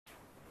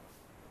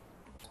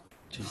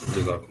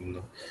جزاکم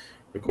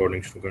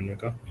ریکارڈنگ شروع کرنے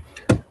کا.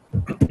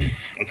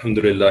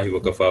 الحمدللہ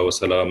وکفا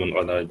وسلام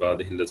علی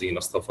عبادہ الذین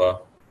اصطفیٰ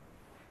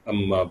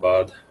اما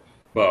بعد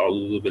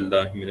فاعوذ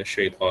باللہ من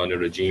الشیطان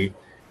الرجیم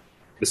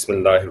بسم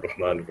اللہ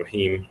الرحمن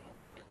الرحیم.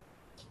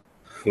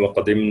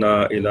 وقدمنا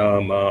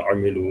الی ما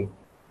عملوا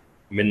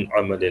من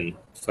عمل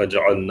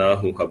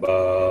فجعلناہ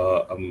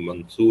هباء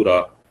منثورا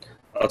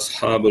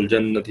اصحاب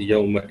الجنۃ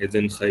یومئذ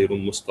خیر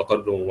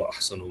مستقرا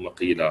واحسن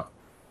مقیلا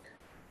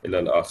الی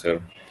الآخر.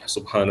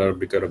 سبحان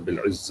ربک رب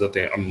العزۃ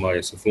عما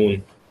یصفون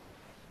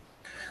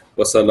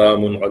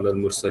وسلام علی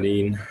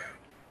المرسلین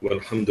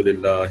والحمد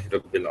للہ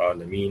رب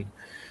العالمین.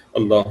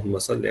 اللہم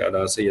صل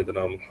علی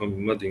سیدنا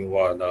محمد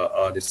وعلی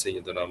آل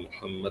سیدنا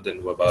محمد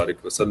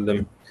وبارک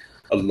وسلم.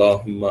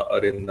 اللہم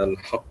ارنا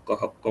الحق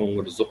حقا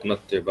وارزقنا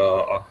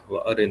اتباعہ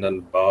وارنا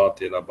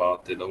الباطل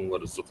باطلا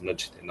وارزقنا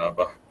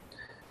اجتنابہ.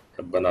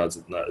 ربنا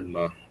زدنا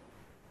علما.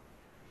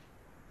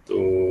 تو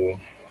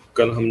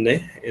کل ہم نے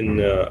ان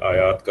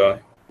آیات کا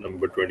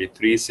نمبر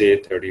 23 سے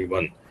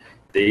 31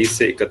 23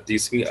 سے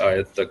 31ویں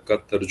آیت تک کا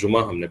ترجمہ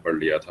ہم نے پڑھ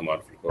لیا تھا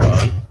معرف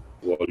القرآن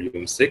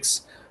والیوم 6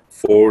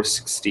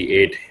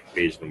 468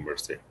 پیج نمبر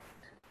سے.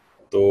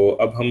 تو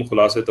اب ہم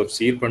خلاصہ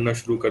تفسیر پڑھنا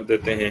شروع کر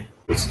دیتے ہیں.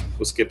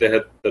 اس کے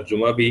تحت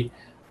ترجمہ بھی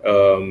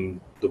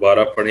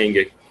دوبارہ پڑھیں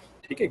گے،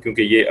 ٹھیک ہے،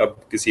 کیونکہ یہ اب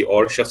کسی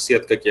اور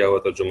شخصیت کا کیا ہوا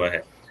ترجمہ ہے.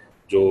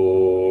 جو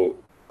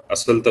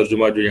اصل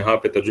ترجمہ جو یہاں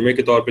پہ ترجمے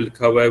کے طور پہ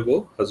لکھا ہوا ہے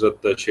وہ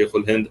حضرت شیخ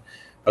الہند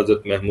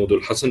حضرت محمود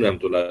الحسن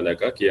رحمۃ اللہ علیہ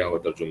کا کیا ہوا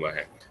ترجمہ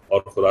ہے.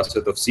 اور خلاصہ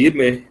تفسیر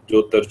میں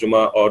جو ترجمہ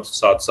اور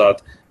ساتھ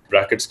ساتھ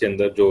بریکٹس کے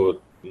اندر جو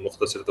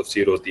مختصر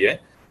تفسیر ہوتی ہے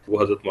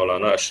وہ حضرت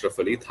مولانا اشرف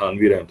علی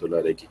تھانوی رحمۃ اللہ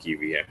علیہ کی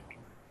ہوئی ہے.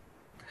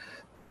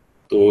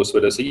 تو اس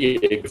وجہ سے یہ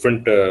ایک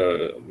ڈفرینٹ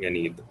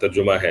یعنی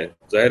ترجمہ ہے.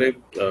 ظاہر ہے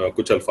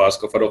کچھ الفاظ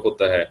کا فرق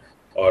ہوتا ہے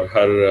اور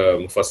ہر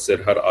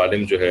مفسر ہر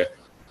عالم جو ہے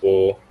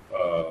وہ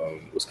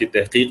اس کی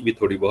تحقیق بھی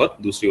تھوڑی بہت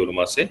دوسری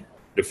علماء سے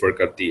ڈفر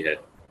کرتی ہے،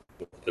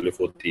 مختلف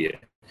ہوتی ہے.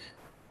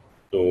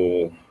 تو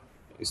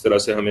اس طرح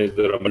سے ہمیں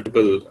ذرا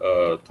ملٹیپل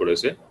تھوڑے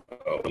سے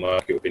علماء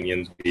کے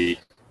اوپینینز بھی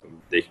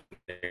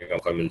دیکھنے کا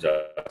موقع مل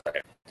جاتا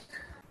ہے.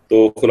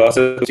 تو خلاصہ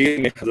تفسیر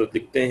میں حضرت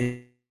لکھتے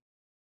ہیں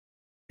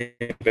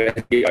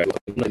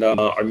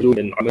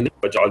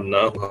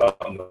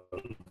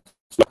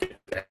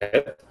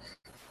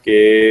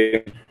کہ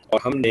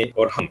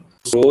اور ہم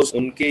روز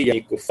ان کے یعنی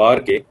کفار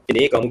کے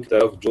نیک کاموں کی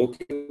طرف جو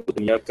کہ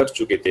دنیا کر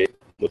چکے تھے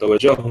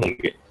متوجہ ہوں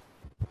گے،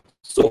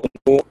 سو ان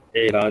کو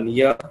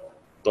اعلانیہ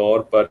طور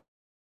پر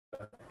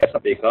ایسا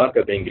بیکار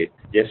کر دیں گے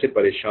جیسے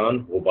پریشان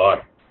غبار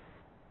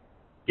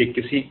کہ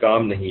کسی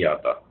کام نہیں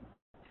آتا.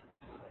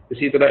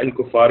 اسی طرح ان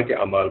کفار کے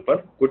اعمال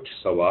پر کچھ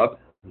ثواب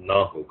نہ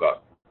ہوگا.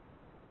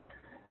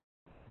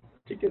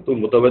 ٹھیک ہے، تو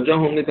متوجہ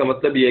ہوں گے کا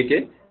مطلب یہ ہے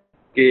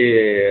کہ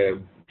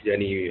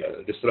یعنی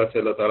جس طرح سے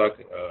اللہ تعالیٰ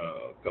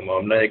کا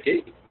معاملہ ہے کہ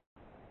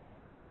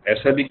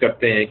ایسا بھی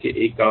کرتے ہیں کہ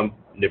ایک کام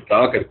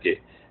نپٹا کر کے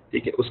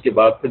ٹھیک ہے اس کے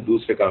بعد پھر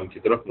دوسرے کام کی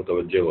طرف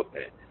متوجہ ہوتے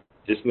ہیں،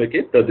 جس میں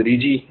کہ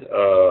تدریجی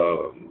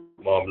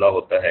معاملہ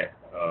ہوتا ہے،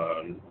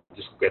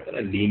 جس کو کہتے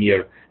ہیں نا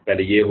لینئر،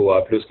 پہلے یہ ہوا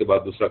پھر اس کے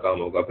بعد دوسرا کام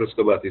ہوگا پھر اس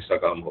کے بعد تیسرا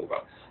کام ہوگا.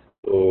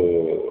 تو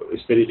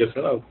اس طریقے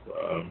سے نا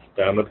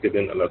قیامت کے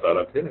دن اللہ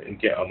تعالیٰ پھر ان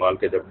کے اعمال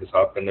کا جب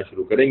حساب کرنا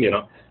شروع کریں گے نا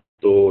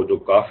تو جو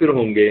کافر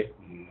ہوں گے،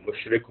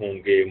 مشرک ہوں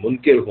گے،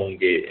 منکر ہوں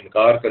گے،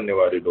 انکار کرنے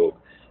والے لوگ،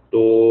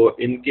 تو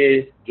ان کے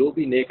جو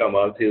بھی نیک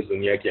اعمال تھے اس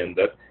دنیا کے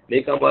اندر،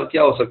 نیک اعمال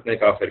کیا ہو سکتے ہیں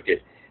کافر کے؟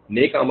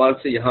 نیک اعمال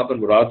سے یہاں پر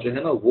مراد جو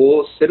ہے نا وہ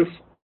صرف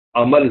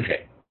عمل ہے،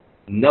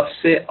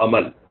 نفس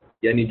عمل،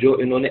 یعنی جو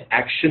انہوں نے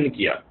ایکشن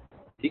کیا،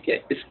 ٹھیک ہے،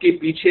 اس کے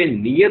پیچھے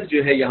نیت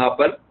جو ہے یہاں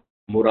پر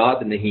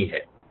مراد نہیں ہے.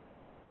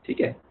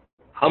 ٹھیک ہے،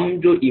 ہم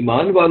جو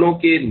ایمان والوں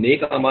کے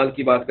نیک اعمال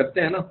کی بات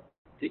کرتے ہیں نا،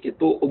 ٹھیک ہے،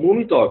 تو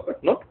عمومی طور پر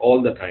ناٹ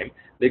آل دا ٹائم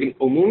لیکن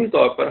عمومی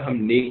طور پر ہم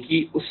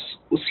نیکی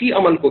اسی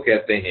عمل کو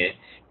کہتے ہیں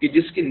کہ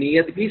جس کی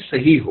نیت بھی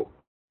صحیح ہو،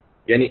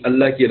 یعنی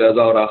اللہ کی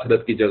رضا اور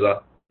آخرت کی جزا،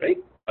 رائٹ،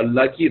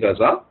 اللہ کی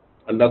رضا،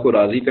 اللہ کو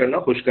راضی کرنا،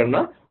 خوش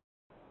کرنا،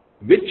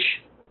 which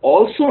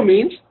also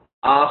means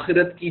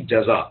آخرت کی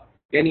جزا،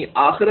 یعنی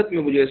آخرت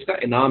میں مجھے اس کا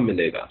انعام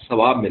ملے گا،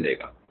 ثواب ملے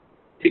گا.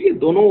 ٹھیک ہے،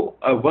 دونوں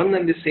one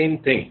and the same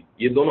thing.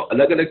 یہ دونوں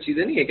الگ الگ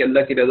چیزیں نہیں ہے کہ اللہ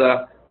کی رضا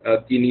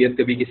کی نیت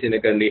کبھی کسی نے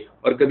کر لی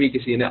اور کبھی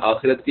کسی نے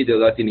آخرت کی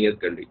جزا کی نیت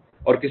کر لی،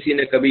 اور کسی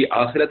نے کبھی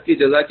آخرت کی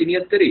جزا کی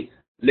نیت کری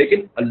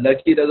لیکن اللہ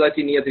کی رضا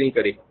کی نیت نہیں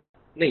کری.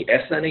 نہیں،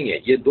 ایسا نہیں ہے،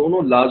 یہ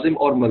دونوں لازم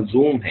اور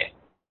ملزوم ہیں.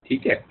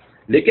 ٹھیک ہے،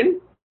 لیکن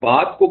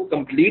بات کو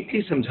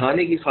کمپلیٹلی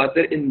سمجھانے کی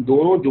خاطر ان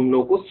دونوں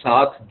جملوں کو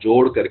ساتھ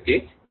جوڑ کر کے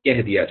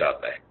کہہ دیا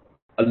جاتا ہے،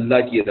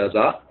 اللہ کی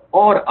رضا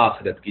اور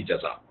آخرت کی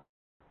جزا.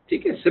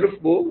 ٹھیک ہے، صرف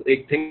وہ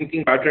ایک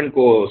تھنکنگ پیٹرن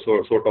کو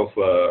سورٹ آف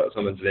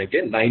سمجھ لیں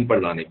کہ لائن پر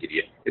لانے کے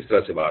لیے اس طرح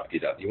سے بات کی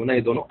جاتی ہے، ورنہ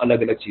یہ دونوں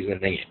الگ الگ چیزیں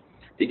نہیں ہیں.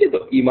 ٹھیک ہے،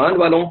 تو ایمان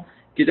والوں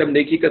کی جب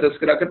نیکی کا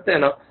تذکرہ کرتے ہیں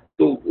نا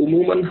تو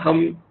عموماً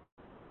ہم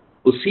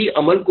اسی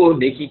عمل کو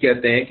نیکی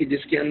کہتے ہیں کہ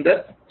جس کے اندر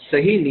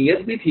صحیح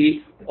نیت بھی تھی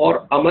اور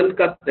عمل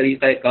کا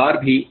طریقہ کار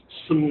بھی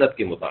سنت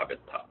کے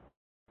مطابق تھا.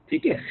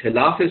 ٹھیک ہے،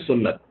 خلاف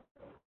سنت،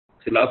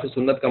 خلاف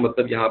سنت کا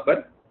مطلب یہاں پر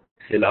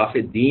خلاف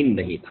دین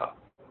نہیں تھا.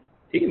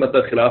 ٹھیک ہے،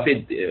 مطلب خلاف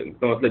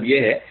کا مطلب یہ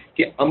ہے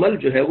کہ عمل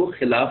جو ہے وہ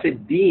خلاف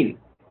دین،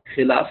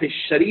 خلاف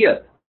شریعت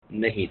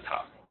نہیں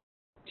تھا.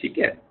 ٹھیک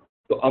ہے،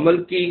 تو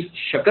عمل کی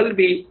شکل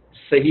بھی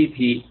صحیح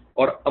تھی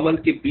اور عمل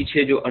کے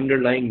پیچھے جو انڈر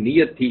لائنگ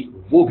نیت تھی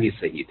وہ بھی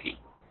صحیح تھی.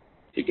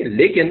 ٹھیک ہے،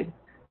 لیکن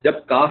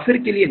جب کافر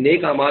کے لیے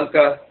نیک اعمال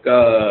کا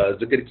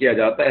ذکر کیا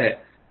جاتا ہے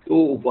تو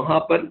وہاں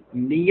پر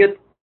نیت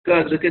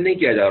کا ذکر نہیں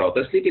کیا جا رہا ہوتا،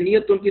 اس لیے کہ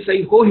نیت تو ان کی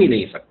صحیح ہو ہی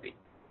نہیں سکتی.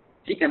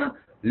 ٹھیک ہے نا،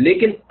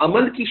 لیکن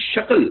عمل کی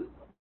شکل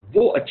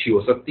وہ اچھی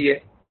ہو سکتی ہے.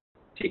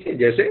 ٹھیک ہے،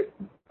 جیسے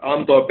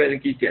عام طور پہ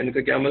ان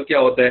کا کیا عمل کیا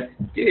ہوتا ہے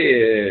کہ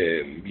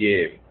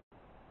یہ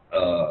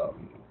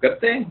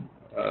کرتے ہیں،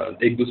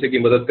 ایک دوسرے کی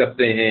مدد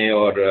کرتے ہیں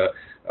اور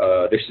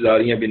رشتہ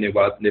داریاں بھی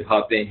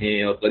نبھاتے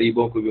ہیں اور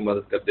غریبوں کو بھی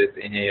مدد کر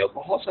دیتے ہیں اور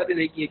بہت سارے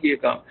نیکی کے یہ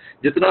کام.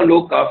 جتنا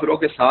لوگ کافروں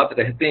کے ساتھ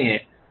رہتے ہیں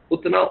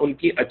اتنا ان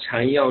کی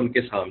اچھائیاں ان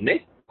کے سامنے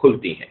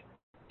کھلتی ہیں.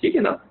 ٹھیک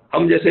ہے نا،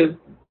 ہم جیسے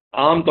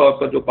عام طور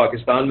پر جو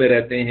پاکستان میں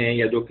رہتے ہیں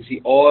یا جو کسی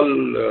اور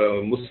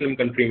مسلم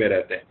کنٹری میں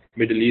رہتے ہیں،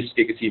 مڈل ایسٹ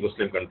کے کسی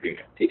مسلم کنٹری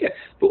میں، ٹھیک ہے،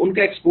 تو ان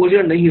کا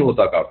ایکسپوجر نہیں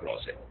ہوتا کافروں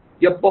سے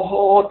یا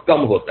بہت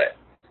کم ہوتا ہے.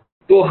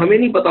 تو ہمیں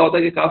نہیں پتا ہوتا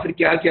کہ کافر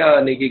کیا کیا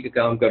نیکی کے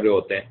کام کر رہے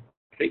ہوتے ہیں.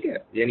 ٹھیک ہے،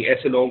 یعنی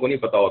ایسے لوگوں کو نہیں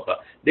پتا ہوتا.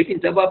 لیکن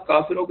جب آپ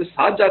کافروں کے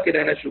ساتھ جا کے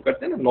رہنا شروع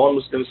کرتے ہیں نا، نان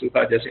مسلم کے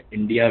ساتھ، جیسے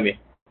انڈیا میں،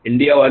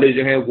 انڈیا والے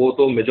جو ہیں وہ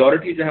تو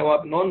میجورٹی جو ہے وہ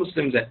نان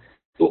مسلمز ہیں،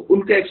 تو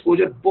ان کا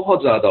ایکسپوجر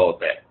بہت زیادہ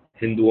ہوتا ہے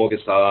ہندوؤں کے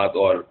ساتھ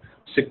اور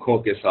سکھوں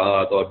کے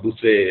ساتھ اور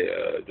دوسرے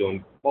جو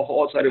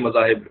بہت سارے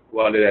مذاہب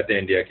والے رہتے ہیں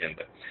انڈیا کے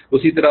اندر.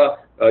 اسی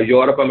طرح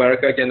یورپ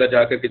امریکہ کے اندر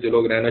جا کر کے جو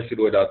لوگ رہنا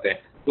شروع ہو جاتے ہیں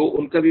تو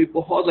ان کا بھی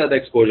بہت زیادہ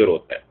ایکسپوجر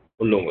ہوتا ہے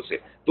ان لوگوں سے.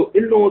 تو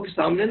ان لوگوں کے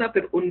سامنے نا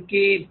پھر ان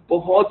کی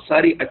بہت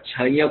ساری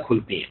اچھائیاں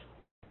کھلتی ہیں.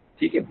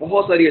 ٹھیک ہے،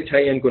 بہت ساری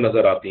اچھائیاں ان کو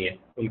نظر آتی ہیں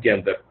ان کے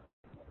اندر.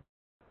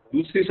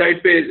 دوسری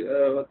سائڈ پہ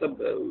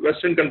مطلب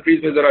ویسٹرن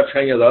کنٹریز میں ذرا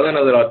اچھائیاں زیادہ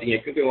نظر آتی ہیں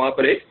کیونکہ وہاں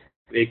پر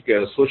ایک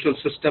سوشل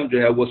سسٹم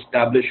جو ہے وہ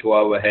اسٹیبلش ہوا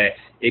ہوا ہے،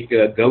 ایک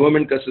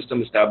گورنمنٹ کا سسٹم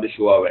اسٹیبلش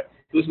ہوا ہوا ہے،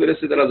 تو اس وجہ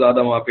سے ذرا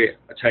زیادہ وہاں پہ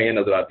اچھائیاں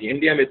نظر آتی ہیں.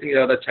 انڈیا میں اتنی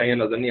زیادہ اچھائیاں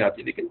نظر نہیں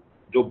آتی، لیکن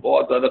جو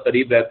بہت زیادہ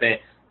قریب رہتے ہیں،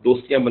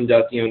 دوستیاں بن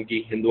جاتی ہیں ان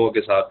کی ہندوؤں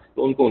کے ساتھ،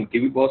 تو ان کو ان کی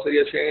بھی بہت ساری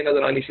اچھائیاں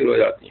نظر آنی شروع ہو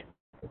جاتی ہیں.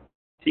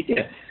 ٹھیک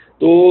ہے،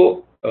 تو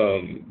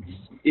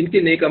ان کے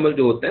نیک عمل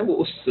جو ہوتے ہیں وہ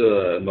اس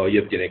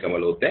نوعیت کے نیک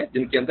عمل ہوتے ہیں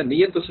جن کے اندر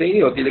نیت تو صحیح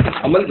نہیں ہوتی لیکن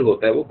عمل جو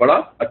ہوتا ہے وہ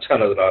بڑا اچھا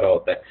نظر آ رہا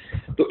ہوتا ہے.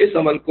 تو اس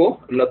عمل کو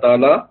اللہ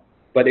تعالیٰ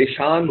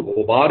پریشان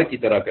غبار کی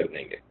طرح کر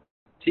دیں گے.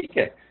 ٹھیک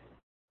ہے،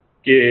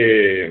 کہ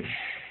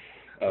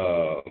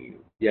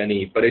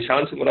یعنی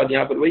پریشان سے مراد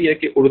یہاں پر وہی ہے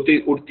کہ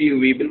اڑتی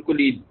ہوئی بالکل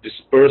ہی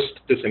ڈسپرسڈ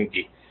قسم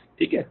کی.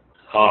 ٹھیک ہے،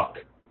 خاک،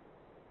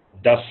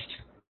 ڈسٹ.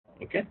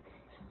 اوکے،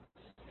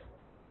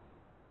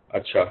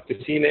 اچھا،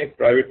 کسی نے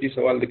پرائیویٹلی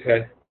سوال لکھا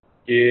ہے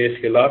کہ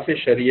خلاف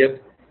شریعت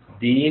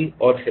دین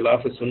اور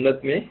خلاف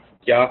سنت میں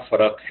کیا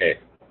فرق ہے؟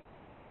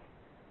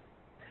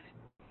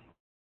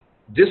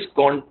 جس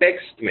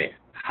کانٹیکسٹ میں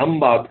ہم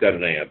بات کر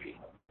رہے ہیں ابھی،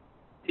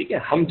 ٹھیک ہے،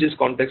 ہم جس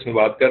کانٹیکسٹ میں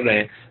بات کر رہے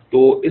ہیں تو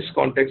اس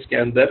کانٹیکسٹ کے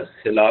اندر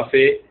خلاف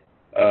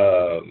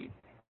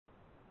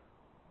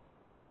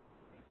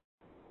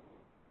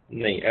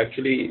نہیں،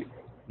 ایکچولی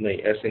نہیں،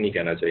 ایسے نہیں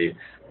کہنا چاہیے،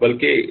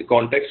 بلکہ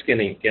کانٹیکسٹ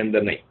کے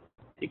اندر نہیں.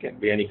 ٹھیک ہے،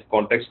 یعنی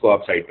کانٹیکسٹ کو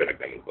آپ سائڈ پہ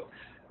رکھ دیں گے. کو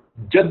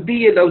جب بھی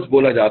یہ لفظ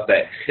بولا جاتا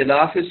ہے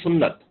خلاف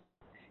سنت،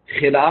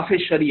 خلاف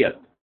شریعت،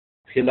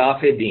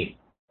 خلاف دین،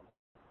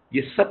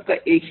 یہ سب کا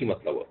ایک ہی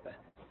مطلب ہوتا ہے.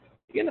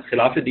 ٹھیک ہے نا،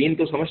 خلاف دین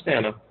تو سمجھتے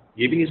ہیں نا،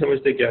 یہ بھی نہیں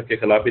سمجھتے کیا کہ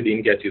خلاف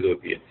دین کیا چیز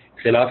ہوتی ہے،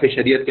 خلاف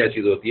شریعت کیا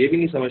چیز ہوتی ہے، یہ بھی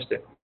نہیں سمجھتے.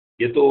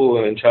 یہ تو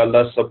انشاءاللہ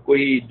سب کو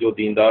ہی جو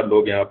دیندار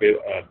لوگ یہاں پہ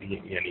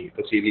یعنی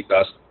تفصیلی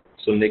کلاس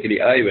سننے کے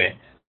لیے آئے ہوئے ہیں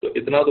تو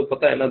اتنا تو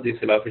پتہ ہے نا کہ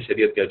خلاف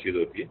شریعت کیا چیز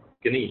ہوتی ہے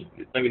کہ نہیں،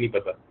 اتنا بھی نہیں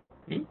پتہ.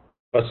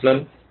 مثلا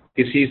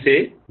کسی سے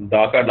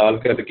ڈاکہ ڈال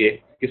کر کے،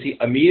 کسی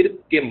امیر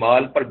کے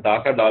مال پر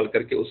ڈاکہ ڈال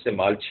کر کے اس سے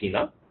مال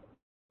چھینا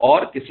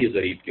اور کسی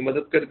غریب کی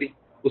مدد کر دی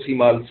اسی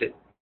مال سے،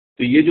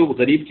 تو یہ جو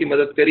غریب کی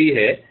مدد کری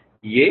ہے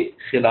یہ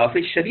خلاف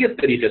شریعت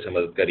طریقے سے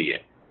مدد کری ہے.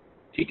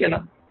 ٹھیک ہے نا،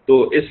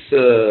 تو اس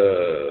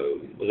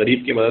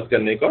غریب کی مدد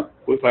کرنے کا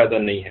کوئی فائدہ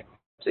نہیں ہے.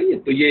 صحیح ہے،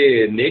 تو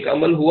یہ نیک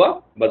عمل ہوا،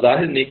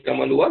 بظاہر نیک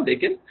عمل ہوا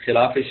لیکن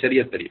خلاف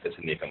شریعت طریقے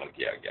سے نیک عمل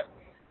کیا گیا.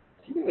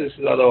 ٹھیک ہے، اس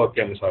سے زیادہ اور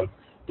کیا مثال.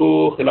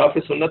 تو خلاف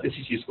سنت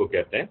اسی چیز کو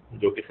کہتے ہیں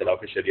جو کہ خلاف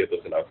شریعت و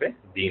خلاف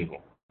دین ہو.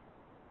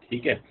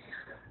 ٹھیک ہے،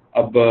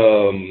 اب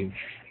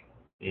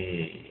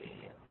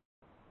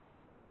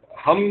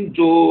ہم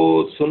جو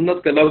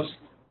سنت کا لفظ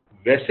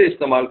ویسے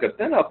استعمال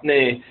کرتے ہیں نا اپنے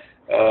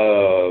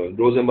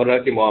روزمرہ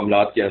کے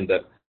معاملات کے اندر،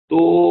 تو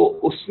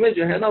اس میں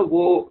جو ہے نا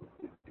وہ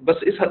بس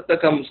اس حد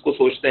تک ہم اس کو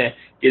سوچتے ہیں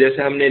کہ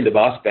جیسے ہم نے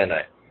لباس پہنا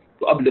ہے،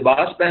 تو اب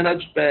لباس پہنا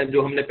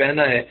جو ہم نے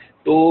پہنا ہے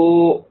تو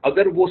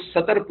اگر وہ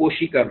سطر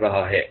پوشی کر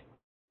رہا ہے،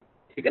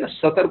 ٹھیک ہے نا،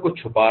 سطر کو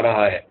چھپا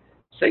رہا ہے،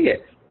 صحیح ہے،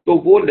 تو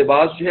وہ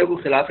لباس جو ہے وہ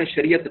خلاف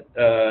شریعت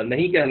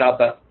نہیں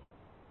کہلاتا.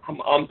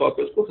 ہم عام طور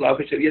پہ اس کو خلاف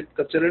شریعت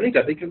کنسیڈر نہیں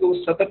کرتے کیونکہ وہ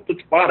سطر تو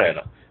چھپا رہا ہے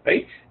نا،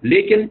 رائٹ.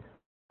 لیکن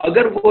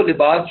اگر وہ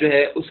لباس جو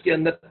ہے اس کے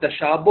اندر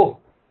تشابہ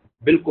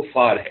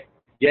بالکفار ہے،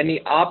 یعنی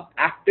آپ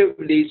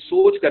ایکٹیولی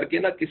سوچ کر کے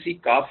نا کسی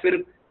کافر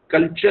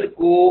کلچر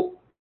کو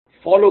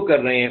فالو کر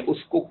رہے ہیں،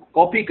 اس کو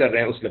کاپی کر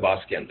رہے ہیں اس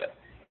لباس کے اندر،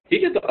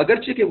 ٹھیک ہے. تو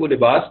اگرچہ کہ وہ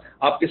لباس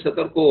آپ کے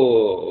سطر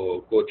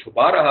کو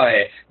چھپا رہا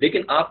ہے،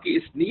 لیکن آپ کی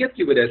اس نیت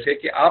کی وجہ سے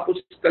کہ آپ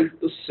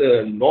اس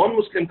نان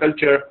مسلم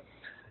کلچر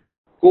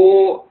کو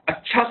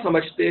اچھا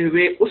سمجھتے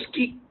ہوئے اس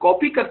کی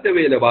کاپی کرتے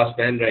ہوئے لباس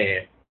پہن رہے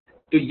ہیں،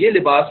 تو یہ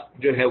لباس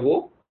جو ہے وہ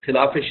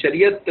خلاف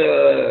شریعت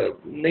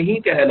نہیں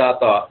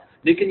کہلاتا،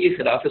 لیکن یہ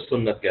خلاف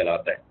سنت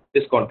کہلاتا ہے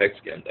اس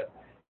کانٹیکس کے اندر.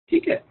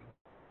 ٹھیک ہے.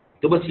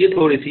 تو بس یہ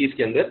تھوڑی سی اس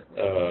کے اندر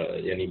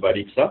یعنی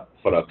باریک سا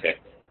فرق ہے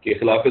کہ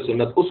خلاف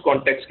سنت اس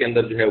کانٹیکس کے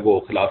اندر جو ہے وہ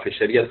خلاف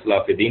شریعت،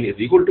 خلاف دین از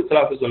ایکول ٹو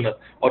خلاف سنت،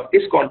 اور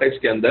اس کانٹیکس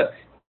کے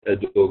اندر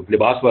جو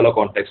لباس والا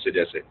کانٹیکس ہے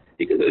جیسے،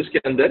 ٹھیک ہے، تو اس کے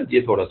اندر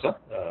یہ تھوڑا سا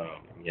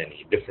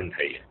یعنی ڈفرینٹ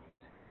ہے یہ.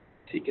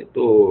 ٹھیک ہے.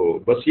 تو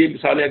بس یہ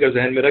مثالیں اگر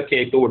ذہن میں رکھیں،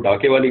 ایک تو وہ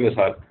ڈاکے والی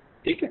مثال،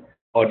 ٹھیک ہے،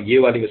 اور یہ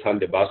والی مثال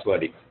لباس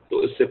والی، تو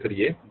اس سے پھر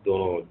یہ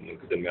دونوں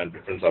کے درمیان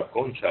ڈفرینس آپ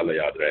کو انشاءاللہ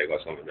یاد رہے گا،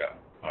 سمجھ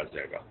آ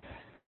جائے گا.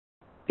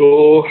 تو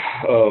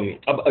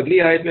اب اگلی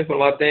آیت میں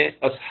فرماتے ہیں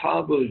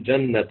اصحاب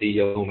الجنت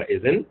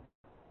یومئذ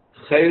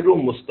خیر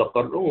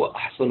مستقر و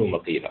احسن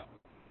مقیلا.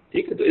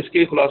 ٹھیک ہے. تو اس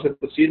کے خلاصہ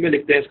تفسیر میں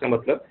لکھتے ہیں اس کا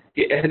مطلب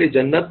کہ اہل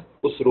جنت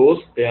اس روز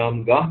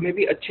قیام گاہ میں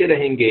بھی اچھے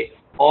رہیں گے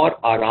اور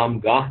آرام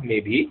گاہ میں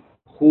بھی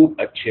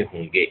خوب اچھے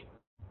ہوں گے.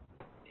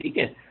 ٹھیک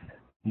ہے.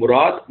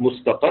 مراد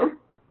مستقر،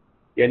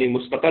 یعنی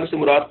مستقر سے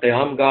مراد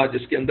قیام گاہ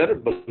جس کے اندر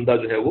بندہ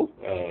جو ہے وہ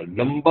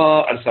لمبا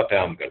عرصہ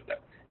قیام کرتا ہے.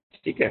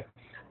 ٹھیک ہے.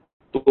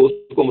 تو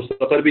اس کو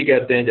مستقر بھی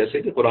کہتے ہیں، جیسے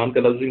کہ قرآن کا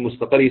لفظ بھی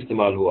مستقر ہی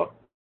استعمال ہوا.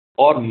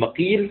 اور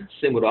مقیل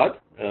سے مراد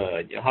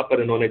یہاں پر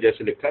انہوں نے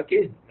جیسے لکھا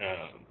کہ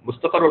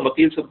مستقر اور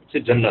مقیل سے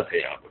جنت ہے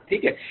یہاں پر.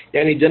 ٹھیک ہے.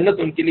 یعنی جنت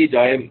ان کے لیے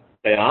جائے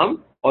قیام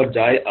اور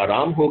جائے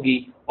آرام ہوگی،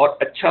 اور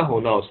اچھا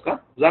ہونا اس کا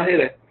ظاہر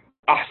ہے.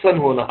 احسن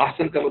ہونا،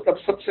 احسن کا مطلب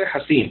سب سے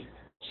حسین،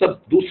 سب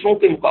دوسروں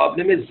کے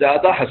مقابلے میں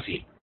زیادہ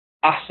حسین.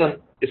 احسن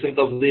اسم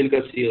تفضیل کا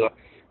صیغہ.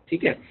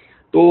 ٹھیک ہے.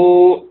 تو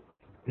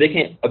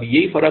دیکھیں اب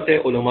یہی فرق ہے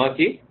علماء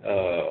کی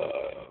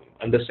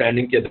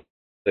انڈرسٹینڈنگ کے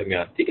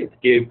درمیان. ٹھیک ہے.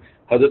 کہ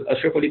حضرت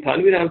اشرف علی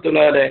تھانوی رحمۃ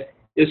اللہ علیہ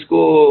اس کو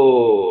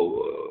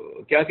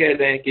کیا کہہ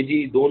رہے ہیں کہ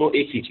جی دونوں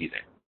ایک ہی چیز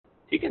ہیں.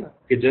 ٹھیک ہے نا،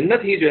 کہ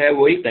جنت ہی جو ہے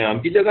وہی قیام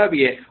کی جگہ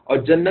بھی ہے، اور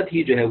جنت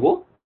ہی جو ہے وہ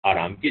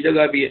آرام کی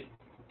جگہ بھی ہے.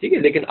 ٹھیک ہے.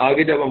 لیکن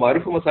آگے جب ہم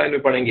معارف و مسائل میں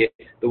پڑھیں گے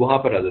تو وہاں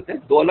پر حضرت ہے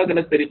دو الگ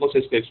الگ طریقوں سے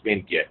اس کو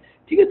ایکسپلین کیا ہے.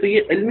 ٹھیک ہے. تو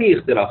یہ علمی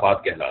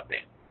اختلافات کہلاتے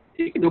ہیں.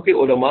 ٹھیک ہے. جو کہ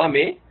علماء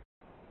میں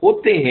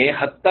ہوتے ہیں،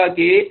 حتیٰ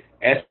کہ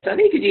ایسا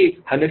نہیں کہ جی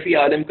حنفی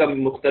عالم کا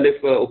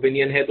مختلف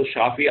اوپینین ہے تو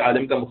شافعی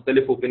عالم کا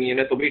مختلف اوپینین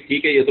ہے، تو بھی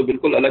ٹھیک ہے، یہ تو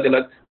بالکل الگ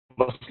الگ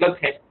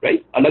مسلک ہیں، رائٹ،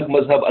 الگ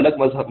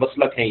مذہب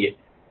مسلک ہیں یہ.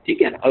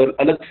 ٹھیک ہے. اور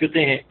الگ فقہ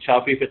ہیں،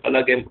 شافعی فقہ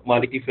الگ ہے،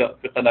 مالکی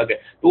فقہ الگ ہے.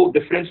 تو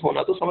ڈفرینس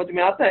ہونا تو سمجھ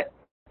میں آتا ہے.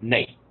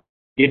 نہیں،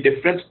 یہ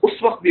ڈفرینس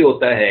اس وقت بھی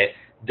ہوتا ہے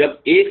جب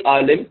ایک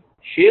عالم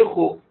شیخ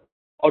ہو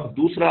اور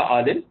دوسرا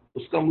عالم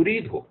اس کا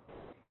مرید ہو،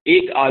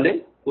 ایک عالم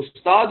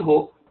استاد ہو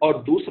اور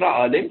دوسرا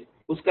عالم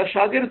اس کا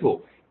شاگرد ہو.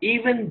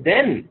 ایون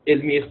دین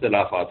علمی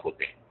اختلافات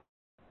ہوتے ہیں.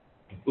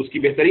 اس کی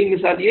بہترین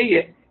مثال یہی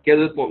ہے کہ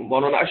حضرت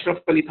مولانا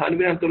اشرف علی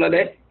تھانوی رحمۃ اللہ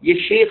علیہ یہ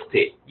شیخ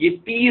تھے، یہ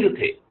پیر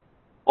تھے،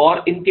 اور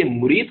ان کے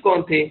مرید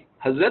کون تھے؟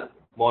 حضرت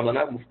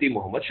مولانا مفتی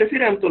محمد شفیع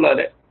رحمۃ اللہ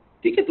علیہ.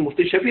 ٹھیک ہے. تو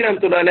مفتی شفیع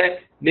رحمۃ اللہ علیہ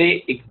نے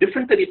ایک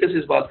ڈفرینٹ طریقے سے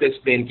اس بات کو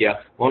ایکسپلین کیا.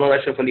 مولانا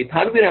اشرف علی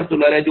تھانوی رحمۃ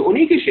اللہ علیہ جو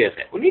انہی کے شیخ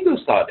ہیں، انہی کے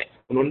استاد ہیں،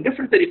 انہوں نے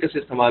ڈفرینٹ طریقے سے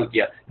استعمال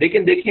کیا.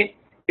 لیکن دیکھیں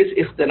اس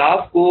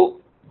اختلاف کو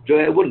جو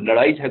ہے وہ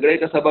لڑائی جھگڑے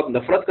کا سبب،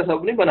 نفرت کا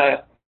سبب نہیں بنایا.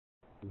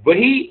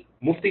 وہی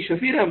مفتی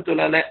شفیع رحمۃ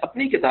اللہ علیہ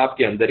اپنی کتاب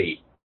کے اندر ہی،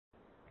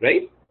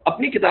 رائٹ،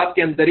 اپنی کتاب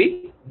کے اندر ہی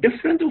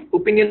ڈفرینٹ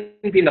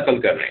اوپینین بھی نقل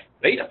کر رہے ہیں،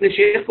 رائٹ، اپنے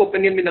شیخ کو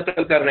اوپینین بھی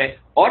نقل کر رہے ہیں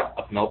اور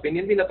اپنا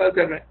اوپینین بھی نقل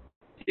کر رہے ہیں.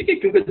 ٹھیک ہے.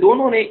 کیونکہ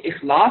دونوں نے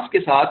اخلاص کے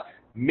ساتھ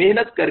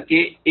محنت کر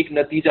کے ایک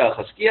نتیجہ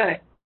اخذ کیا ہے،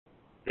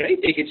 رائٹ،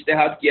 ایک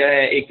اجتہاد کیا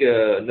ہے، ایک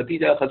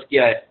نتیجہ اخذ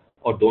کیا ہے،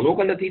 اور دونوں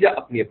کا نتیجہ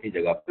اپنی اپنی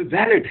جگہ پہ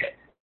ویلڈ ہے.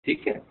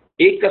 ٹھیک ہے.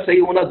 ایک کا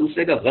صحیح ہونا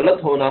دوسرے کا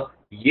غلط ہونا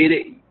یہ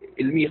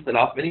علمی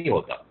اختلاف میں نہیں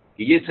ہوتا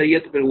کہ یہ صحیح ہے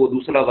تو پھر وہ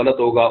دوسرا غلط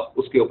ہوگا،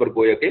 اس کے اوپر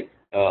گویا کہ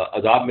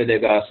عذاب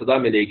ملے گا، سزا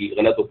ملے گی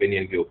غلط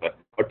اوپینین کے اوپر،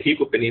 اور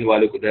ٹھیک اوپینین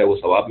والے کو جو ہے وہ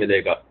ثواب ملے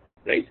گا،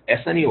 رائٹ.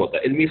 ایسا نہیں ہوتا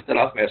علمی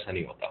اختلاف میں، ایسا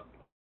نہیں ہوتا.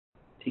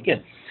 ٹھیک ہے.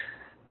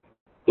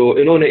 تو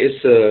انہوں نے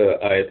اس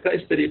آیت کا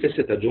اس طریقے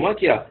سے ترجمہ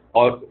کیا،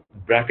 اور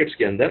بریکٹس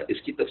کے اندر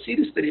اس کی تفسیر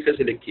اس طریقے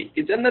سے لکھی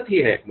کہ جنت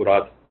ہی ہے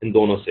مراد ان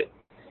دونوں سے.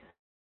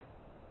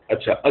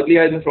 اچھا، اگلی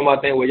آیت میں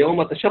فرماتے ہیں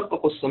وَيَوْمَ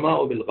تَشَقَّقُ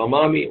السَّمَاءُ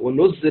بِالْغَمَامِ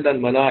وَنُزِّلَ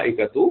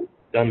الْمَلَائِكَةُ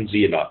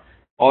تَنزِيلًا.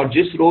 اور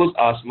جس روز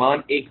آسمان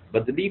ایک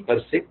بدلی پر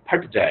سے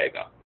پھٹ جائے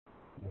گا.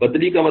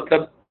 بدلی کا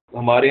مطلب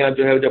ہمارے ہاں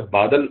جو ہے جب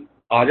بادل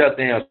آ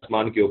جاتے ہیں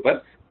آسمان کے اوپر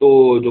تو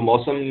جو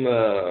موسم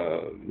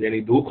یعنی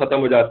دھوپ ختم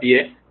ہو جاتی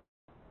ہے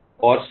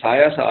اور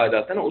سایہ سا آ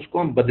جاتا ہے نا، اس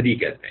کو ہم بدلی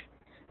کہتے ہیں.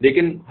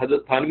 لیکن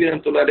حضرت تھانوی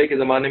رحمۃ اللہ علیہ کے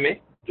زمانے میں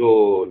جو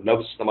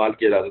لفظ استعمال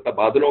کیا جاتا تھا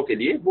بادلوں کے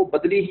لیے، وہ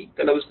بدلی ہی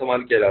کا لفظ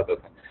استعمال کیا جاتا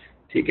تھا.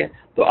 ٹھیک ہے.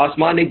 تو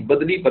آسمان ایک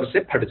بدلی پر سے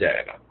پھٹ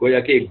جائے گا، گویا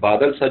کہ ایک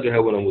بادل سا جو ہے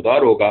وہ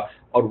نمودار ہوگا،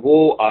 اور وہ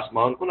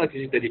آسمان کو نہ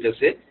کسی طریقے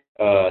سے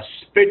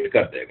اسپلٹ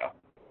کر دے گا.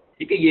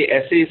 ٹھیک ہے. یہ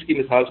ایسے اس کی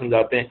مثال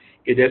سمجھاتے ہیں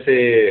کہ جیسے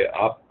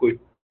آپ کوئی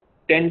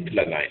ٹینٹ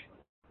لگائیں.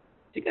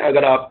 ٹھیک ہے.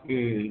 اگر آپ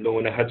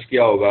لوگوں نے حج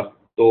کیا ہوگا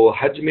تو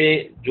حج میں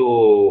جو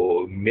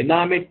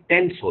منا میں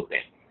ٹینٹس ہوتے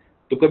ہیں،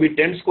 تو کبھی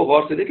ٹینٹس کو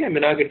غور سے دیکھیں،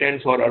 مینا کے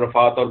ٹینٹس اور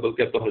عرفات اور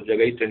بلکہ اب تو ہر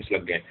جگہ ہی ٹینٹس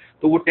لگ گئے ہیں.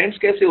 تو وہ ٹینٹس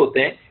کیسے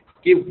ہوتے ہیں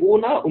کہ وہ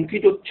نا ان کی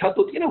جو چھت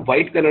ہوتی ہے نا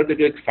وائٹ کلر کا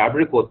جو ایک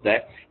فیبرک ہوتا ہے،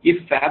 یہ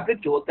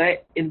فیبرک جو ہوتا ہے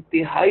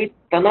انتہائی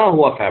تنا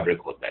ہوا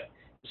فیبرک ہوتا ہے،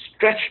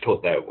 اسٹریچڈ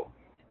ہوتا ہے وہ.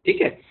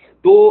 ٹھیک ہے.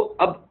 تو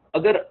اب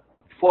اگر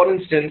فار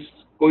انسٹنس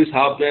کوئی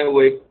صاحب جو ہے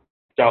وہ ایک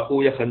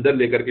چاقو یا خنجر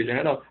لے کر کے جو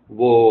ہے نا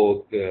وہ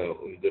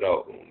ذرا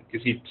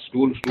کسی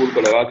اسٹول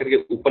کو لگا کر کے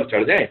اوپر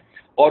چڑھ جائیں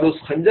اور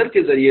اس خنجر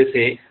کے ذریعے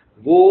سے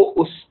وہ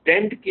اس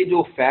ٹینٹ کی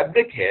جو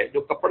فیبرک ہے،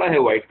 جو کپڑا ہے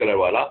وائٹ کلر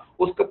والا،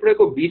 اس کپڑے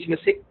کو بیچ میں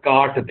سے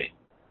کاٹ دیں.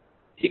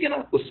 ٹھیک ہے نا،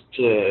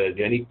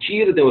 یعنی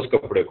چیر دیں اس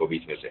کپڑے کو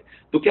بیچ میں سے،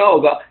 تو کیا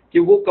ہوگا کہ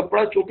وہ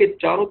کپڑا چونکہ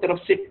چاروں طرف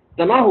سے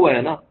تنا ہوا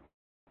ہے نا،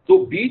 تو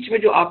بیچ میں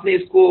جو آپ نے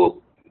اس کو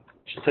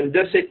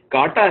خنجر سے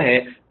کاٹا ہے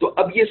تو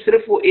اب یہ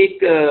صرف وہ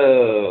ایک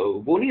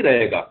وہ نہیں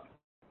رہے گا،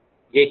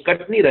 یہ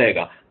کٹ نہیں رہے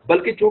گا،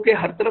 بلکہ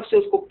چونکہ ہر طرف سے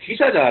اس کو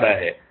کھینچا جا رہا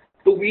ہے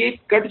تو یہ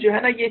کٹ جو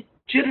ہے نا یہ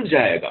چر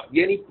جائے گا،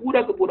 یعنی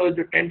پورا کا پورا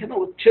جو ٹینٹ ہے نا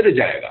وہ چر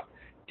جائے گا.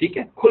 ٹھیک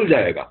ہے، کھل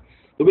جائے گا.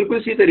 تو بالکل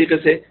اسی طریقے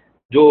سے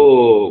جو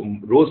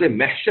روز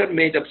محشر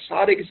میں جب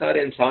سارے کے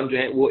سارے انسان جو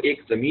ہیں وہ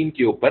ایک زمین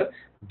کے اوپر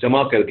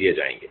جمع کر دیے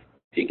جائیں گے.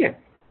 ٹھیک ہے،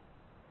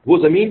 وہ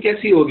زمین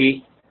کیسی ہوگی؟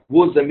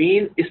 وہ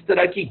زمین اس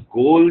طرح کی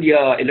گول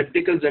یا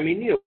الیپٹیکل زمین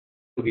نہیں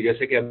ہوگی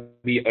جیسے کہ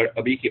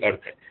ابھی کی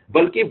ارتھ ہے،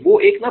 بلکہ وہ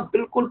ایک نا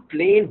بالکل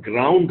پلین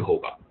گراؤنڈ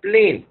ہوگا،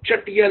 پلین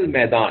چٹیل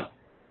میدان.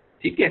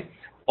 ٹھیک ہے،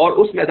 اور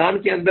اس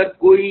میدان کے اندر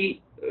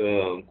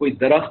کوئی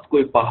درخت،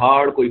 کوئی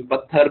پہاڑ، کوئی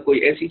پتھر، کوئی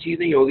ایسی چیز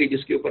نہیں ہوگی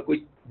جس کے اوپر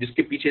جس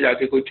کے پیچھے جا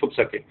کے کوئی چھپ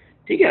سکے.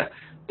 ٹھیک ہے،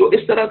 تو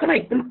اس طرح کا نا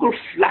ایک بالکل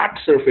فلیٹ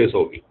سرفیس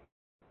ہوگی.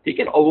 ٹھیک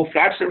ہے، اور وہ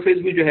فلیٹ سرفیس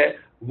بھی جو ہے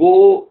وہ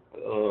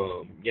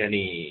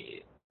یعنی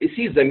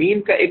اسی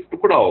زمین کا ایک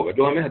ٹکڑا ہوگا.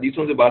 جو ہمیں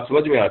حدیثوں سے بات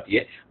سمجھ میں آتی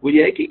ہے وہ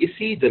یہ ہے کہ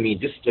اسی زمین،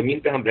 جس زمین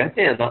پہ ہم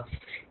رہتے ہیں نا،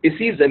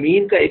 اسی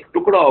زمین کا ایک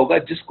ٹکڑا ہوگا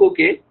جس کو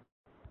کہ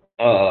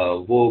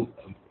وہ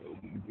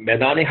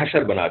میدان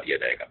حشر بنا دیا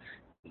جائے گا.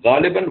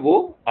 غالباً وہ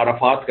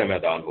عرفات کا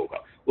میدان ہوگا.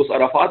 اس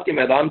عرفات کے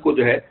میدان کو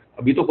جو ہے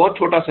ابھی تو بہت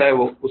چھوٹا سا ہے،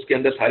 وہ اس کے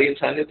اندر ساری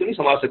انسانیت تو نہیں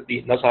سما سکتی،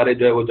 نہ سارے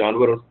جو ہے وہ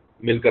جانور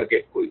مل کر کے،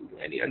 کوئی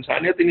یعنی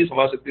انسانیت ہی نہیں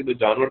سما سکتی تو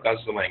جانور کہاں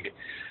سے سمائیں گے.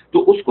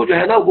 تو اس کو جو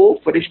ہے نا وہ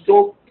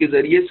فرشتوں کے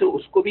ذریعے سے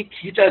اس کو بھی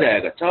کھینچا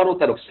جائے گا چاروں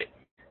طرف سے.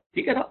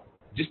 ٹھیک ہے نا،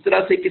 جس طرح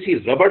سے کسی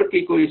ربڑ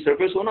کی کوئی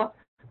سرفیس ہو نا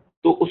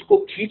تو اس کو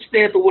کھینچتے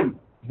ہیں تو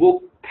وہ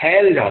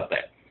پھیل جاتا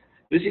ہے.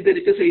 اسی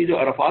طریقے سے یہ جو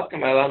عرفات کا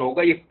میدان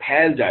ہوگا یہ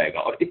پھیل جائے گا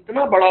اور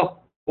اتنا بڑا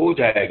ہو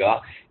جائے گا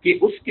کہ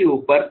اس کے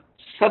اوپر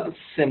سب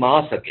سما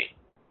سکیں،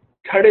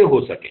 کھڑے ہو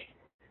سکیں.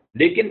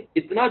 لیکن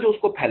اتنا جو اس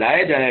کو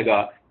پھیلایا جائے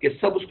گا کہ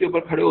سب اس کے اوپر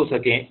کھڑے ہو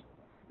سکیں،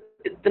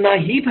 اتنا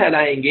ہی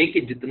پھیلائیں گے کہ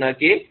جتنا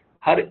کہ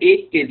ہر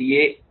ایک کے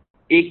لیے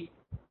ایک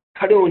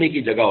کھڑے ہونے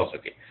کی جگہ ہو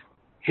سکے.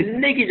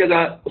 ہلنے کی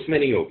جگہ اس میں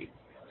نہیں ہوگی،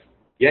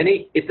 یعنی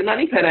اتنا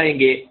نہیں پھیلائیں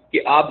گے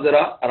کہ آپ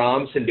ذرا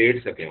آرام سے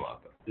لیٹ سکیں. وہاں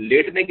پر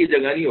لیٹنے کی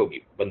جگہ نہیں ہوگی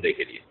بندے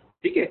کے لیے.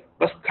 ٹھیک ہے،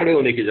 بس کھڑے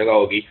ہونے کی جگہ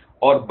ہوگی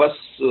اور بس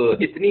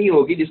اتنی ہی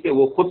ہوگی جس میں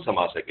وہ خود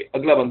سما سکے،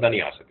 اگلا بندہ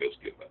نہیں آ سکے اس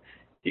کے اوپر.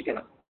 ٹھیک ہے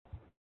نا،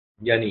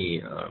 یعنی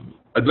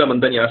اگلا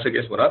بندہ نہیں آ سکے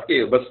اس مراد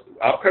کہ بس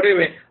آپ کھڑے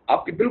ہوئے،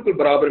 آپ کے بالکل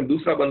برابر میں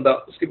دوسرا بندہ،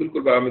 اس کے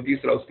بالکل برابر میں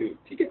تیسرا، اس کے.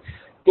 ٹھیک ہے،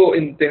 تو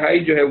انتہائی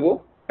جو ہے وہ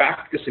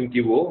پیکڈ قسم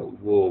کی وہ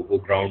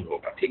گراؤنڈ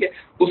ہوگا. ٹھیک ہے،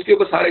 اس کے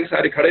اوپر سارے کے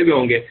سارے کھڑے ہوئے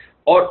ہوں گے.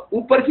 اور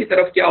اوپر کی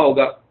طرف کیا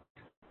ہوگا؟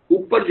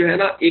 اوپر جو ہے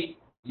نا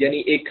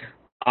ایک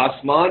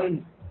آسمان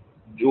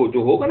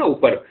جو ہوگا نا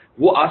اوپر،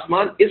 وہ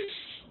آسمان اس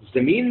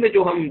زمین میں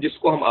جس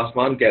کو ہم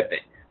آسمان کہتے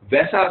ہیں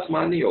ویسا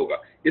آسمان نہیں ہوگا.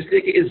 اس لیے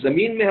کہ اس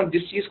زمین میں ہم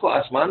جس چیز کو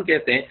آسمان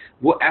کہتے ہیں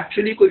وہ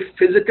ایکچولی کوئی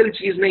فزیکل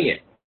چیز نہیں ہے،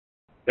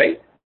 رائٹ؟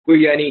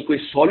 کوئی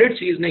سالڈ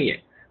چیز نہیں ہے،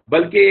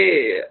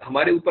 بلکہ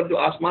ہمارے اوپر جو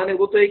آسمان ہے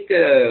وہ تو ایک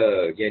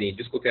یعنی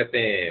جس کو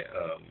کہتے ہیں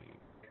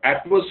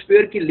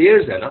ایٹماسفیئر کی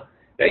لیئرز ہے نا،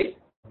 رائٹ؟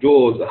 جو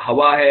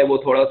ہوا ہے وہ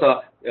تھوڑا سا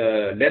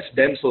لیس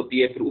ڈینس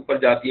ہوتی ہے، پھر اوپر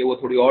جاتی ہے وہ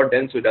تھوڑی اور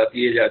ڈینس ہو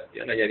جاتی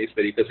ہے نا. یعنی اس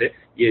طریقے سے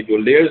یہ جو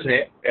لیئرز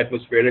ہیں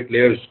ایٹماسفیئرک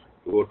لیئرز،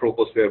 وہ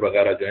ٹروپوسفیئر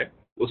وغیرہ جو ہیں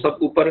وہ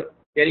سب اوپر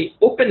یعنی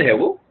اوپن ہے.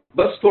 وہ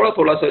بس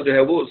تھوڑا سا جو ہے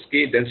وہ اس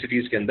کی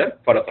ڈینسٹیز کے اندر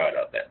فرق آ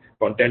جاتا ہے،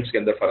 کانٹینٹس کے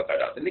اندر فرق آ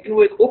جاتا ہے، لیکن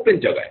وہ ایک اوپن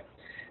جگہ ہے.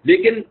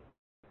 لیکن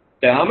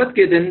قیامت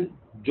کے دن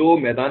جو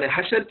میدان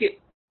حشر کے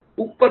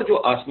اوپر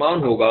جو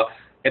آسمان ہوگا،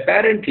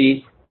 اپیرنٹلی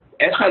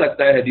ایسا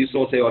لگتا ہے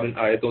حدیثوں سے اور ان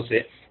آیتوں سے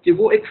کہ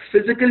وہ ایک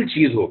فزیکل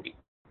چیز ہوگی.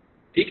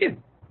 ٹھیک ہے،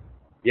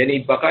 یعنی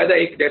باقاعدہ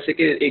ایک جیسے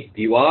کہ ایک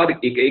دیوار،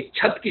 ایک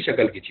چھت کی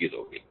شکل کی چیز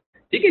ہوگی.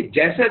 ٹھیک ہے،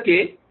 جیسا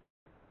کہ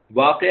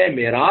واقعہ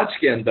معراج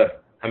کے اندر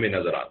ہمیں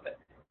نظر آتا ہے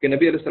کہ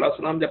نبی علیہ الصلوۃ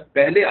والسلام جب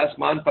پہلے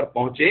آسمان پر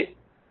پہنچے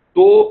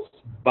تو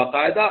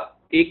باقاعدہ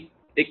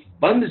ایک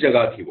بند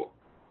جگہ تھی وہ،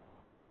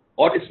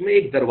 اور اس میں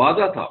ایک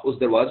دروازہ تھا. اس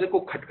دروازے کو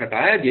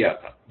کھٹکھٹایا گیا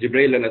تھا،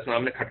 جبرائیل علیہ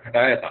السلام نے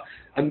کھٹکھٹایا تھا.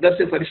 اندر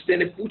سے فرشتے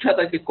نے پوچھا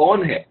تھا کہ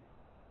کون ہے،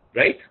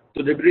 رائٹ؟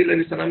 تو جبرائیل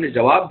علیہ السلام نے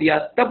جواب دیا،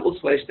 تب اس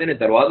فرشتے نے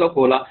دروازہ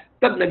کھولا،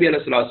 تب نبی علیہ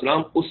الصلوۃ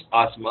والسلام اس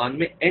آسمان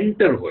میں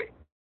انٹر ہوئے،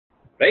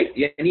 رائٹ؟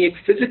 یعنی ایک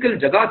فزیکل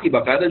جگہ تھی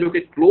باقاعدہ جو کہ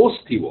کلوز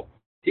تھی وہ.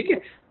 ٹھیک ہے،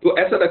 تو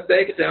ایسا لگتا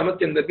ہے کہ قیامت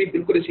کے اندر بھی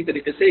بالکل اسی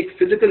طریقے سے ایک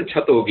فزیکل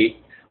چھت ہوگی.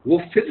 وہ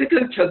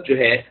فزیکل چھت جو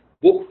ہے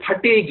وہ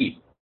پھٹے گی.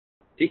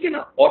 ٹھیک ہے نا،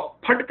 اور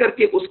پھٹ کر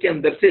کے اس کے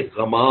اندر سے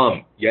غمام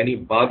یعنی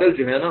بادل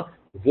جو ہے نا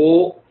وہ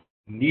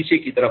نیچے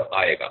کی طرف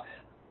آئے گا،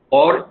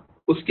 اور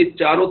اس کے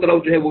چاروں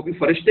طرف جو ہے وہ بھی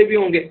فرشتے بھی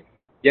ہوں گے،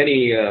 یعنی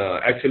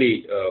ایکچولی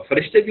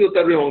فرشتے بھی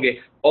اتر رہے ہوں گے،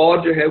 اور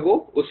جو ہے وہ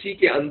اسی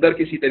کے اندر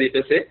کسی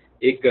طریقے سے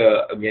ایک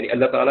یعنی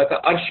اللہ تعالیٰ کا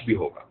عرش بھی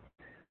ہوگا۔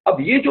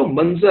 اب یہ جو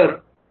منظر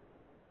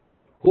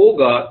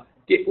ہوگا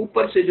کہ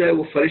اوپر سے جو ہے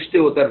وہ فرشتے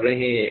اتر رہے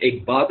ہیں،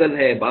 ایک بادل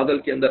ہے، بادل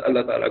کے اندر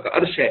اللہ تعالیٰ کا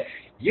عرش ہے،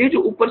 یہ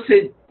جو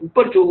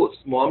اوپر جو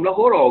معاملہ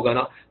ہو رہا ہوگا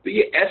نا، تو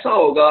یہ ایسا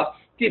ہوگا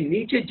کہ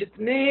نیچے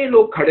جتنے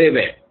لوگ کھڑے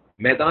ہوئے ہیں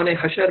میدان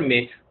حشر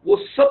میں، وہ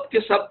سب کے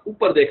سب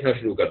اوپر دیکھنا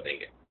شروع کر دیں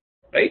گے،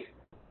 رائٹ؟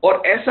 اور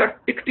ایسا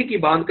ٹک ٹکی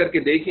باندھ کر کے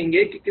دیکھیں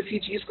گے کہ کسی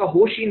چیز کا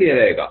ہوش ہی نہیں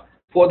رہے گا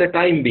for the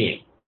time being,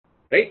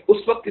 right?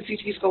 اس وقت کسی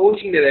چیز کا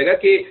ہوش ہی نہیں رہے گا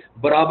کہ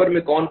برابر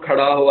میں کون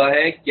کھڑا ہوا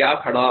ہے، کیا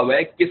کھڑا ہوا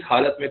ہے، کس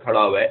حالت میں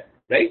کھڑا ہوا ہے،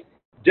 رائٹ؟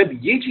 جب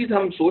یہ چیز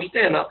ہم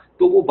سوچتے ہیں نا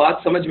تو وہ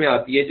بات سمجھ میں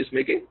آتی ہے، جس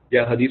میں کہ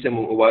حدیث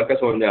مبارکہ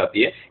سمجھ میں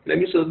آتی ہے،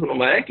 نبی صلی اللہ علیہ وسلم نے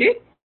فرمایا کہ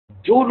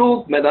جو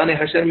لوگ میدان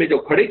حشر میں جو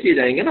کھڑے کیے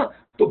جائیں گے نا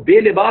تو بے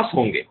لباس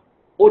ہوں گے،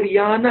 اور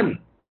یانن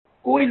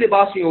کوئی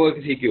لباس نہیں ہوگا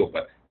کسی کے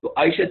اوپر۔ تو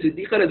عائشہ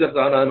صدیقہ رضی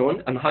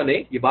اللہ عنہا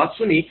نے یہ بات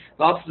سنی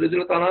تو آپ رضی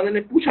اللہ عنہ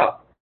نے پوچھا،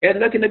 اے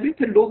اللہ کے نبی،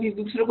 پھر لوگ ایک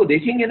دوسرے کو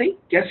دیکھیں گے نہیں؟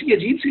 کیسی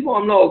عجیب سی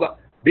معاملہ ہوگا،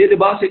 بے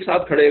لباس ایک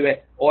ساتھ کھڑے ہوئے،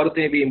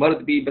 عورتیں بھی،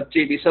 مرد بھی،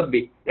 بچے بھی، سب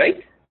بھی، رائٹ؟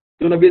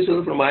 تو نبی صلی اللہ علیہ وسلم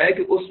نے فرمایا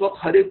کہ اس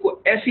وقت ہر ایک کو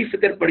ایسی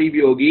فکر پڑی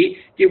ہوئی ہوگی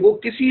کہ وہ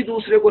کسی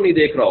دوسرے کو نہیں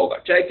دیکھ رہا ہوگا،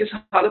 چاہے کس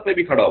حالت میں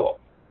بھی کھڑا ہوا،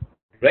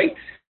 رائٹ؟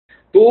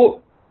 تو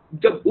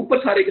جب اوپر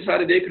سارے کے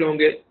سارے دیکھ رہے ہوں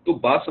گے تو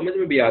بات سمجھ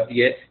میں بھی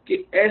آتی ہے کہ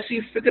ایسی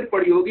فکر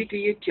پڑی ہوگی کہ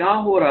یہ کیا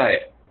ہو رہا ہے،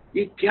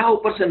 یہ کیا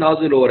اوپر سے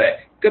نازل ہو رہا ہے۔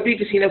 کبھی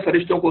کسی نے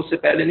فرشتوں کو اس سے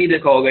پہلے نہیں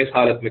دیکھا ہوگا اس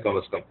حالت میں، کم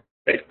از کم،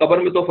 رائٹ؟ قبر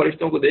میں تو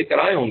فرشتوں کو دیکھ کر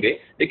آئے ہوں گے،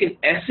 لیکن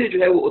ایسے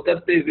جو ہے وہ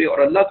اترتے ہوئے، اور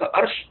اللہ کا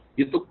عرش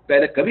یہ تو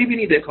پہلے کبھی بھی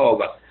نہیں دیکھا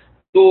ہوگا۔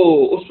 تو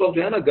اس وقت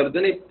جو ہے نا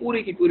گردنیں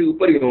پوری کی پوری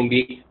اوپر ہی ہوں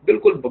گی،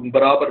 بالکل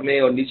برابر میں،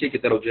 اور نیچے کی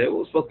طرف جو ہے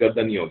وہ اس وقت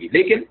گردن ہی ہوگی۔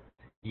 لیکن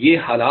یہ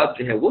حالات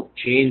جو ہے وہ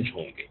چینج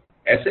ہوں گے،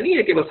 ایسے نہیں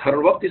ہے کہ بس ہر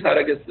وقت ہی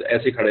سارا کے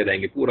ایسے کھڑے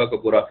رہیں گے، پورا کا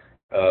پورا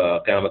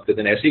قیامت کے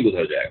دن ایسے ہی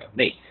گزر جائے گا،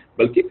 نہیں،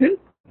 بلکہ پھر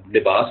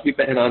لباس بھی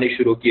پہنانے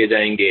شروع کیے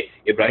جائیں گے۔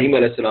 ابراہیم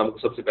علیہ السلام کو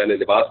سب سے پہلے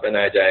لباس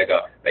پہنایا جائے گا،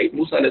 رائٹ؟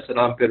 موسیٰ علیہ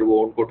السلام پھر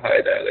وہ ان کو اٹھایا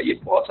جائے گا، یہ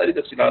بہت ساری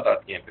تفصیلات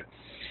آتی ہیں پھر۔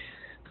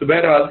 تو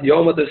بہرحال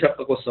یوم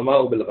تشقق السماء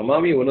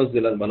بالغمام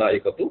ونزل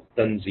الملائکۃ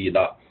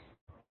تنزیلا۔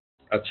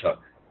 اچھا،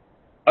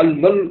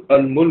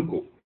 الملک،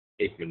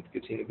 ایک منٹ،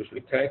 کسی نے کچھ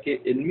لکھا ہے کہ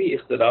علمی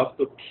اختلاف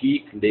تو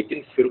ٹھیک،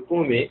 لیکن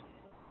فرقوں میں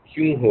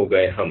کیوں ہو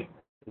گئے ہم،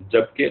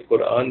 جبکہ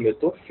قرآن میں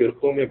تو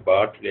فرقوں میں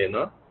بانٹ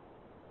لینا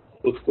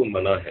خود کو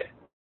منع ہے۔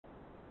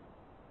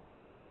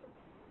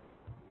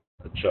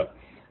 اچھا،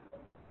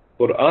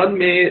 قرآن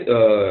میں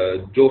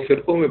جو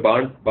فرقوں میں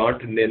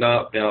بانٹ لینا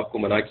اپنے آپ کو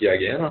منع کیا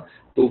گیا ہے نا،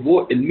 تو وہ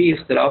علمی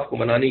اختلاف کو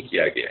منع نہیں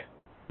کیا گیا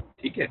ہے،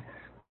 ٹھیک ہے؟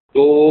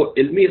 تو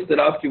علمی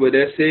اختلاف کی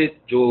وجہ سے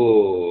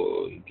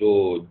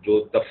جو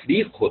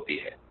تفریق ہوتی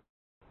ہے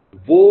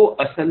وہ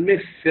اصل میں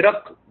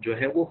فرق جو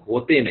ہے وہ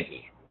ہوتے نہیں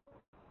ہیں،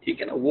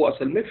 ٹھیک ہے نا؟ وہ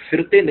اصل میں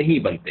فرقے نہیں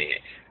بنتے ہیں۔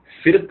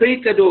 فرقے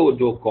کا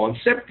جو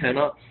کانسیپٹ ہے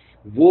نا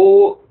وہ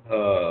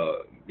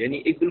یعنی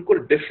ایک بالکل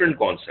ڈفرینٹ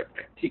کانسیپٹ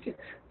ہے، ٹھیک ہے؟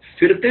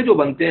 فرقے جو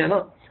بنتے ہیں نا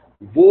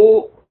وہ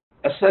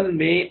اصل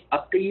میں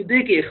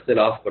عقیدے کے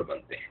اختلاف پر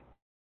بنتے ہیں،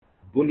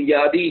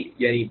 بنیادی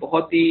یعنی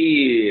بہت ہی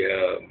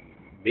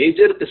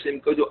میجر قسم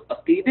کے جو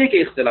عقیدے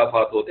کے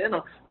اختلافات ہوتے ہیں نا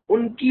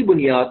ان کی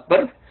بنیاد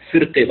پر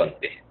فرقے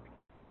بنتے ہیں،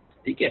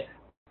 ٹھیک ہے؟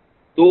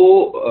 تو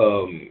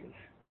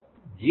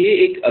یہ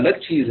ایک الگ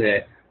چیز ہے،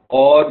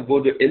 اور وہ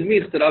جو علمی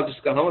اختلاف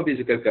جس کا ہم ابھی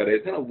ذکر کر رہے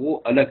تھے نا وہ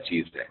الگ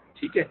چیز ہے،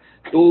 ٹھیک ہے؟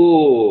 تو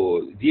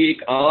یہ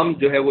ایک عام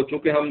جو ہے وہ،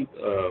 چونکہ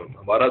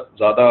ہمارا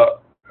زیادہ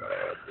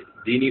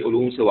دینی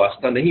علوم سے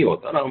واسطہ نہیں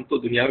ہوتا نا، ہم تو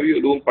دنیاوی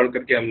علوم پڑھ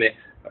کر کے ہم نے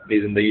اپنی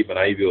زندگی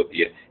بنائی بھی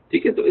ہوتی ہے،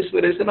 ٹھیک ہے؟ تو اس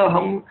وجہ سے نا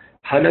ہم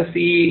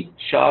حنفی،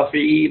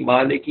 شافعی،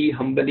 مالکی،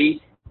 حنبلی،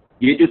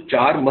 یہ جو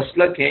چار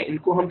مسلک ہیں ان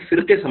کو ہم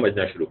فرقے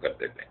سمجھنا شروع کر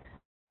دیتے ہیں،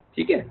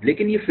 ٹھیک ہے؟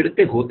 لیکن یہ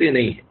فرقے ہوتے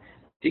نہیں ہیں،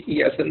 ٹھیک ہے؟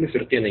 یہ اصل میں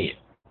فرقے نہیں ہیں،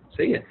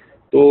 صحیح ہے؟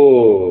 تو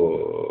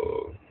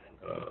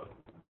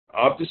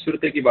آپ جس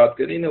فرقے کی بات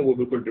کر رہی ہیں نا وہ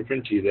بالکل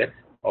ڈفرینٹ چیز ہے،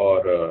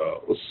 اور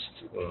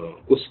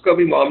اس کا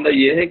بھی معاملہ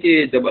یہ ہے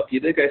کہ جب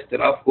عقیدے کا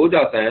اختلاف ہو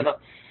جاتا ہے نا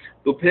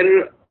تو پھر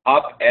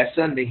آپ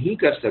ایسا نہیں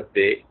کر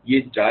سکتے، یہ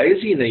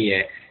جائز ہی نہیں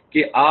ہے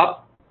کہ آپ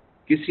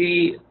کسی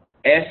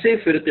ایسے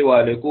فرقے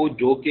والے کو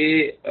جو کہ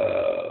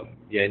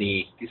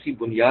یعنی کسی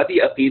بنیادی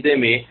عقیدے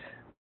میں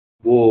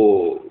وہ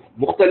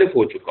مختلف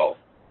ہو چکا ہو،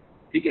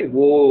 ٹھیک ہے؟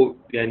 وہ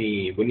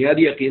یعنی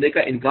بنیادی عقیدے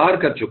کا انکار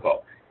کر چکا ہو،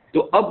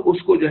 تو اب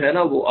اس کو جو ہے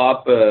نا وہ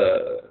آپ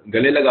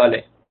گلے لگا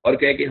لیں اور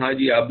کہیں کہ ہاں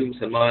جی آپ بھی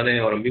مسلمان ہیں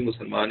اور ہم بھی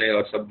مسلمان ہیں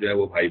اور سب جو ہے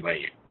وہ بھائی بھائی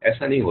ہیں،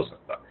 ایسا نہیں ہو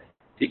سکتا،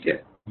 ٹھیک ہے؟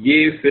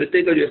 یہ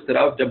فرقے کا جو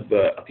اختلاف جب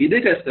عقیدے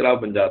کا اختلاف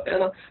بن جاتا ہے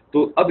نا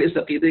تو اب اس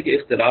عقیدے کے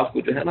اختلاف کو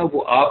جو ہے نا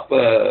وہ آپ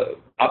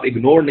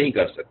اگنور نہیں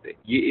کر سکتے،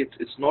 یہ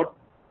it's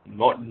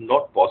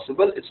not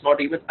possible, it's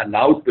not even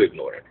allowed to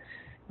ignore it,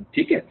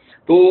 ٹھیک ہے؟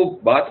 تو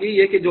بات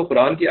یہ ہے کہ جو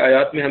قرآن کی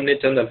آیات میں ہم نے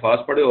چند الفاظ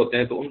پڑھے ہوتے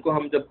ہیں تو ان کو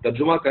ہم جب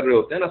ترجمہ کر رہے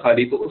ہوتے ہیں نا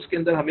خالی، تو اس کے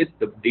اندر ہمیں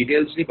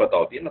ڈیٹیلز نہیں پتہ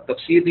ہوتی ہے نا،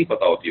 تفسیر نہیں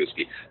پتہ ہوتی ہے اس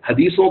کی،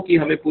 حدیثوں کی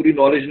ہمیں پوری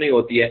نالج نہیں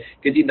ہوتی ہے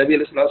کہ جی نبی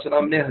علیہ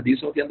السلام نے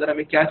حدیثوں کے اندر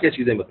ہمیں کیا کیا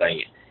چیزیں بتائی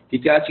ہیں، کہ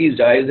کیا چیز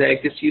جائز ہے،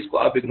 کس چیز کو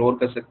آپ اگنور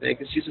کر سکتے ہیں،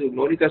 کس چیز کو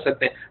اگنور نہیں کر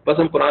سکتے ہیں. بس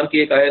ہم قرآن کی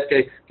ایک آیت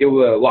کہ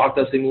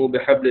وَاعْتَصِمُوا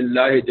بِحَبْلِ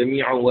اللَّهِ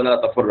جَمِيعًا وَلَا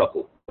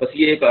تَفَرَّقُوا، بس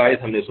یہ ایک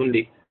آیت ہم نے سن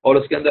لی اور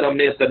اس کے اندر ہم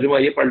نے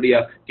ترجمہ یہ پڑھ لیا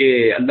کہ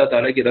اللہ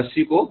تعالیٰ کی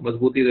رسی کو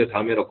مضبوطی سے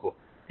تھامے رکھو،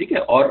 ٹھیک ہے،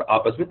 اور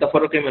آپس میں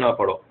تفرقے میں نہ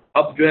پڑو.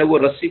 اب جو ہے وہ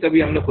رسی کا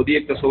بھی ہم نے خود ہی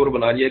ایک تصور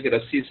بنا لیا کہ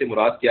رسی سے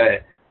مراد کیا ہے،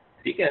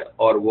 ٹھیک ہے،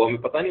 اور وہ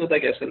ہمیں پتہ نہیں ہوتا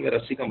کہ اصل میں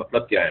رسی کا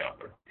مطلب کیا ہے یہاں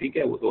پر، ٹھیک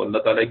ہے. وہ تو اللہ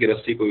تعالیٰ کی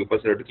رسی کوئی اوپر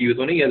سے لٹکی ہوئی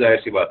تو نہیں ہے، ظاہر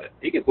سی بات ہے،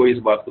 ٹھیک ہے. کوئی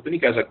اس بات کو تو نہیں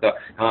کہہ سکتا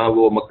ہاں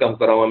وہ مکہ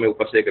مکرمہ میں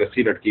اوپر سے ایک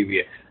رسی لٹکی ہوئی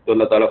ہے تو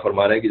اللہ تعالیٰ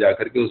فرما رہے ہیں کہ جا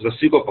کر کے اس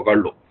رسی کو پکڑ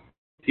لو،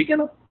 ٹھیک ہے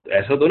نا.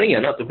 ایسا تو نہیں ہے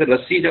نا. تو پھر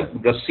رسی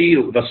جب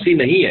رسی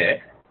نہیں ہے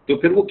تو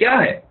پھر وہ کیا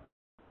ہے،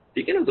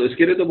 ٹھیک ہے نا. تو اس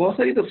کے لیے تو بہت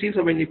ساری تفصیل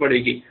سمجھنی پڑے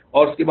گی،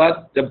 اور اس کے بعد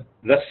جب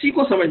رسی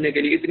کو سمجھنے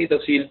کے لیے اتنی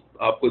تفصیل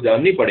آپ کو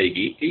جاننی پڑے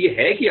گی کہ یہ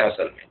ہے کیا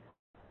اصل میں،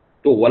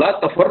 تو ولا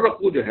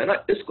تفرقو جو ہے نا،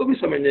 اس کو بھی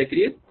سمجھنے کے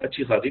لیے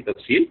اچھی خاصی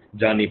تفصیل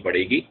جاننی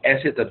پڑے گی.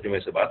 ایسے ترجمے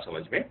سے بات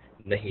سمجھ میں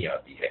نہیں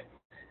آتی ہے،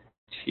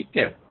 ٹھیک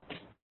ہے.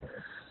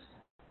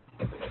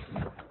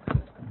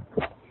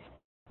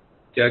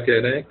 کیا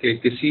کہہ رہے ہیں کہ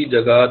کسی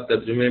جگہ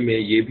ترجمے میں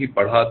یہ بھی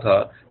پڑھا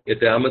تھا کہ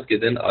قیامت کے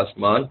دن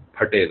آسمان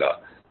پھٹے گا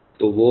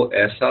تو وہ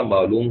ایسا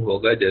معلوم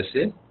ہوگا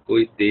جیسے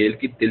کوئی تیل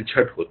کی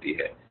تلچھٹ ہوتی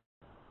ہے.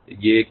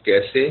 یہ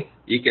کیسی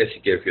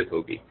کیفیت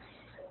ہوگی؟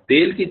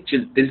 تیل کی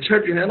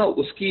تلچھٹ جو ہے نا،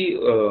 اس کی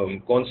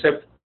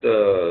کانسیپٹ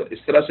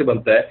اس طرح سے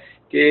بنتا ہے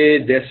کہ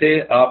جیسے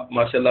آپ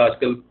ماشاءاللہ آج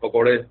کل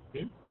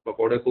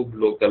پکوڑے خوب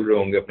لوگ تل رہے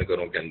ہوں گے اپنے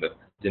گھروں کے اندر،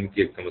 جن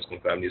کی کم از کم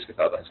فیملیز کے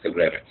ساتھ آج کل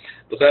رہ رہے ہیں.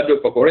 تو خیر جو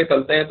پکوڑے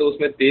تلتے ہیں تو اس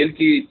میں تیل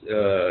کی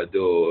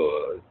جو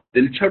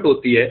تلچھٹ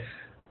ہوتی ہے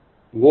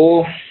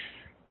وہ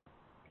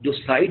جو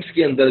سائڈس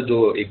کے اندر جو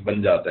ایک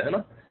بن جاتا ہے نا،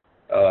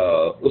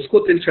 اس کو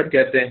تلچھٹ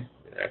کہتے ہیں.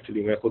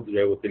 ایکچولی میں خود جو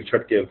ہے وہ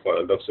تلچھٹ کے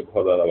لفظ سے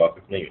بہت زیادہ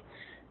واقف نہیں ہوں،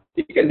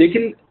 ٹھیک ہے.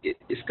 لیکن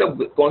اس کا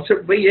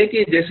کانسیپٹ وہی ہے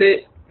کہ جیسے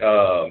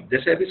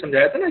ابھی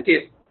سمجھایا تھا نا کہ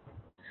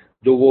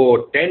جو وہ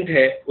ٹینٹ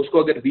ہے اس کو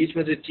اگر بیچ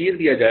میں سے چیر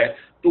دیا جائے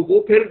تو وہ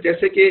پھر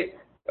جیسے کہ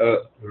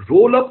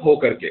رول اپ ہو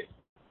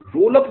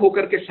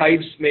کر کے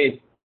سائڈس میں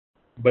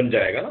بن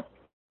جائے گا نا،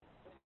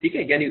 ٹھیک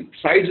ہے. یعنی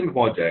سائڈز میں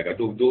پہنچ جائے گا،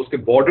 جو اس کے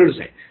بارڈرز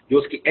ہیں، جو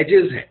اس کی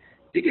ایجز ہیں،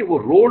 ٹھیک ہے، وہ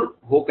رول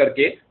ہو کر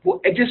کے وہ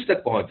ایجز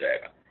تک پہنچ جائے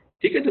گا،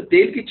 ٹھیک ہے. تو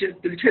تیل کی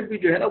تلچھٹ بھی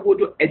جو ہے نا، وہ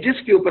جو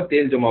ایجز کے اوپر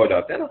تیل جمع ہو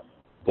جاتا ہے نا،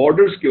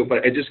 بارڈرز کے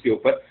اوپر، ایجز کے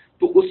اوپر،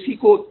 تو اسی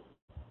کو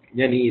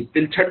یعنی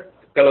تلچھٹ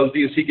کا لفظ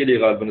اسی کے لیے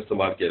غالباً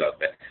استعمال کیا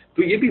جاتا ہے.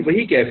 تو یہ بھی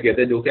وہی کیفیت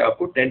ہے جو کہ آپ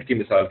کو ٹینٹ کی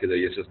مثال کے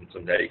ذریعے سے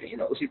سمجھائی گئی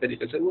نا. اسی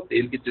طریقے سے وہ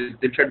تیل کی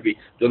تلچھٹ بھی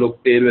جو لوگ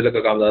تیل ویل کا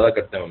کام زیادہ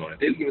کرتے ہیں انہوں نے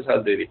تیل کی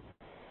مثال دے دی،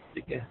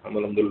 ٹھیک ہے. ہم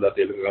الحمدللہ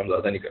تیل کا کام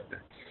زیادہ نہیں کرتے.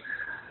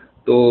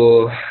 تو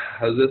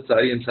حضرت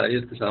ساری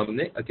انسانیت کے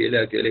سامنے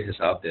اکیلے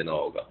حساب دینا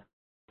ہوگا.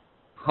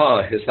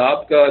 ہاں،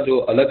 حساب کا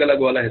جو الگ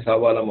الگ والا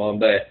حساب والا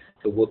معاملہ ہے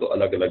تو وہ تو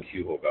الگ الگ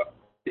ہی ہوگا،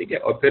 ٹھیک ہے.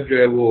 اور پھر جو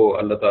ہے وہ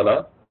اللہ تعالیٰ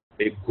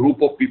ایک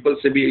گروپ آف پیپل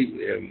سے بھی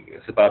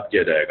خطاب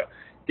کیا جائے گا،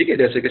 ٹھیک ہے.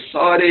 جیسے کہ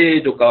سارے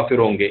جو کافر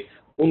ہوں گے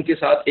ان کے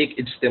ساتھ ایک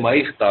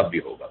اجتماعی خطاب بھی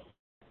ہوگا،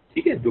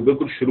 ٹھیک ہے، جو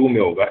بالکل شروع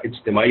میں ہوگا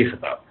اجتماعی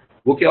خطاب.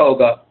 وہ کیا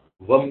ہوگا؟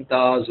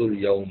 وَامْتَازُوا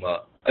الْيَوْمَ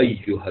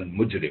أَيُّهَا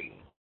الْمُجْرِمُونَ،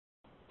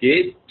 کہ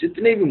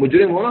جتنے بھی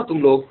مجرم ہو نا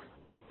تم لوگ،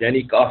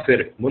 یعنی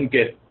کافر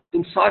منکر،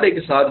 تم سارے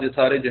کے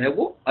سارے جو ہے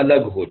وہ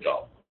الگ ہو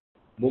جاؤ،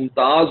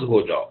 ممتاز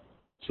ہو جاؤ.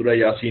 سورہ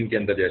یاسین کے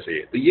اندر جیسے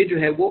تو یہ جو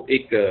ہے وہ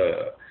ایک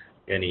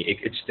یعنی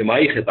ایک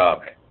اجتماعی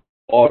خطاب ہے،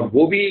 اور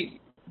وہ بھی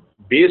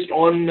بیسڈ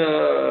آن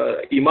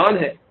ایمان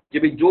ہے کہ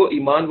بھی جو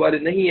ایمان والے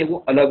نہیں ہیں وہ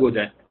الگ ہو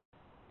جائیں.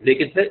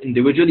 لیکن پھر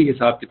انڈیویجولی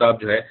حساب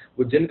کتاب جو ہے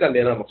وہ جن کا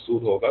لینا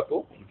مقصود ہوگا تو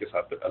ان کے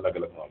ساتھ پھر الگ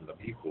الگ معاملہ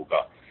بھی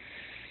ہوگا.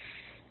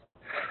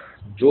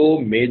 جو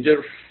میجر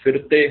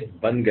فرقے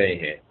بن گئے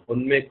ہیں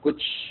ان میں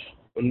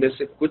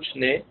سے کچھ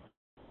نے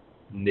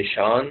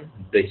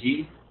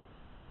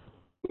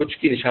کچھ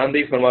کی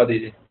نشاندہی فرما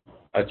دیجیے.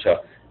 اچھا،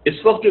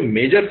 اس وقت جو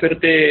میجر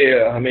فرقے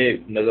ہمیں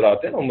نظر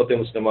آتے ہیں نا امت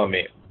مسلمہ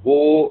میں، وہ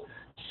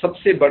سب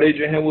سے بڑے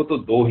جو ہیں وہ تو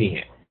دو ہی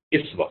ہیں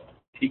اس وقت،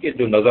 ٹھیک ہے.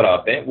 جو نظر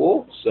آتے ہیں وہ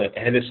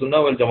اہل سنہ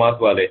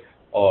والجماعت والے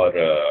اور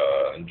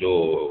جو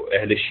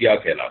اہل شیعہ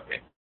کہلاتے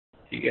ہیں،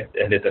 ٹھیک ہے،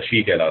 اہل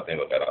تشیع کہلاتے ہیں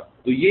وغیرہ.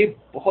 تو یہ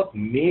بہت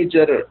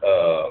میجر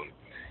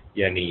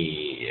یعنی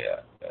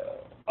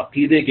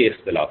عقیدے کے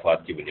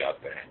اختلافات کی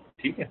بنیاد پر ہیں،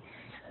 ٹھیک ہے.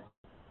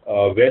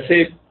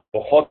 ویسے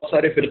بہت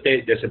سارے فرقے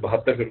جیسے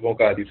 72 فرقوں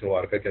کا حدیث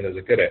مبارکہ کے اندر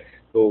ذکر ہے،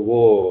 تو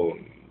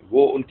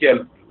وہ ان کے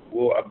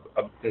وہ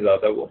اب سے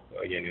زیادہ وہ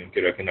یعنی ان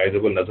کے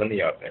ریکگنائزیبل نظر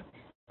نہیں آتے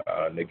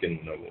ہیں، لیکن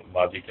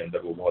ماضی کے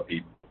اندر وہ بہت ہی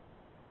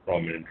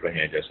پرومیننٹ رہے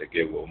ہیں، جیسے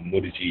کہ وہ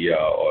مرجیہ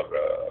اور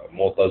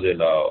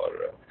معتزلہ اور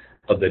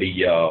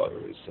قدریہ اور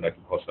اس طرح کے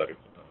بہت سارے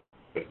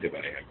فرقے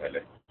بنے ہیں پہلے،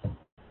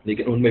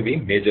 لیکن ان میں بھی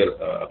میجر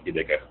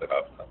عقیدے کا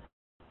اختلاف تھا.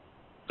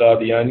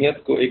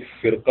 قادیانیت کو ایک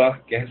فرقہ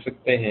کہہ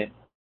سکتے ہیں؟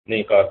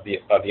 نہیں،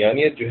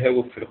 قادیانیت جو ہے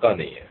وہ فرقہ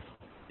نہیں ہے،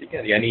 ٹھیک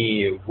ہے. یعنی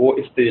وہ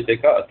اس طریقے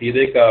کا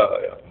عقیدے کا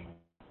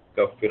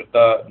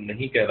فرقہ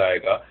نہیں کہلائے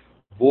گا.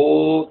 وہ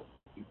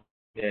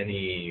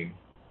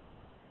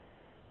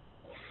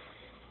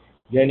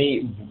یعنی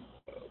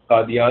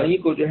قادیانی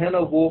کو جو ہے نا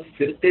وہ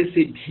فرقے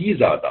سے بھی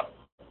زیادہ،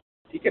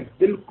 ٹھیک ہے،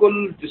 بالکل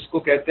جس کو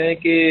کہتے ہیں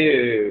کہ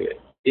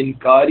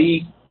انکاری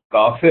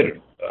کافر،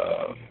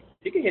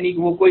 ٹھیک ہے، یعنی کہ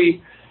وہ کوئی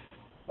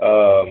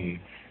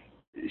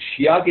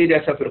شیعہ کے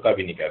جیسا فرقہ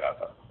بھی نہیں کہہ رہا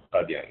تھا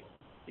قادیانی،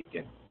 ٹھیک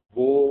ہے،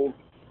 وہ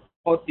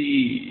بہت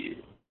ہی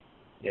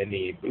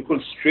یعنی بالکل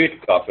اسٹریٹ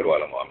کافر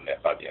والا معاملہ ہے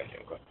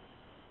قادیانیوں کا،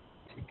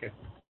 ٹھیک ہے۔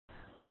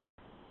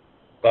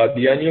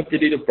 قادیانیوں کے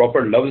لیے جو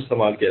پراپر لفظ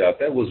استعمال کیا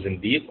جاتا ہے وہ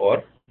زندیق اور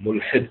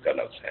ملحد کا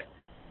لفظ ہے،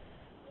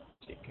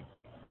 ٹھیک ہے،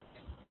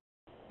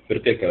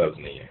 فرقے کا لفظ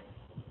نہیں ہے۔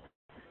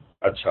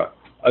 اچھا،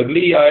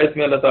 اگلی آیت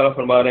میں اللہ تعالیٰ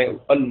فرما رہے ہیں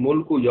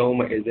الملک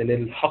یومئذ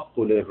الحق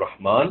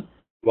للرحمن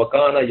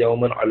وکان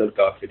یوما علی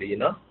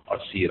الکافرین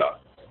عسیرا،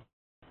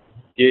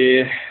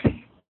 کہ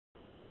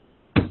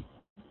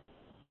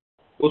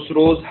اس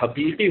روز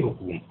حقیقی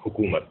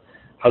حکومت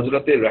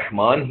حضرت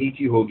رحمان ہی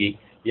کی ہوگی،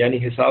 یعنی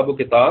حساب و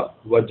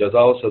کتاب و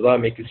جزا و سزا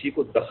میں کسی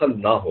کو دخل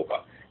نہ ہوگا،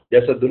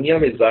 جیسا دنیا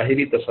میں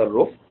ظاہری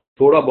تصرف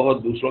تھوڑا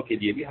بہت دوسروں کے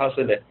لیے بھی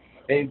حاصل ہے۔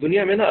 یعنی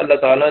دنیا میں نا اللہ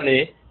تعالیٰ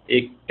نے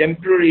ایک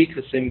ٹیمپرری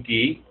قسم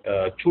کی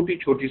چھوٹی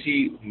چھوٹی سی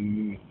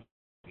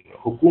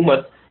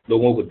حکومت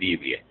لوگوں کو دی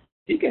ہوئی ہے،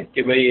 ٹھیک ہے،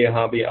 کہ بھئی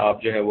ہاں بھئی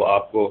آپ جو ہے وہ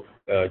آپ کو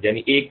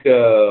یعنی ایک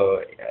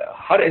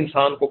ہر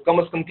انسان کو کم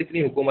از کم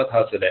کتنی حکومت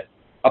حاصل ہے،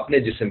 اپنے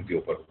جسم کے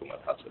اوپر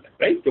حکومت حاصل ہے،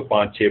 رائٹ، جو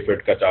 5-6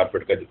 فٹ کا 4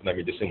 فٹ کا جتنا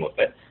بھی جسم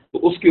ہوتا ہے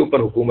تو اس کے اوپر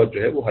حکومت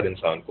جو ہے وہ ہر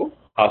انسان کو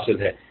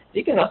حاصل ہے،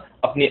 ٹھیک ہے نا،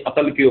 اپنی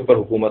عقل کے اوپر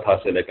حکومت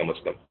حاصل ہے کم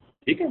از کم،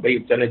 ٹھیک ہے بھائی،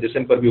 چلے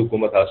جسم پر بھی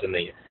حکومت حاصل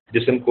نہیں ہے،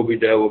 جسم کو بھی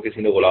جو ہے وہ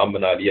کسی نے غلام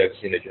بنا لیا،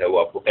 کسی نے جو ہے وہ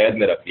آپ کو قید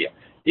میں رکھ لیا،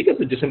 ٹھیک ہے،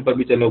 تو جسم پر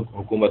بھی چلو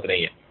حکومت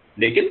نہیں ہے،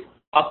 لیکن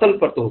عقل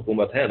پر تو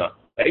حکومت ہے نا،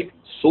 رائٹ،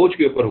 سوچ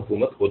کے اوپر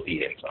حکومت ہوتی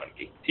ہے انسان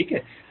کی، ٹھیک ہے۔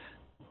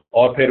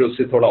 اور پھر اس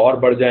سے تھوڑا اور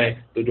بڑھ جائیں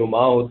تو جو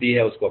ماں ہوتی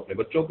ہے اس کو اپنے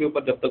بچوں کے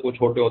اوپر جب تک وہ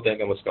چھوٹے ہوتے ہیں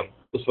کم از کم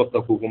اس وقت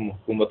تک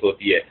حکومت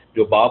ہوتی ہے،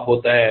 جو باپ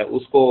ہوتا ہے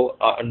اس کو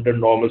انڈر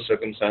نارمل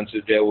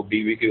سرکمسٹانسز جو ہے وہ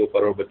بیوی کے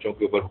اوپر اور بچوں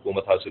کے اوپر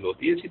حکومت حاصل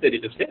ہوتی ہے۔ اسی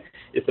طریقے سے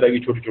اس طرح کی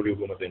چھوٹی چھوٹی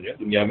حکومتیں جو ہے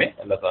دنیا میں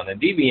اللہ تعالیٰ نے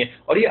دی بھی ہیں،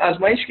 اور یہ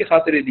آزمائش کی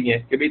خاطر دی ہیں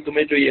کہ بھئی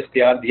تمہیں جو یہ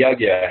اختیار دیا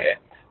گیا ہے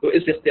تو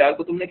اس اختیار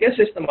کو تم نے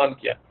کیسے استعمال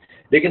کیا،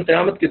 لیکن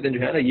قیامت کے دن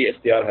جو ہے نا یہ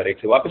اختیار ہر ایک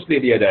سے واپس لے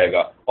لیا جائے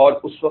گا، اور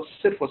اس وقت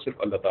صرف اور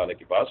صرف اللہ تعالیٰ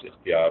کے پاس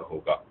اختیار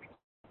ہوگا،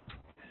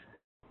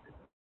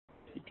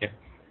 ٹھیک ہے۔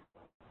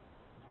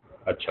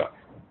 اچھا،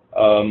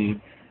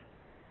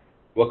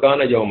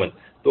 وکان یومن،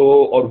 تو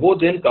اور وہ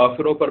دن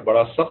کافروں پر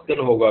بڑا سخت دن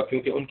ہوگا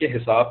کیونکہ ان کے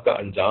حساب کا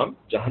انجام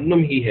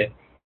جہنم ہی ہے،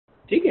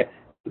 ٹھیک ہے۔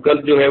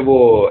 کل جو ہے وہ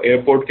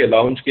ایئرپورٹ کے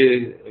لاؤنج کے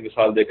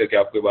مثال دے کر کے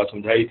آپ کو یہ بات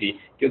سمجھائی تھی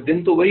کہ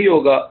دن تو وہی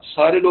ہوگا،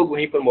 سارے لوگ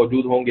وہیں پر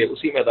موجود ہوں گے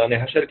اسی میدان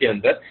حشر کے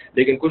اندر،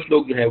 لیکن کچھ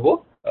لوگ جو ہیں وہ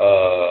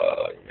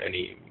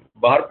یعنی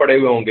باہر پڑے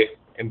ہوئے ہوں گے،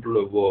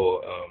 وہ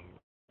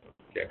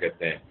کیا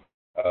کہتے ہیں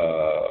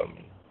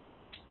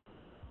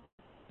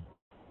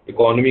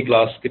اکانومی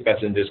کلاس کے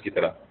پیسنجرز کی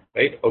طرح،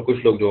 رائٹ، اور کچھ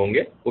لوگ جو ہوں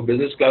گے وہ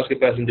بزنس کلاس کے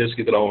پیسنجرز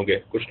کی طرح ہوں گے،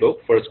 کچھ لوگ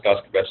فرسٹ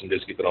کلاس کے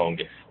پیسنجرز کی طرح ہوں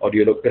گے، اور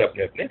یہ لوگ پھر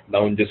اپنے اپنے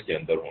لاؤنجز کے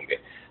اندر ہوں گے۔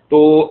 تو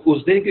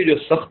اس دن کی جو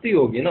سختی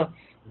ہوگی نا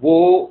وہ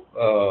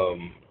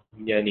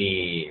یعنی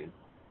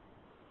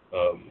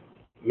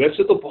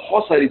ویسے تو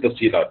بہت ساری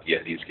تفصیل آتی ہے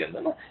حدیث کے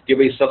اندر نا کہ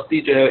بھئی سختی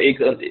جو ہے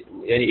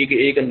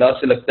ایک انداز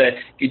سے لگتا ہے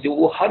کہ جو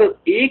وہ ہر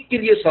ایک کے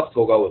لیے سخت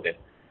ہوگا وہ دن،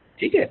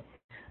 ٹھیک ہے،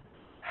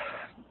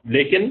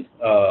 لیکن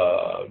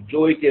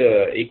جو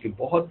ایک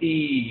بہت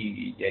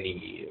ہی یعنی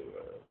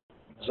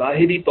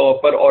ظاہری طور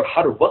پر اور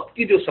ہر وقت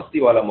کی جو سختی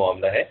والا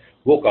معاملہ ہے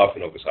وہ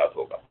کافروں کے ساتھ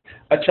ہوگا۔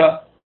 اچھا،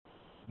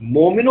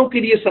 مومنوں کے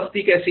لیے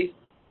سختی کیسی،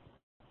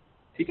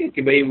 ٹھیک ہے،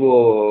 کہ بھئی وہ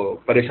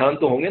پریشان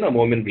تو ہوں گے نا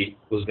مومن بھی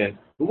اس دن،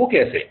 وہ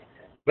کیسے،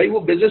 بھئی وہ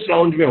بزنس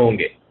لاؤنج میں ہوں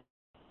گے،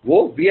 وہ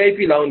وی آئی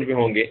پی لاؤنج میں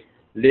ہوں گے،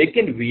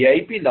 لیکن وی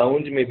آئی پی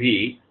لاؤنج میں بھی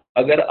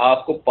اگر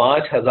آپ کو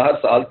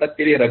 5000 سال تک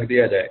کے لیے رکھ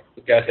دیا جائے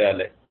تو کیا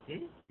خیال ہے،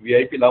 وی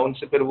آئی پی لاؤنج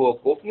سے پھر وہ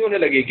خوف نہیں ہونے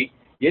لگے گی،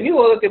 یہ نہیں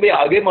ہوگا کہ بھئی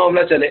آگے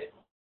معاملہ چلے،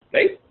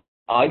 رائٹ،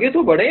 آگے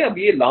تو بڑھیں، اب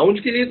یہ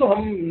لاؤنج کے لیے تو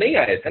ہم نہیں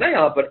آئے تھے نا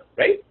یہاں پر،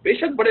 رائٹ، بے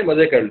شک بڑے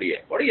مزے کر لیے،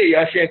 بڑی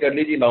عیاشیاں کر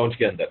لی جی لاؤنج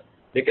کے اندر،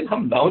 لیکن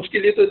ہم لاؤنج کے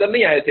لیے تو ادھر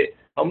نہیں آئے تھے،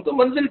 ہم تو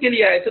منزل کے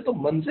لیے آئے تھے، تو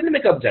منزل میں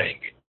کب جائیں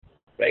گے،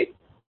 رائٹ۔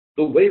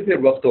 تو وہی پھر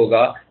وقت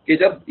ہوگا کہ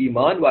جب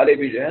ایمان والے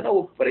بھی جو ہے نا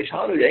وہ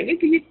پریشان ہو جائیں گے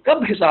کہ یہ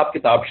کب حساب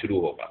کتاب شروع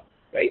ہوگا،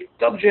 رائٹ،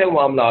 کب جو ہے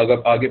معاملہ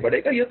آگے بڑھے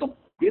گا، یہ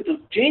تو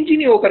چینج ہی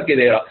نہیں ہو کر کے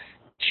دے رہا۔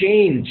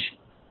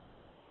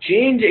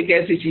 چینج ایک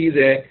ایسی چیز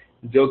ہے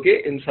جو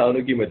کہ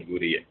انسانوں کی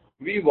مجبوری ہے،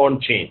 وی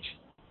وانٹ چینج،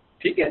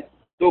 ٹھیک ہے،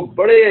 تو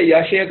بڑے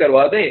عیاشیاں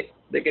کروا دیں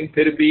لیکن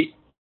پھر بھی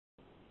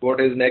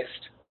واٹ از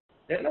نیکسٹ،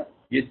 ہے نا،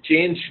 یہ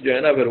چینج جو ہے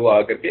نا پھر وہ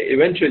آ کر کے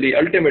ایونچولی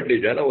الٹیمیٹلی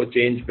جو ہے نا وہ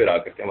چینج پھر آ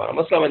کر کے ہمارا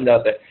مسئلہ بن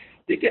جاتا ہے،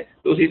 ٹھیک ہے۔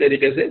 تو اسی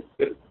طریقے سے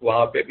پھر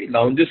وہاں پہ بھی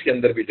لاؤنجز کے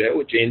اندر بھی جو ہے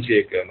وہ چینج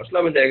ایک مسئلہ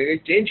بن جائے گا کہ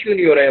چینج کیوں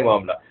نہیں ہو رہا ہے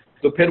معاملہ،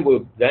 تو پھر وہ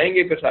جائیں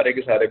گے، پھر سارے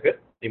کے سارے پھر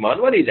ایمان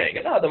والے ہی جائیں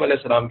گے نا آدم علیہ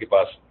السلام کے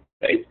پاس،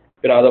 رائٹ،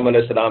 پھر آدم علیہ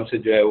السلام سے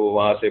جو ہے وہ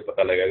وہاں سے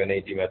پتہ لگے گا نہیں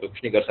جی میں تو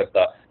کچھ نہیں کر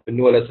سکتا، پھر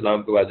نوح علیہ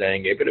السلام کے پاس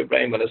جائیں گے، پھر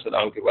ابراہیم علیہ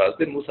السلام کے پاس،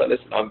 پھر موسیٰ علیہ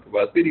السلام کے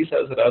پاس، پھر عیسیٰ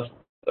علیہ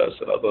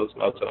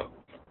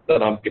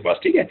السلام کے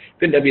پاس، ٹھیک ہے،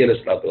 پھر نبی علیہ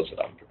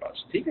السلام کے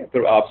پاس، ٹھیک ہے،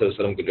 پھر آپ صلی اللہ علیہ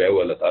وسلم کو جو ہے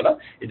وہ اللہ تعالیٰ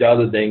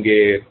اجازت دیں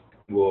گے،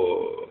 وہ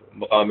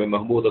مقام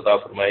محمود عطا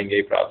فرمائیں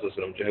گے، پھر آپ صلی اللہ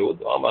علیہ وسلم جو ہے وہ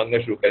دعا مانگنا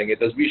شروع کریں گے،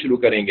 تسبیح شروع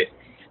کریں گے،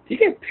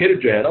 ٹھیک ہے، پھر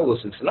جو ہے نا وہ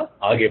سلسلہ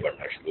آگے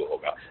بڑھنا شروع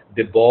ہوگا،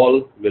 دی بال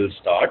ول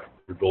اسٹارٹ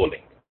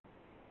رولنگ،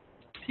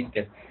 ٹھیک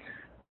ہے.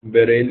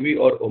 بریلوی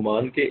اور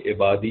عمان کے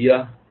عبادیہ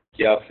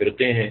کیا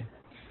فرقے ہیں؟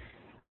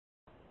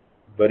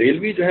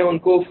 بریلوی جو ہے ان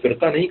کو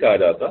فرقہ نہیں کہا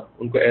جاتا،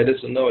 ان کو اہل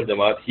سنت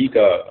والجماعت ہی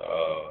کا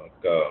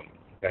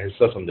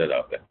حصہ سمجھا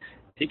جاتا ہے.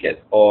 ٹھیک ہے.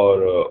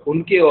 اور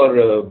ان کے اور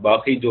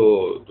باقی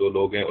جو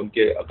لوگ ہیں ان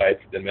کے عقائد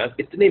کے درمیان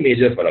اتنے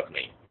میجر فرق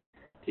نہیں.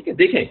 ٹھیک ہے.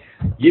 دیکھیں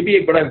یہ بھی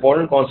ایک بڑا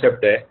امپورٹنٹ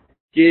کانسیپٹ ہے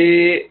کہ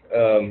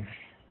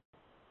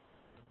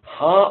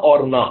ہاں اور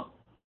نہ،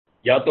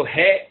 یا تو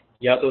ہے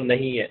یا تو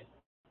نہیں ہے.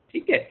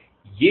 ٹھیک ہے.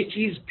 یہ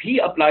چیز بھی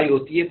اپلائی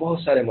ہوتی ہے بہت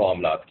سارے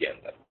معاملات کے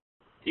اندر.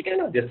 ٹھیک ہے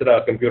نا. جس طرح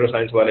کمپیوٹر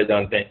سائنس والے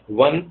جانتے ہیں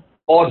 1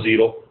 اور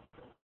 0،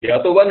 یا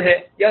تو 1 ہے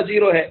یا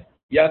 0 ہے،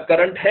 یا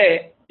کرنٹ ہے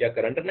یا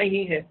کرنٹ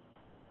نہیں ہے.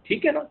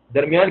 ٹھیک ہے نا.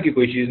 درمیان کی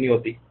کوئی چیز نہیں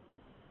ہوتی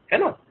ہے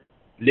نا.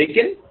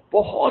 لیکن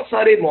بہت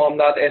سارے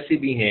معاملات ایسے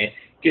بھی ہیں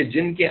کہ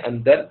جن کے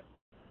اندر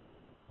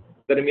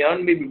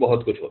درمیان میں بھی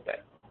بہت کچھ ہوتا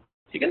ہے.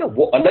 ٹھیک ہے نا.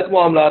 وہ الگ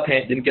معاملات ہیں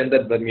جن کے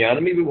اندر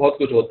درمیان میں بھی بہت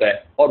کچھ ہوتا ہے،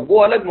 اور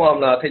وہ الگ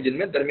معاملات ہیں جن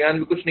میں درمیان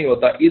میں کچھ نہیں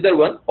ہوتا. ادھر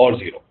 1 اور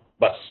 0،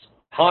 بس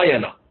ہاں یا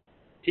نہ.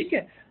 ٹھیک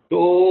ہے. تو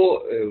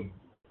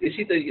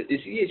اسی طریقے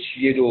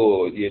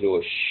یہ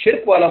جو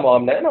شرک والا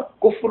معاملہ ہے نا،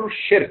 کفر،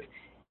 شرک،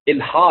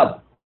 الحاد،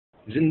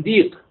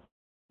 زندیق،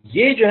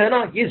 یہ جو ہے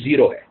نا یہ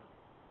 0 ہے،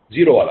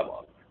 0 والا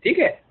معاملہ. ٹھیک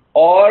ہے.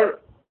 اور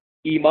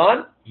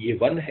ایمان یہ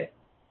 1 ہے.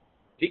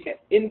 ٹھیک ہے.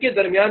 ان کے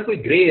درمیان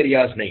کوئی گرے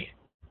ایریاز نہیں ہے.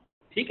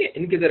 ٹھیک ہے.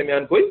 ان کے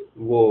درمیان کوئی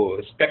وہ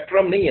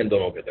اسپیکٹرم نہیں ہے ان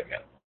دونوں کے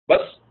درمیان،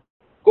 بس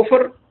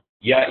کفر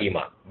یا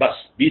ایمان،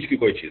 بس بیچ کی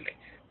کوئی چیز نہیں.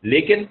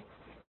 لیکن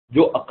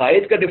جو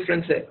عقائد کا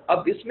ڈفرنس ہے،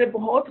 اب اس میں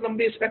بہت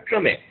لمبے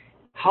اسپیکٹرم ہے.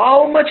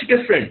 How much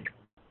different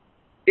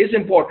is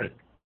important,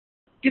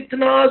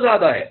 کتنا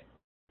زیادہ ہے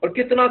اور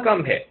کتنا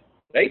کم ہے،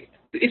 رائٹ.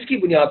 تو اس کی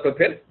بنیاد پر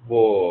پھر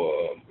وہ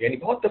یعنی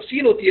بہت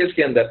تفصیل ہوتی ہے اس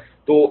کے اندر.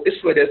 تو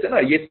اس وجہ سے نا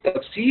یہ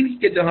تفصیل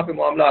کے جہاں پہ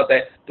معاملہ آتا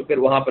ہے تو پھر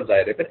وہاں پر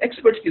ظاہر ہے پھر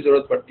ایکسپرٹس کی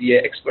ضرورت پڑتی ہے.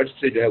 ایکسپرٹس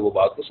سے جو ہے وہ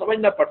بات کو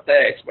سمجھنا پڑتا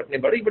ہے. ایکسپرٹ نے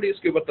بڑی بڑی اس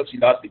کے اوپر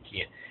تفصیلات لکھی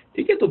ہیں.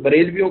 ٹھیک ہے. تو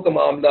بریلویوں کا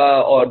معاملہ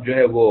اور جو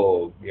ہے وہ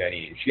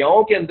یعنی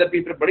شیعوں کے اندر بھی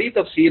پھر بڑی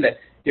تفصیل ہے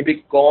کہ بھی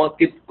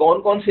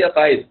کون سے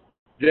عقائد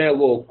جو ہے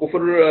وہ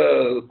کفر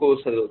کو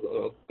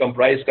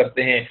کمپرائز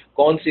کرتے ہیں،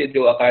 کون سے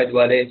جو عقائد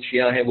والے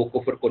شیعہ ہیں وہ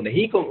کفر کو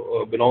نہیں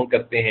بلونگ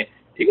کرتے ہیں.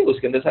 ٹھیک ہے. اس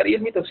کے اندر ساری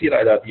علمی تفسیر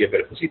آ جاتی ہے.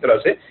 پھر اسی طرح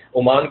سے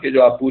عمان کے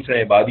جو آپ پوچھ رہے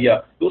ہیں بادیہ،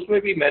 تو اس میں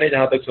بھی میں نے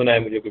جہاں تک سنا ہے،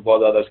 مجھے کوئی بہت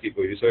زیادہ اس کی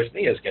کوئی ریسرچ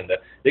نہیں ہے اس کے اندر،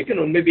 لیکن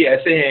ان میں بھی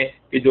ایسے ہیں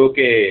کہ جو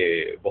کہ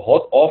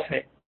بہت آف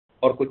ہیں،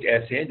 اور کچھ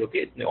ایسے ہیں جو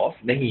کہ اتنے آف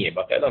نہیں ہیں.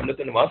 باقاعدہ ہم نے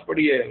تو نماز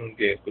پڑھی ہے ان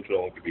کے کچھ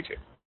لوگوں کے پیچھے،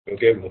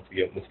 کیونکہ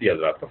مفتی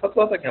حضرات کا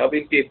فتویٰ تھا کہ ہاں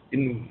بھی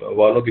ان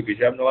والوں کے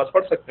پیچھے آپ نماز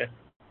پڑھ سکتے ہیں.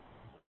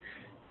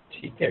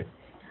 ٹھیک ہے.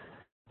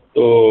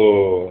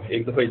 تو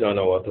ایک دفعہ ہی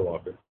جانا ہوا تھا وہاں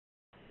پہ.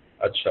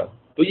 اچھا.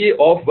 تو یہ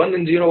آف 1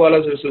 and 0 والا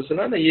جو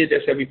سلسلہ نا، یہ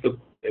جیسے ابھی تو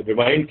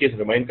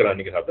ریمائنڈ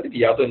کرانے کے ساتھ کہ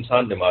یا تو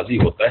انسان نمازی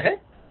ہوتا ہے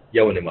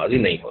یا وہ نمازی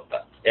نہیں ہوتا.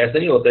 ایسا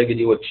نہیں ہوتا ہے کہ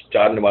جی وہ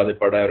 4 نمازیں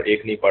پڑھ رہا ہے اور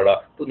ایک نہیں پڑھ رہا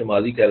تو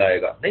نمازی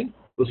کہلائے گا، نہیں.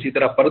 اسی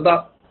طرح پردہ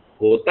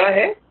ہوتا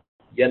ہے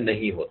یا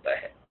نہیں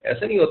ہوتا ہے.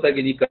 ایسا نہیں ہوتا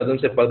کہ جی کزن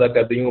سے پردہ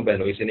کر رہی ہوں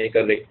بہنوئی سے نہیں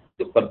کر رہی،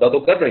 تو پردہ تو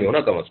کر رہی ہوں نا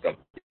کم از کم.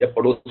 یا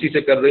پڑوسی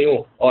سے کر رہی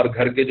ہوں اور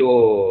گھر کے جو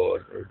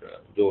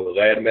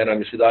غیر محرم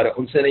رشتہ دار ہیں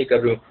ان سے نہیں کر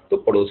رہی ہوں، تو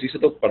پڑوسی سے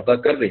تو پردہ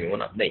کر رہی ہوں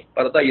نا. نہیں،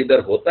 پردہ ادھر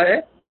ہوتا ہے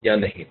یا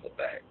نہیں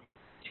ہوتا ہے.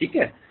 ٹھیک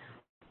ہے.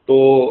 تو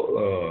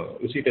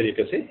اسی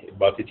طریقے سے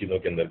باقی چیزوں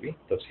کے اندر بھی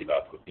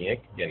تفصیلات ہوتی ہیں،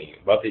 یعنی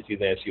باقی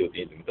چیزیں ایسی ہوتی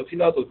ہیں جن میں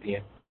تفصیلات ہوتی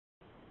ہیں.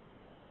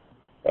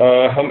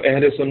 ہم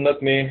اہل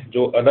سنت میں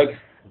جو الگ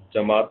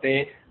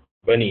جماعتیں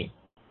بنی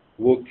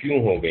وہ کیوں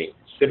ہو گئی؟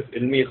 صرف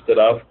علمی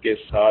اختلاف کے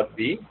ساتھ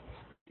بھی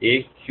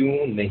ایک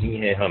کیوں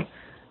نہیں ہے ہم؟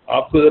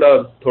 آپ کو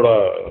ذرا تھوڑا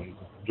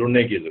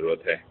جڑنے کی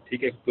ضرورت ہے.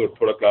 ٹھیک ہے. تو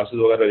تھوڑا کلاسز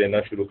وغیرہ لینا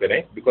شروع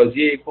کریں، بیکاز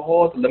یہ ایک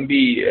بہت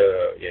لمبی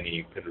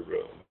یعنی پھر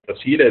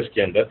تفصیل ہے اس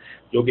کے اندر،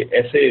 جو کہ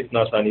ایسے اتنا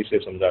آسانی سے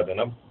سمجھا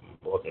دینا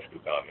بہت مشکل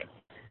کام ہے.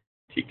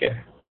 ٹھیک ہے.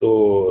 تو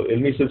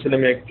علمی سلسلے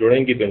میں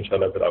جڑیں گی تو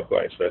انشاءاللہ پھر آپ کو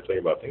ایسا یہ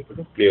باتیں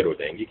کلیئر ہو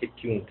جائیں گی کہ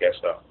کیوں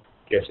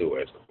کیسے ہوا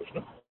ہے سب کچھ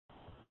نا.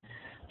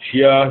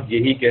 شیعہ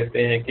یہی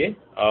کہتے ہیں کہ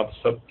آپ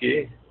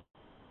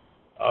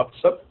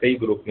سب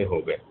کئی گروپ میں ہو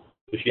گئے.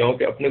 تو شیعوں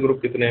کے اپنے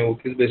گروپ کتنے ہیں؟ وہ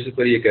کس بیسس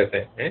پر یہ کہتے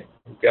ہیں؟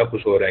 کیا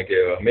خوش ہو رہے ہیں کہ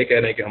ہمیں کہہ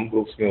رہے ہیں کہ ہم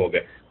گروپس میں ہو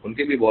گئے؟ ان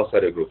کے بھی بہت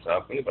سارے گروپس ہیں،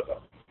 آپ کو نہیں پتا.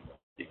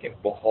 ٹھیک ہے.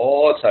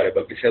 بہت سارے،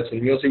 بلکہ شاید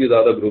سنیوں سے بھی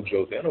زیادہ گروپس جو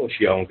ہوتے ہیں نا وہ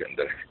شیعوں کے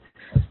اندر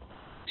ہیں.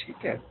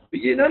 ٹھیک ہے. تو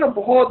یہ نا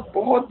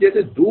بہت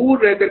جیسے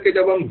دور رہ کر کے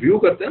جب ہم ویو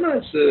کرتے ہیں نا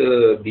اس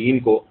دین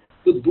کو،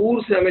 تو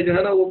دور سے ہمیں جو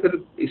ہے نا وہ پھر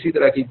اسی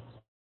طرح کی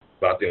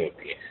باتیں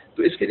ہوتی ہیں.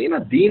 تو اس کے لیے نا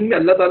دین میں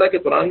اللہ تعالیٰ کے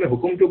قرآن میں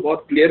حکم جو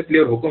بہت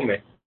کلیئر حکم ہے،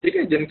 ٹھیک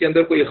ہے، جن کے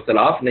اندر کوئی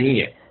اختلاف نہیں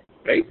ہے،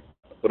 رائٹ.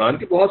 قرآن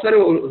کے بہت سارے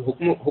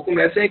حکم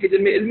ایسے ہیں کہ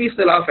جن میں علمی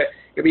اختلاف ہے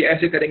کہ بھئی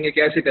ایسے کریں گے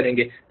کیسے کریں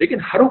گے، لیکن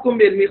ہر حکم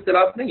میں علمی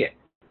اختلاف نہیں ہے.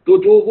 تو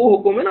جو وہ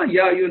حکم ہے نا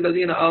یا ایھا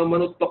الذین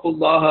آمنوا اتقوا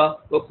اللہ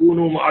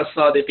وکونوا مع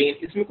الصادقین،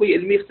 اس میں کوئی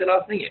علمی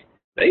اختلاف نہیں ہے،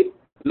 رائٹ.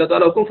 اللہ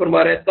تعالیٰ حکم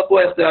فرما رہے ہیں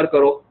تقوی اختیار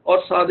کرو اور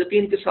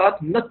صادقین کے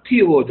ساتھ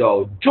نتھی ہو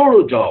جاؤ، جڑ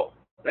جاؤ،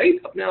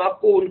 رائٹ. اپنے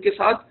آپ کو ان کے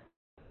ساتھ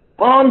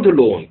باندھ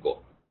لو ان کو.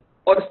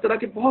 اور اس طرح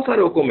کے بہت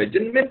سارے حکم ہیں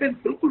جن میں پہ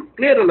بالکل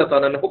کلیئر اللہ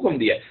تعالیٰ نے حکم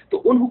دیا ہے.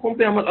 تو ان حکم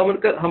پہ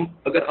ہم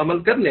اگر عمل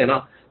کر لیں نا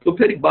تو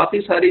پھر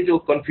باقی ساری جو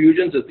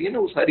کنفیوژنز ہوتی ہیں نا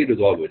وہ ساری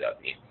ریزالو ہو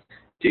جاتی ہیں.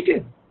 ٹھیک ہے،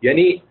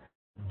 یعنی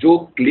جو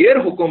کلیئر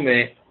حکم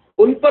ہے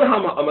ان پر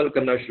ہم عمل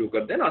کرنا شروع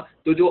کر دیں نا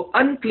تو جو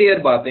ان کلیئر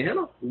باتیں ہیں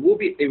نا وہ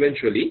بھی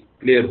ایونچولی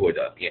کلیئر ہو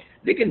جاتی ہیں.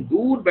 لیکن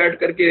دور بیٹھ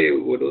کر کے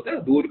وہ جو ہوتا ہے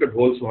دور کے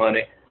ڈھول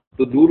سہانے،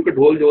 تو دور کے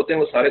ڈھول جو ہوتے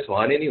ہیں وہ سارے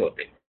سہانے نہیں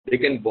ہوتے،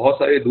 لیکن بہت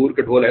سارے دور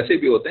کے ڈھول ایسے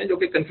بھی ہوتے ہیں جو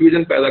کہ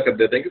کنفیوژن پیدا کر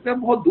دیتے ہیں کیونکہ آپ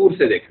بہت دور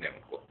سے دیکھ رہے ہیں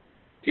ان کو.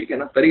 ٹھیک ہے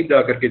نا، قریب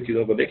جا کر کے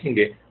چیزوں کو دیکھیں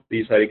گے تو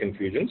یہ ساری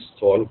کنفیوژن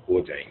سالو ہو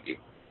جائیں گی.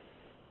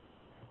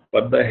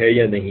 پردہ ہے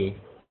یا نہیں،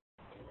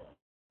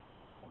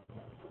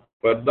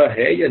 پردہ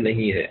ہے یا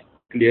نہیں ہے،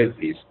 کلیئر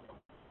پلیز.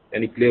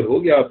 یعنی کلیئر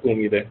ہو گیا آپ کو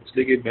امید ہے، اس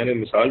لیے کہ میں نے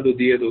مثال جو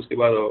دی ہے تو اس کے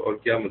بعد اور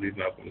کیا مزید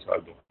میں آپ کو مثال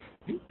دوں.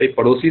 بھائی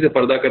پڑوسی سے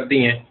پردہ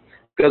کرتی ہیں،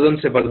 کزن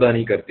سے پردہ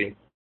نہیں کرتی،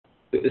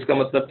 تو اس کا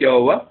مطلب کیا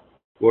ہوا؟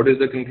 What is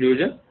the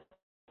conclusion?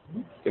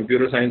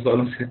 Computer science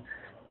والوں سے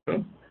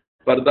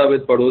پردہ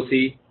ود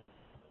پڑوسی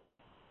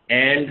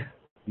اینڈ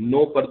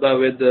نو پردہ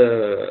with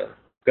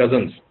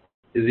cousins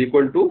is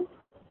equal to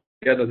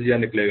کیا نتیجہ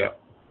نکلے گا؟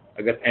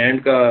 اگر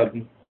اینڈ کا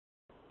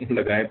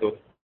لگائیں تو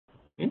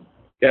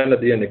کیا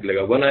نتیجہ نکلے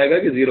گا؟ 1 آئے گا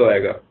کہ 0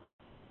 آئے گا؟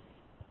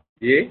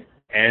 یہ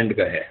اینڈ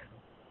کا ہے،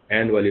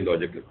 اینڈ والی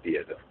لاجک لگتی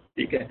ہے.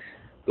 ٹھیک ہے،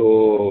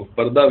 تو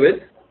پردہ ود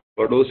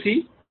پڑوسی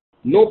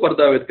نو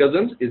پردہ with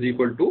cousins is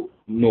equal to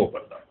no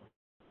پردہ.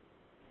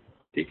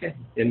 ٹھیک ہے،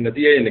 یہ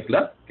نتیجہ یہ نکلا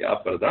کہ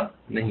آپ پردہ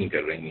نہیں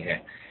کر رہی ہیں.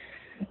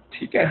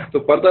 ٹھیک ہے، تو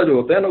پردہ جو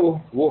ہوتا ہے نا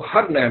وہ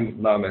ہر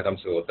نامحرم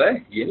سے ہوتا ہے.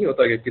 یہ نہیں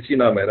ہوتا کہ کسی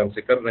نامحرم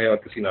سے کر رہے ہیں اور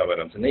کسی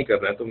نامحرم سے نہیں کر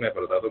رہے ہیں تو میں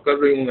پردہ تو کر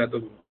رہی ہوں، میں تو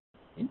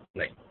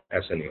نہیں،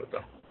 ایسا نہیں ہوتا.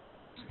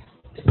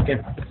 ٹھیک ہے،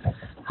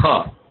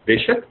 ہاں بے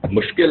شک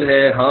مشکل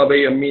ہے، ہاں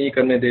بھائی امی نہیں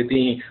کرنے دیتی،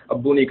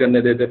 ابو نہیں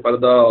کرنے دیتے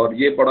پردہ، اور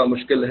یہ بڑا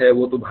مشکل ہے،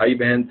 وہ تو بھائی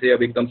بہن تھے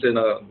اب ایک دم سے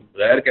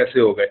غیر کیسے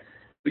ہو گئے.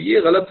 تو یہ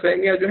غلط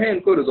فہمیاں جو ہیں ان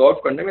کو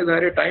ریزالو کرنے میں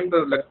ظاہر ٹائم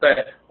لگتا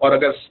ہے. اور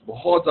اگر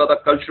بہت زیادہ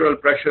کلچرل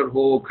پریشر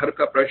ہو، گھر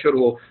کا پریشر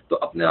ہو، تو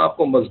اپنے آپ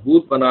کو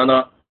مضبوط بنانا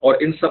اور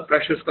ان سب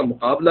پریشرز کا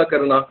مقابلہ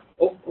کرنا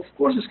آف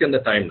کورس اس کے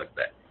اندر ٹائم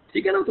لگتا ہے.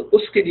 ٹھیک ہے نا، تو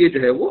اس کے لیے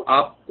جو ہے وہ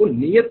آپ کو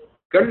نیت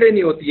کر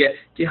لینی ہوتی ہے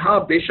کہ ہاں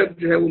بے شک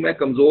جو ہے وہ میں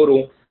کمزور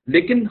ہوں،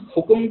 لیکن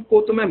حکم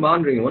کو تو میں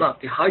مان رہی ہوں نا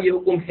کہ ہاں یہ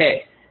حکم ہے.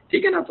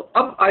 ٹھیک ہے نا، تو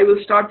اب I will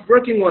start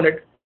working on it,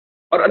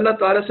 اور اللہ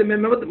تعالیٰ سے میں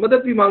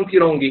مدد بھی مانگتی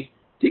رہوں گی.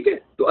 ٹھیک ہے،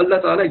 تو اللہ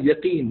تعالیٰ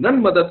یقیناً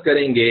مدد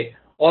کریں گے،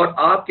 اور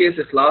آپ کے اس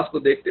اخلاص کو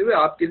دیکھتے ہوئے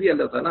آپ کے لیے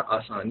اللہ تعالیٰ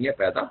آسانیاں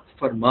پیدا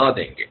فرما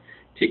دیں گے.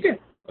 ٹھیک ہے،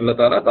 اللہ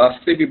تعالیٰ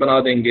راستے بھی بنا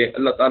دیں گے،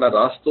 اللہ تعالیٰ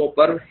راستوں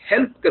پر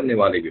ہیلپ کرنے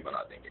والے بھی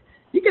بنا دیں گے.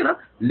 ٹھیک ہے نا،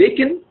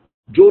 لیکن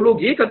جو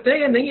لوگ یہ کرتے ہیں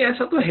کہ نہیں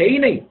ایسا تو ہے ہی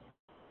نہیں،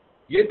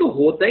 یہ تو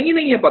ہوتا ہی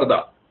نہیں ہے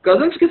پردہ،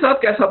 کزنس کے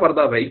ساتھ کیسا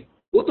پردہ بھائی،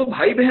 وہ تو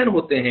بھائی بہن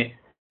ہوتے ہیں،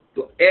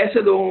 تو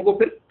ایسے لوگوں کو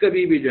پھر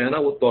کبھی بھی جو ہے نا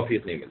وہ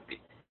توفیق نہیں ملتی،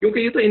 کیونکہ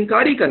یہ تو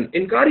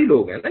انکاری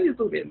لوگ ہیں نا،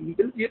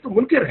 یہ تو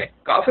منکر ہیں،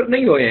 کافر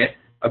نہیں ہوئے ہیں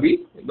ابھی،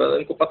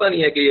 ان کو پتہ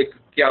نہیں ہے کہ یہ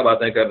کیا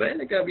باتیں کر رہے ہیں،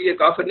 لیکن ابھی یہ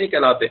کافر نہیں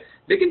کہلاتے،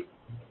 لیکن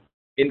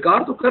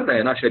انکار تو کر رہے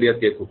ہیں نا شریعت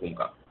کے ایک حکم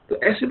کا. تو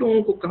ایسے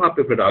لوگوں کو کہاں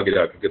پہ پھر آگے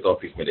جا کر کے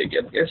توفیق ملے گی؟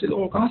 ایسے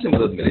لوگوں کو کہاں سے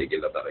مدد ملے گی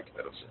اللہ تعالیٰ کی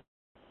طرف سے؟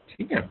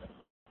 ٹھیک ہے،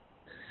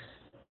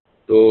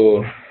 تو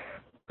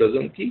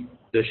کزن کی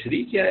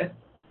تشریح کیا ہے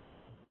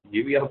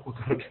یہ بھی آپ کو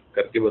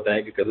کر کے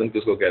بتائیں کہ کزن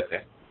کس کو کہتے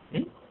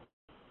ہیں.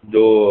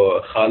 جو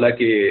خالہ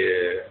کے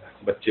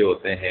بچے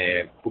ہوتے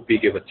ہیں، پھوپھی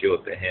کے بچے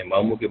ہوتے ہیں،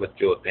 ماموں کے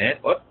بچے ہوتے ہیں،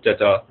 اور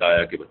چچا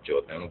تایا کے بچے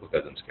ہوتے ہیں، ان کو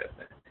کزنس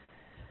کہتے ہیں.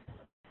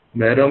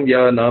 محرم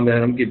یا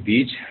نامحرم کے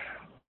بیچ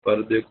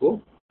پردے کو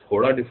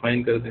تھوڑا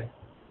ڈیفائن کر دیں.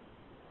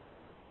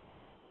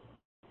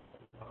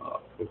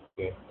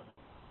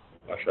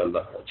 ماشاء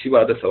اللہ اچھی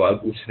بات ہے، سوال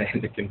پوچھ رہے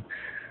ہیں، لیکن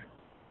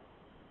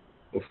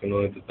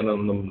انہوں نے اتنا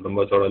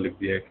لمبا چوڑا لکھ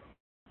دیا ہے.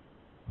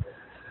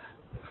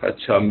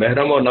 اچھا،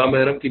 محرم اور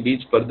نامحرم کے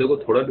بیچ پردے کو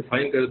تھوڑا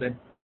ڈیفائن کر دیں.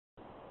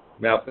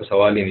 میں آپ کا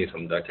سوال ہی نہیں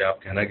سمجھا کہ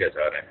آپ کہنا کیا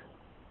چاہ رہے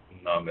ہیں.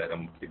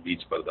 نامحرم کے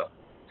بیچ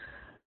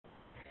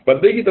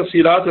پردے کی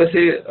تفصیلات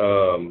ویسے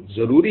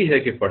ضروری ہے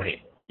کہ پڑھیں،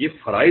 یہ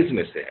فرائض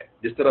میں سے ہے.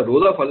 جس طرح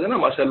روزہ فرض ہے نا،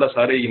 ماشاءاللہ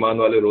سارے ایمان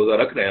والے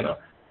روزہ رکھ رہے ہیں نا،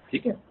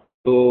 ٹھیک ہے،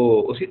 تو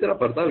اسی طرح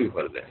پردہ بھی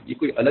فرض ہے. یہ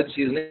کوئی الگ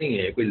چیز نہیں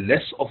ہے، کوئی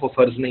لیس آف اے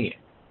فرض نہیں ہے.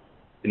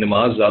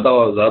 نماز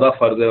زیادہ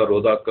فرض ہے اور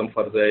روزہ کم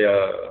فرض ہے، یا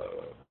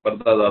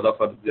پردہ زیادہ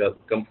فرض یا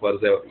کم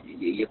فرض ہے،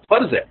 یہ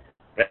فرض ہے،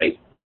 رائٹ.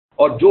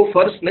 اور جو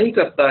فرض نہیں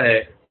کرتا ہے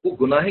وہ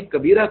گناہ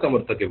کبیرہ کا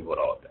مرتکب ہو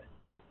رہا ہوتا ہے.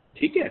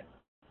 ٹھیک ہے،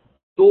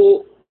 تو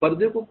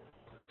پردے کو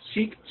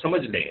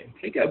سمجھ لیں.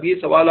 ٹھیک ہے، اب یہ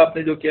سوال آپ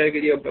نے جو کیا ہے کہ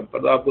یہ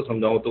پردہ آپ کو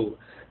سمجھاؤں، تو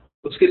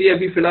اس کے لیے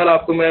ابھی فی الحال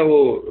آپ کو میں وہ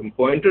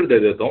پوائنٹر دے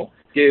دیتا ہوں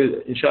کہ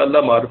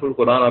انشاءاللہ معرف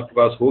القرآن آپ کے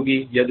پاس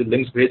ہوگی، یا جو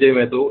لنکس بھیجے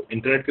ہوئے تو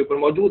انٹرنیٹ کے اوپر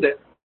موجود ہے.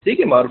 ٹھیک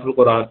ہے، معرف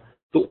القرآن،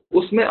 تو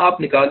اس میں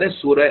آپ نکالیں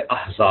سورہ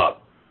احزاب.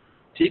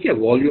 ٹھیک ہے،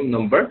 والیوم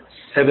نمبر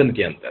 7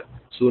 کے اندر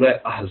سورہ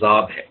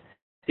احزاب ہے.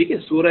 ٹھیک ہے،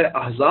 سورہ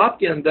احزاب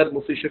کے اندر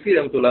مفتی شفیع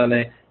رحمۃ اللہ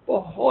نے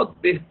بہت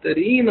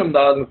بہترین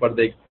انداز میں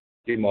پردے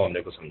کے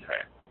معاملے کو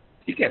سمجھایا.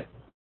 ٹھیک ہے،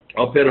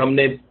 اور پھر ہم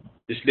نے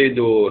پچھلے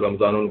جو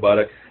رمضان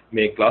المبارک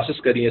میں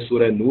کلاسز کری ہیں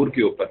سورہ نور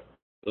کے اوپر،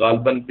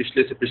 غالباً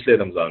پچھلے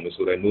رمضان میں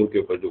سورہ نور کے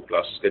اوپر جو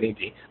کلاسز کری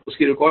تھیں اس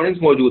کی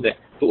ریکارڈنگز موجود ہیں.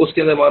 تو اس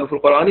کے اندر معرف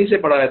القرآن ہی سے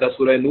پڑھایا تھا.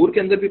 سورہ نور کے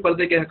اندر بھی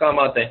پردے کے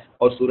احکامات ہیں،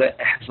 اور سورہ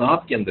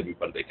احزاب کے اندر بھی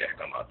پردے کے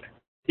احکامات ہیں.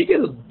 ٹھیک ہے.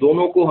 تو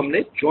دونوں کو ہم نے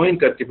جوائن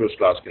کر کے پھر اس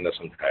کلاس کے اندر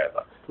سمجھایا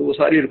تھا. تو وہ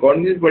ساری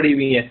ریکارڈنگز پڑی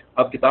ہوئی ہیں.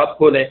 آپ کتاب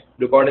کھولیں,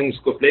 ریکارڈنگز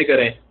کو پلے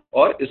کریں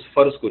اور اس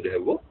فرض کو جو ہے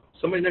وہ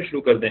سمجھنا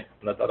شروع کر دیں.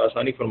 اللہ تعالیٰ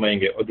آسانی فرمائیں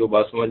گے, اور جو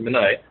بات سمجھ میں نہ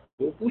آئے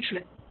وہ پوچھ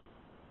لیں.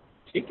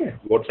 ٹھیک ہے.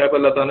 واٹس ایپ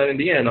اللہ تعالیٰ نے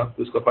دیا ہے نا,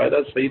 تو اس کا فائدہ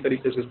صحیح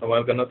طریقے سے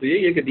استعمال کرنا تو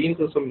یہی ہے کہ دین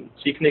کو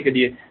سیکھنے کے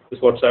لیے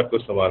اس واٹس ایپ کو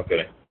استعمال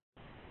کریں.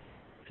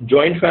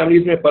 جوائنٹ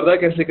فیملیز میں پردہ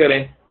کیسے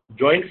کریں؟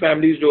 جوائنٹ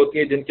فیملیز جو ہوتی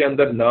ہیں جن کے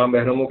اندر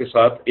نامحرموں کے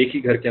ساتھ ایک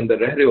ہی گھر کے اندر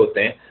رہ رہے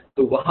ہوتے ہیں,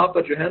 تو وہاں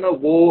پر جو ہے نا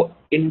وہ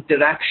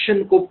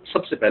انٹریکشن کو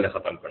سب سے پہلے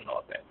ختم کرنا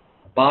ہوتا ہے.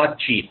 بات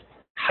چیت,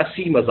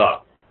 ہنسی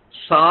مذاق,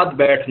 ساتھ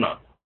بیٹھنا,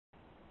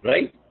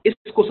 رائٹ,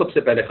 اس کو سب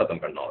سے پہلے ختم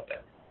کرنا ہوتا ہے.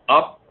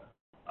 آپ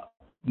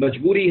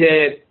مجبوری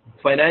ہے,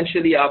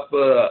 فائنینشلی آپ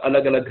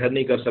الگ الگ گھر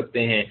نہیں کر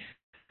سکتے ہیں,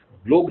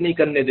 لوگ نہیں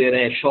کرنے دے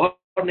رہے ہیں,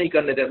 شوہر نہیں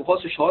کرنے دے رہے.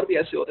 بہت سے شوہر بھی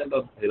ایسے ہوتے ہیں,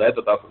 اللہ ہدایت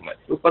عطا فرمائے,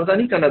 وہ پردہ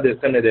نہیں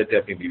کرنے دیتے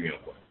اپنی بیویوں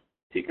کو.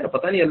 ٹھیک ہے.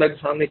 پتہ نہیں اللہ کے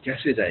سامنے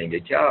کیسے جائیں گے,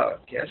 کیا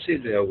کیسے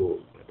جو ہے وہ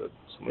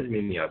سمجھ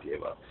میں نہیں آتی ہے.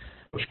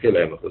 بات مشکل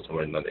ہے مطلب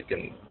سمجھنا,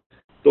 لیکن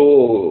تو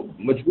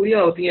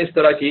مجبوریاں ہوتی ہیں اس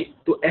طرح کی.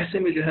 تو ایسے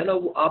میں جو ہے نا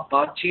وہ آپ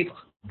بات چیت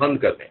بند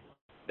کر دیں,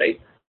 رائٹ,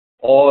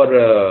 اور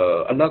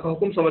اللہ کا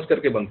حکم سمجھ کر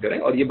کے بند کریں.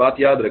 اور یہ بات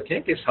یاد رکھیں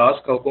کہ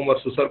ساس کا حکم اور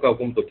سسر کا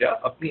حکم تو کیا,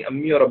 اپنی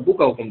امی اور ابو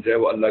کا حکم جو ہے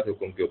وہ اللہ کے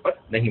حکم کے اوپر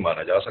نہیں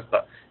مانا جا سکتا.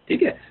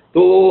 ٹھیک ہے.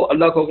 تو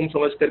اللہ کا حکم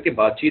سمجھ کر کے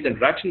بات چیت,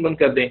 انٹریکشن بند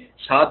کر دیں,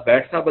 ساتھ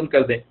بیٹھنا بند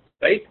کر دیں,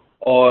 رائٹ,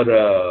 اور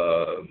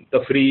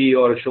تفریح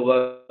اور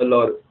شغل,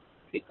 اور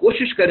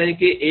کوشش کریں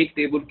کہ ایک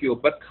ٹیبل کے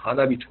اوپر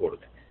کھانا بھی چھوڑ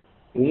دیں.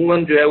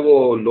 عموماً جو ہے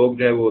وہ لوگ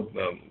جو ہے وہ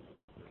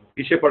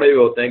پیچھے پڑے ہوئے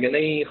ہوتے ہیں کہ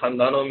نہیں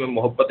خاندانوں میں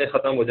محبتیں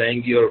ختم ہو جائیں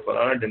گی اور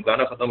فلانا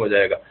ڈھمکانا ختم ہو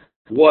جائے گا.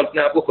 وہ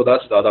اپنے آپ کو خدا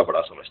سے زیادہ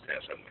بڑا سمجھتے ہیں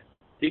اصل میں.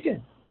 ٹھیک ہے.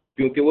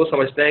 کیونکہ وہ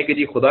سمجھتے ہیں کہ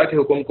جی خدا کے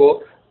حکم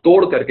کو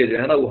توڑ کر کے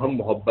جو ہے نا وہ ہم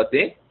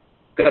محبتیں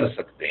کر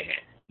سکتے ہیں.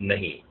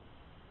 نہیں,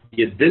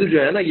 یہ دل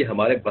جو ہے نا یہ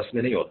ہمارے بس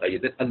میں نہیں ہوتا, یہ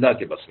دل اللہ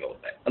کے بس میں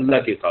ہوتا ہے, اللہ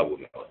کے قابو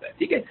میں ہوتا ہے.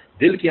 ٹھیک ہے.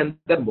 دل کے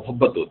اندر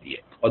محبت ہوتی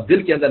ہے اور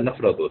دل کے اندر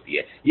نفرت ہوتی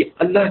ہے, یہ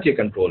اللہ کے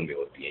کنٹرول میں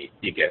ہوتی ہے.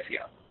 یہ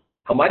کیفیات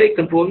ہمارے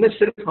کنٹرول میں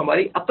صرف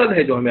ہماری عقل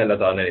ہے جو ہمیں اللہ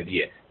تعالیٰ نے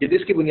دی ہے, کہ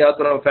جس کی بنیاد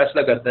پر ہم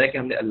فیصلہ کرتے ہیں کہ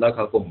ہم نے اللہ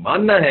کا حکم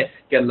ماننا ہے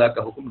کہ اللہ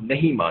کا حکم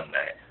نہیں ماننا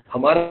ہے.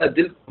 ہمارا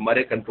دل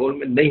ہمارے کنٹرول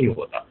میں نہیں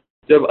ہوتا.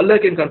 جب اللہ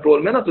کے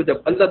کنٹرول میں نا, تو جب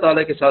اللہ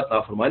تعالیٰ کے ساتھ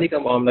نافرمانی کا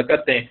معاملہ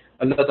کرتے ہیں,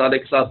 اللہ تعالیٰ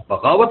کے ساتھ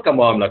بغاوت کا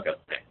معاملہ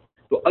کرتے ہیں,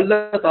 تو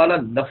اللہ تعالیٰ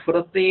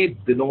نفرتیں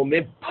دلوں میں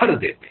بھر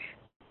دیتے ہیں,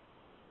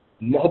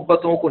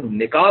 محبتوں کو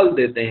نکال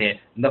دیتے ہیں,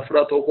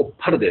 نفرتوں کو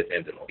بھر دیتے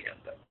ہیں دلوں کے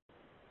اندر.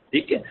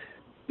 ٹھیک ہے.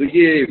 تو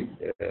یہ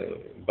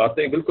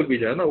باتیں بالکل بھی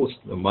جو ہے نا اس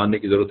ماننے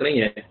کی ضرورت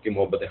نہیں ہے کہ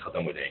محبتیں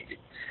ختم ہو جائیں گی.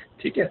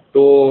 ٹھیک ہے.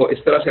 تو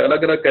اس طرح سے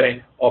الگ الگ کریں,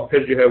 اور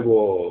پھر جو ہے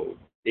وہ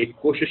ایک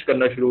کوشش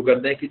کرنا شروع کر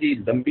دیں کہ جی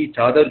لمبی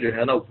چادر جو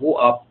ہے نا وہ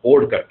آپ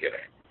اوڑھ کر کے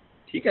رہیں.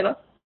 ٹھیک ہے نا.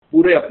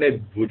 پورے اپنے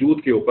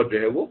وجود کے اوپر جو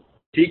ہے وہ,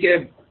 ٹھیک ہے,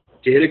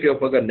 چہرے کے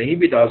اوپر اگر نہیں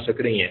بھی ڈال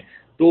سک رہی ہیں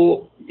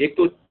تو ایک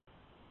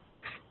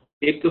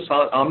تو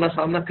آمنا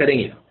سامنا کریں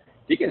گی.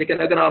 ٹھیک ہے.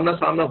 لیکن اگر آمنا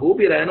سامنا ہو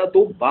بھی رہا ہے نا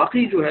تو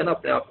باقی جو ہے نا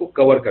اپنے آپ کو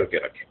کور کر کے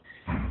رکھیں.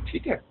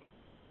 ٹھیک ہے.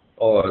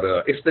 اور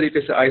اس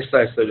طریقے سے آہستہ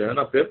آہستہ جو ہے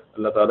نا پھر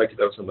اللہ تعالیٰ کی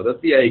طرف سے مدد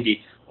بھی آئے گی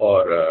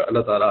اور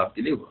اللہ تعالیٰ آپ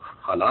کے لیے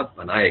حالات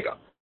بنائے گا.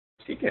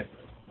 ٹھیک ہے.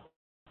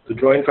 تو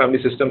جوائنٹ فیملی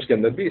سسٹمز کے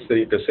اندر بھی اس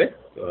طریقے سے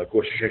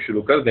کوششیں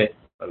شروع کر دیں,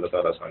 اللہ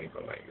تعالیٰ آسانی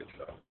فرمائیں گے.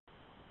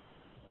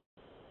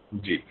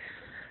 جی,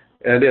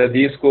 اہل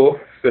حدیث کو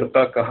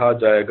فرقہ کہا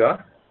جائے گا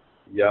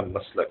یا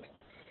مسلک؟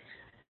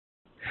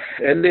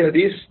 اہل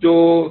حدیث جو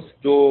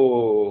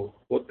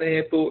ہوتے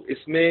ہیں تو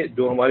اس میں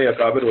جو ہمارے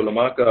اکابر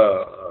علماء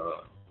کا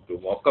جو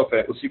موقف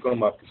ہے اسی کو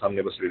ہم آپ کے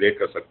سامنے بس ریلیٹ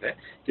کر سکتے ہیں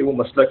کہ وہ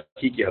مسلک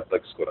ہی کی حد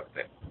تک اس کو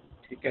رکھتے ہیں.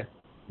 ٹھیک ہے.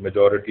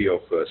 میجورٹی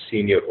آف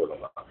سینئر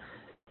علماء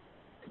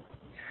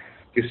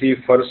کسی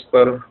فرض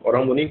پر, اور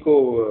ہم انہیں کو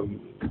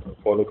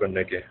فالو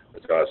کرنے کے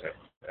مجاز ہیں,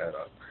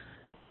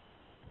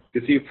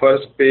 کسی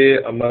فرض پہ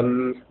عمل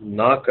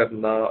نہ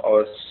کرنا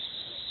اور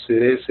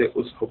سرے سے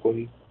اس حکم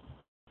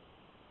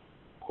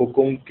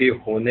کے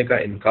ہونے کا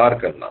انکار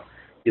کرنا,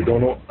 یہ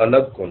دونوں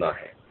الگ گناہ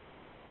ہیں.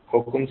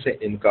 حکم سے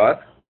انکار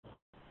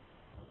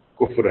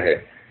کفر ہے.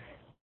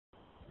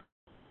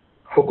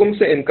 حکم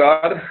سے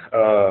انکار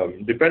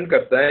ڈپینڈ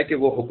کرتا ہے کہ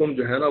وہ حکم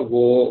جو ہے نا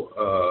وہ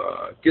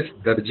کس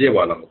درجے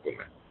والا حکم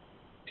ہے.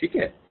 ٹھیک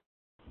ہے.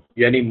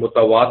 یعنی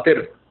متواتر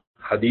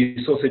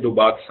حدیثوں سے جو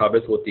بات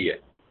ثابت ہوتی ہے,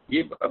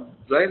 یہ اب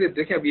ظاہر ہے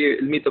دیکھیں اب یہ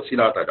علمی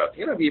تفصیلات آ جاتی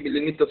ہیں نا. اب یہ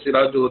علمی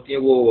تفصیلات جو ہوتی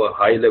ہیں وہ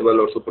ہائی لیول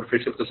اور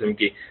سپرفیشل قسم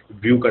کی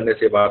ویو کرنے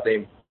سے باتیں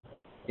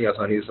اتنی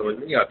آسانی سے سمجھ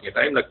میں نہیں آتی ہیں,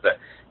 ٹائم لگتا ہے.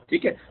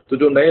 ٹھیک ہے. تو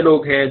جو نئے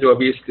لوگ ہیں جو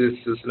ابھی اس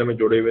سلسلے میں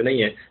جڑے ہوئے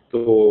نہیں ہیں تو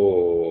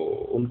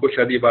ان کو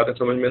شاید یہ باتیں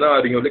سمجھ میں نہ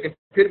آ رہی ہوں, لیکن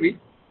پھر بھی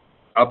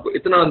آپ کو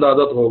اتنا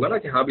اندازہ تو ہوگا نا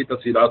کہ ہاں بھی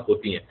تفصیلات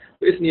ہوتی ہیں.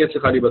 تو اس نیت سے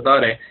خالی بتا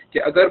رہے ہیں کہ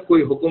اگر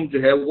کوئی حکم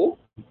جو ہے وہ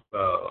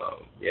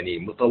یعنی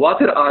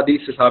متواتر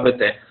احادیث سے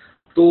ثابت ہے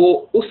تو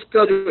اس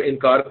کا جو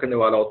انکار کرنے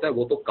والا ہوتا ہے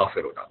وہ تو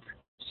کافر ہو جاتا ہے,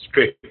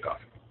 اسٹریٹ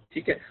کافر.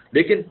 ٹھیک ہے.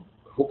 لیکن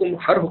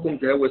ہر حکم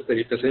جو ہے وہ اس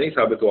طریقے سے نہیں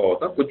ثابت ہوا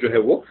ہوتا. کچھ جو ہے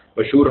وہ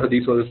مشہور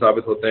حدیثوں سے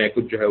ثابت ہوتے ہیں,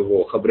 کچھ جو ہے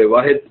وہ خبر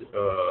واحد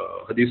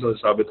حدیثوں سے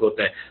ثابت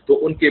ہوتے ہیں.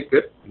 تو ان کے پھر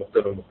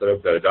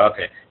مختلف درجات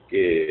ہیں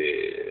کہ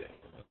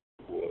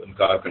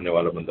انکار کرنے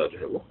والا بندہ جو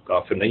ہے وہ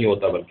کافر نہیں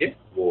ہوتا، بلکہ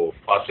وہ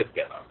فاسق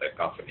کہلاتا ہے،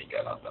 کافر نہیں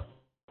کہلاتا.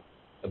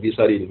 اب یہ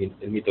ساری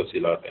علمی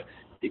تفصیلات ہیں.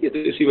 ٹھیک ہے، تو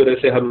اسی وجہ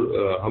سے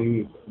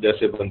ہم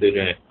جیسے بندے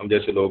جو ہیں، ہم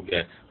جیسے لوگ جو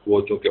ہیں،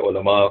 وہ چونکہ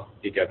علماء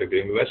کی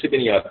کیٹیگری میں ویسے بھی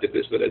نہیں آتے، تو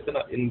اس وجہ سے نا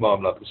ان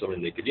معاملات کو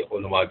سمجھنے کے لیے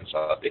علماء کے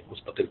ساتھ ایک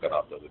مستقل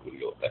رابطہ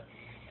ضروری ہوتا ہے.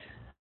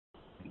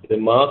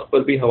 دماغ پر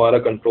بھی ہمارا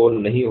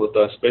کنٹرول نہیں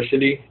ہوتا،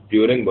 اسپیشلی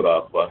ڈیورنگ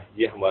مراقبہ.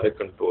 یہ ہمارے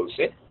کنٹرول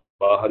سے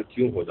باہر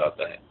کیوں ہو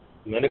جاتا ہے؟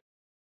 میں نے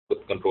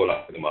کنٹرول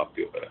آپ کے دماغ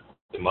کے اوپر ہے،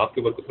 دماغ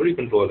کے اوپر تھوڑی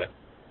کنٹرول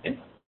ہے،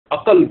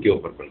 عقل کے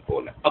اوپر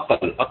کنٹرول ہے.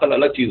 عقل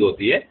الگ چیز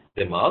ہوتی ہے،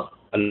 دماغ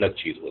الگ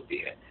چیز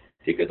ہوتی ہے.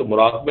 ٹھیک ہے، تو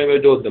مراقبے میں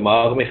جو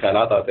دماغ میں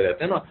خیالات آتے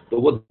رہتے ہیں نا،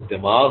 تو وہ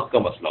دماغ کا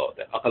مسئلہ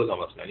ہوتا ہے، عقل کا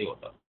مسئلہ نہیں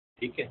ہوتا.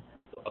 ٹھیک ہے،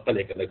 تو عقل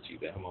ایک الگ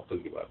چیز ہے، ہم عقل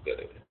کی بات کر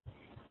رہے تھے.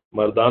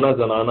 مردانہ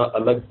زنانہ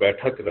الگ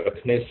بیٹھک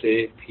رکھنے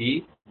سے بھی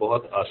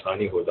بہت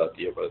آسانی ہو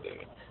جاتی ہے پردے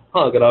میں.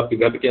 ہاں، اگر آپ کے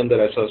گھر کے اندر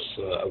ایسا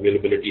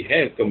اویلیبلٹی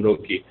ہے کمروں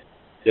کی،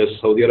 جیسے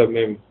سعودی عرب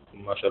میں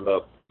ماشاءاللہ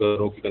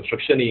گھروں کی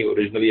کنسٹرکشن ہی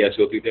اوریجنلی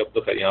ایسی ہوتی تھی. اب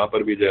تو خیر یہاں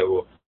پر بھی جو ہے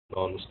وہ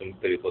نان مسلم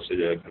طریقوں سے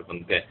جو ہے گھر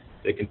بنتے ہیں،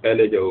 لیکن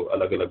پہلے جو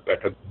الگ الگ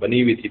بیٹھک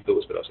بنی ہوئی تھی تو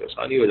اس طرح سے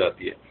آسانی ہو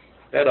جاتی ہے.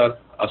 خیر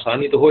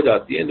آسانی تو ہو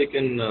جاتی ہے،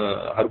 لیکن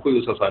ہر کوئی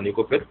اس آسانی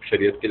کو پھر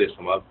شریعت کے لیے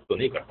استعمال تو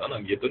نہیں کرتا نا.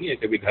 یہ تو نہیں ہے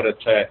کہ گھر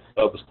اچھا ہے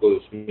اب اس کو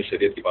اس میں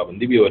شریعت کی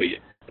پابندی بھی ہو رہی ہے.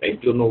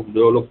 رائٹ، جو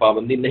لوگ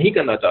پابندی نہیں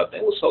کرنا چاہتے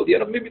ہیں وہ سعودی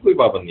عرب میں بھی کوئی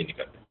پابندی نہیں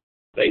کرتے.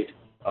 رائٹ،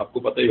 آپ کو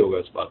پتہ ہی ہوگا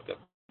اس بات کا.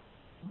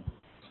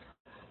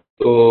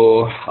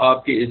 تو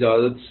آپ کی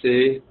اجازت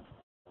سے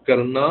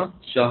کرنا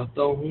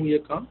چاہتا ہوں یہ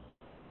کام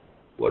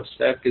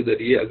واٹس ایپ کے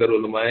ذریعے. اگر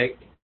علماء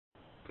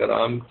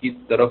کرام کی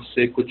طرف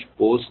سے کچھ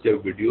پوسٹ یا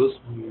ویڈیوز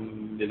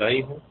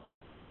ملائی ہوں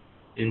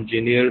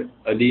انجینئر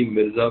علی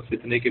مرزا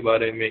فتنے کے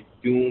بارے میں،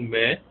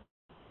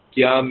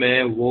 کیا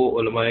میں وہ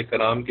علماء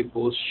کرام کے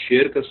پوسٹ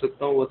شیئر کر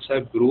سکتا ہوں واٹس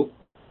ایپ گروپ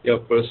یا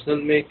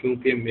پرسنل میں؟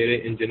 کیونکہ میرے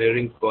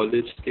engineering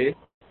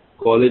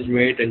college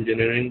mate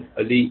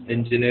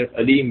engineer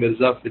Ali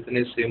Mirza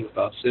فتنے سے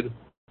متاثر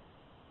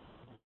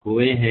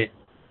ہوئے ہیں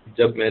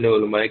جب میں نے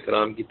علماء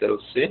کرام کی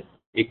طرف سے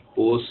ایک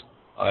پوسٹ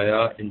آیا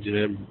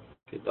انجینئر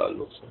کے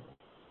تعلق سے.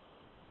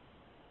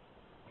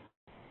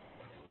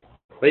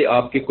 بھائی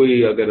آپ کے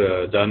کوئی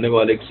اگر جاننے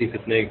والے کسی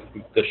فتنے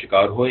کا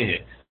شکار ہوئے ہیں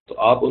تو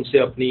آپ ان سے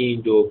اپنی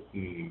جو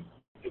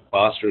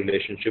پاسٹ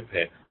ریلیشن شپ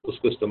ہے اس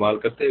کو استعمال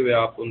کرتے ہوئے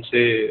آپ ان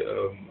سے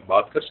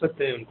بات کر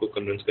سکتے ہیں، ان کو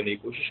کنونس کرنے کی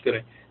کوشش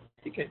کریں.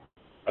 ٹھیک ہے،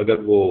 اگر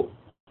وہ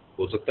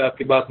ہو سکتا ہے آپ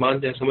کی بات مان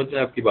جائیں، سمجھ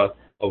جائیں آپ کی بات،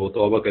 اور وہ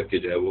توبہ کر کے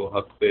جو ہے وہ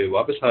حق پہ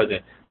واپس آ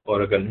جائیں.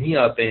 اور اگر نہیں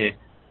آتے ہیں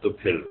تو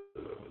پھر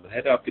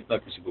ظاہر ہے آپ کتنا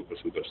کسی کو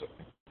پرسو کر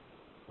سکتے ہیں.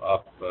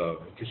 آپ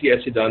کسی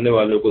ایسے جاننے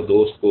والے کو،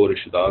 دوست کو،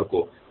 رشتہ دار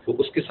کو، تو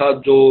اس کے ساتھ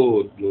جو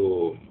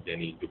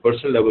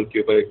پرسنل لیول کے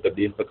اوپر ایک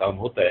تبدیل کا کام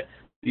ہوتا ہے،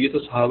 تو یہ تو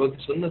صحابہ کی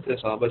سنت ہے.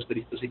 صحابہ اس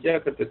طریقے سے کیا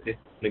کرتے تھے،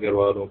 اپنے گھر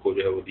والوں کو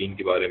جو ہے وہ دین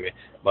کے بارے میں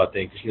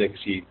باتیں کسی نہ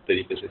کسی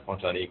طریقے سے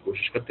پہنچانے کی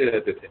کوشش کرتے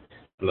رہتے تھے.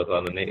 اللہ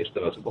تعالیٰ نے اس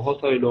طرح سے بہت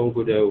سارے لوگوں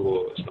کو جو ہے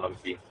وہ اسلام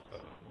کی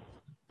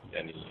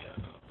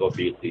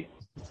توفیق دی.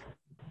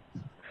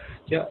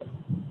 کیا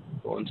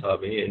کون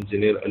صاحب ہیں؟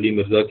 انجینئر علی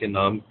مرزا کے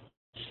نام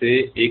سے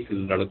ایک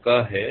لڑکا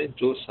ہے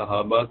جو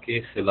صحابہ کے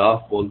خلاف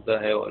بولتا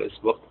ہے اور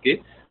اس وقت کے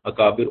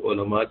اکابر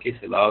علماء کے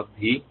خلاف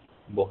بھی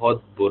بہت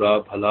برا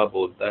بھلا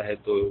بولتا ہے،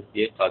 تو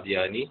یہ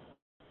قادیانیت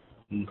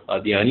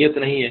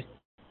نہیں ہے؟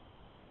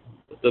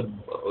 مطلب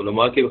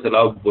علماء کے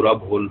خلاف برا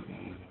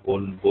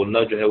بولنا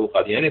جو ہے وہ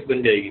قادیانیت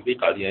بن جائے گی؟ بھائی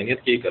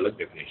قادیانیت کی ایک الگ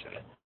ڈیفینیشن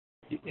ہے.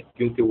 ٹھیک ہے،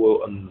 کیونکہ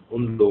وہ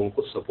ان لوگوں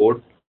کو سپورٹ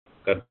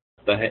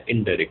کرتا ہے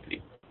انڈائریکٹلی.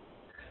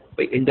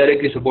 بھائی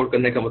انڈائریکٹلی سپورٹ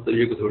کرنے کا مطلب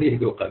یہ کہ تھوڑی ہے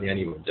کہ وہ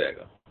قادیانی بن جائے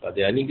گا.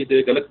 قادیانی کی تو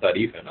ایک الگ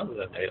تعریف ہے نا،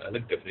 الگ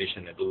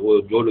ڈیفینیشن ہے، تو وہ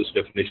جو اس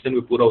ڈیفینیشن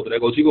میں پورا اترے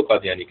گا اسی کو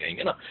قادیانی کہیں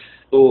گے نا.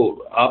 تو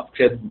آپ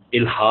شاید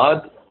الحاد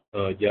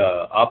یا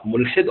آپ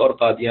ملحد اور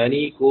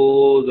قادیانی کو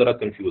ذرا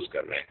کنفیوز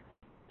کر رہے ہیں.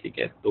 ٹھیک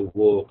ہے، تو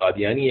وہ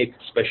قادیانی ایک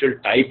اسپیشل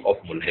ٹائپ آف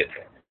ملحد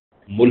ہے.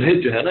 ملحد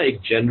جو ہے نا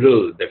ایک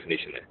جنرل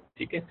ڈیفینیشن ہے.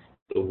 ٹھیک ہے،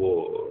 تو وہ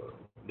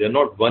they are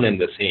not one and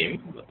the same.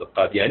 مطلب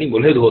قادیانی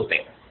ملحد ہوتے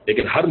ہیں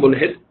لیکن ہر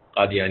ملحد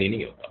قادیانی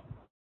نہیں ہوتا.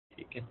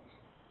 ٹھیک ہے،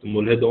 تو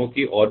ملحدوں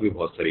کی اور بھی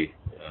بہت ساری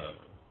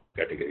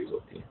کیٹیگریز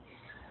ہوتی ہیں.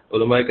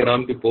 علماء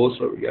کرام کے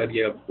پوسٹ، اور یار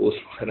یہ پوسٹ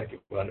وغیرہ کے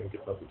بارے میں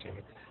کتنا پوچھیں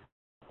گے،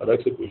 الگ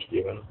سے پوچھ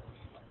لیے گا نا.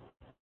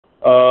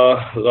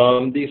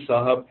 غامدی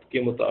صاحب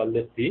کے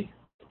متعلق بھی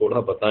تھوڑا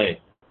بتائیں.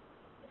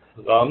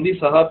 غامدی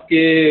صاحب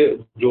کے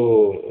جو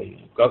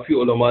کافی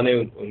علماء نے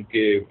ان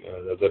کے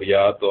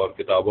نظریات اور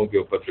کتابوں کے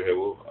اوپر جو ہے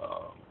وہ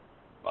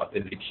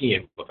باتیں لکھی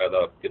ہیں،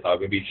 باقاعدہ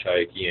کتابیں بھی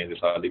شائع کی ہیں،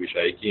 رسالے بھی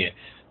شائع کی ہیں.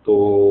 تو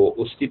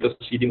اس کی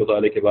تفصیلی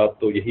مطالعے کے بعد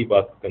تو یہی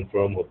بات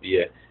کنفرم ہوتی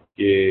ہے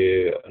کہ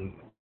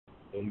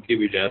ان کے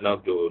بھی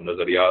جناب جو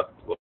نظریات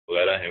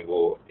وغیرہ ہیں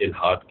وہ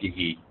الحاد کی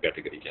ہی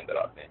کیٹیگری کے اندر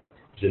آتے ہیں،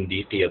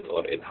 زندیقیت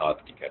اور الحاد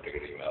کی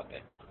کیٹیگری میں آتے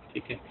ہیں.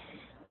 ٹھیک ہے،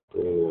 تو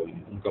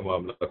ان کا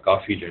معاملہ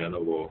کافی جو ہے نا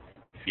وہ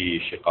فی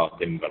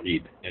شقاق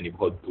بعید، یعنی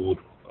بہت دور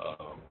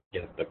کی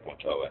حد تک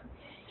پہنچا ہوا ہے.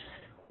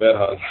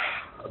 بہرحال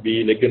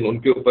ابھی لیکن ان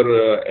کے اوپر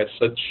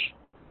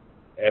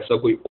ایسا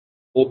کوئی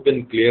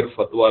اوپن کلیئر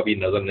فتویٰ بھی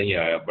نظر نہیں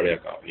آیا بڑے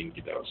اکابرین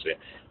کی طرف سے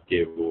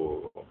کہ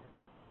وہ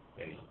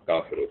یعنی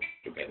کافر ہو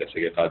چکے ہیں،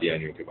 جیسے کہ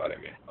قادیانیوں کے بارے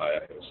میں آیا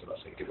ہے، اس طرح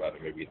سے ان کے بارے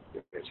میں بھی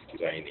ایسی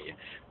چیزیں آئی نہیں ہیں.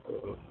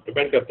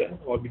 ڈپینڈ کرتا ہے،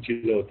 اور بھی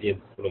چیزیں ہوتی ہیں.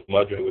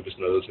 علماء جو ہے وہ جس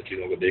نظر سے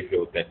چیزوں کو دیکھ رہے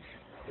ہوتے ہیں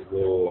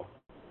وہ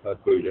ہر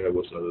کوئی جو ہے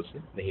وہ اس نظر سے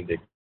نہیں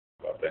دیکھ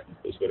پاتا ہے.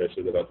 تو اس وجہ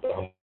سے ذرا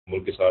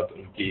تحمل کے ساتھ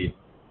ان کی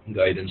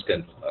گائیڈنس کا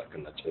انتظار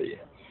کرنا چاہیے.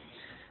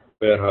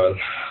 بہرحال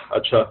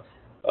اچھا،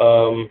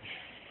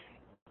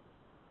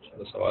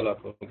 سوال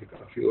آپ لوگوں کے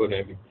کافی ہو رہے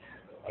ہیں، ابھی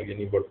آگے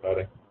نہیں بڑھ پا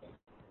رہے.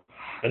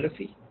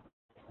 حنفی،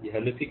 یہ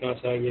حنفی کہاں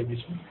سے آ گیا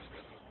بیچ میں؟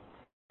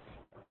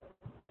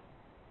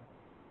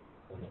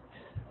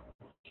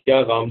 کیا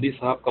غامدی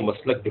صاحب کا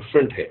مسلک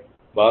ڈفرینٹ ہے؟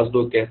 بعض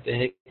لوگ کہتے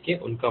ہیں کہ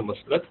ان کا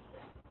مسلک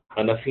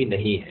حنفی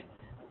نہیں ہے.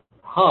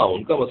 ہاں،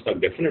 ان کا مسلک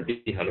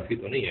ڈیفینیٹلی حنفی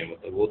تو نہیں ہے،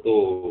 مطلب وہ تو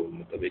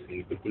مطلب ایک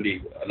بالکل ہی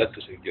الگ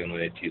قسم کی انہوں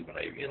نے چیز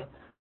بنائی ہوئی ہے نا.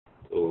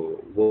 تو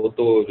وہ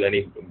تو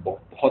یعنی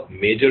بہت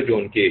میجر جو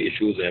ان کے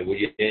ایشوز ہیں وہ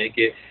یہ ہیں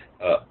کہ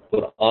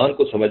قرآن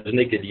کو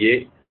سمجھنے کے لیے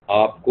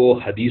آپ کو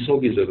حدیثوں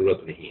کی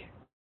ضرورت نہیں ہے،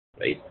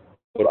 رائٹ.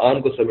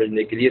 قرآن کو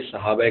سمجھنے کے لیے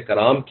صحابہ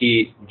کرام کی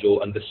جو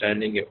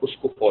انڈرسٹینڈنگ ہے اس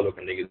کو فالو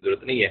کرنے کی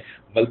ضرورت نہیں ہے،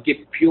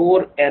 بلکہ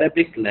پیور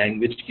عربک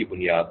لینگویج کی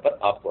بنیاد پر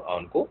آپ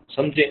قرآن کو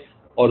سمجھیں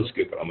اور اس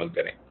کے اوپر عمل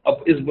کریں. اب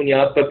اس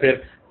بنیاد پر پھر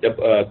جب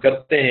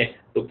کرتے ہیں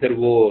تو پھر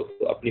وہ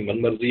اپنی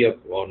من مرضی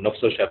اور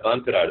نفس و شیطان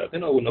پھر آ جاتے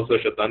ہیں نا. وہ نفس و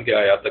شیطان کے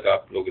آیات تک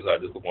آپ لوگ اس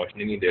حاجت کو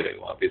پہنچنے نہیں دے رہے،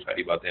 وہاں پہ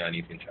ساری باتیں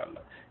آنی تھیں انشاءاللہ.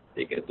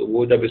 ٹھیک ہے، تو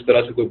وہ جب اس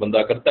طرح سے کوئی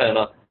بندہ کرتا ہے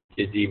نا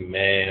کہ جی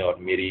میں اور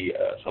میری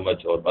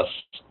سمجھ اور بس،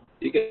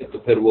 ٹھیک ہے، تو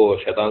پھر وہ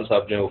شیطان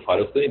صاحب جو ہیں وہ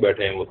فارغ تو نہیں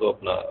بیٹھے ہیں، وہ تو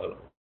اپنا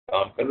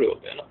کام کر رہے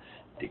ہوتے ہیں نا.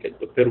 ٹھیک ہے،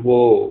 تو پھر وہ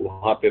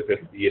وہاں پہ پھر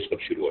یہ سب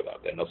شروع ہو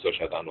جاتا ہے، نفس و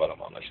شیطان والا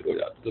معاملہ شروع ہو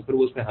جاتا ہے. تو پھر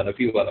وہ اس میں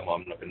حنفی والا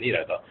معاملہ پھر نہیں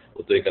رہتا،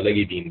 وہ تو ایک الگ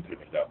ہی دین پھر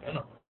مل جاتا ہے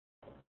نا.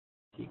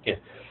 ٹھیک ہے،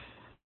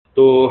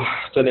 تو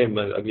چلیں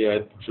میں اگلی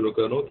آیت شروع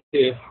کروں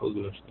کہ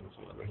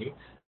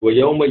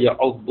وَيَوْمَ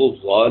يَعُضُّ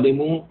الظَّالِمُ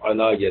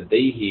عَلَى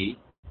يَدَيْهِ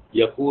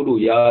يَقُولُ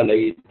يَا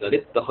لَيْتَنِي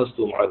اتَّخَذْتُ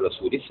مَعَ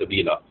الرَّسُولِ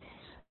سَبِيلًا.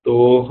 تو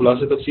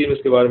خلاصہ تفسیر میں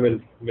اس کے بارے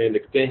میں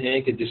لکھتے ہیں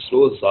کہ جس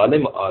روز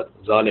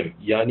ظالم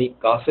یعنی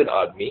کافر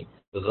آدمی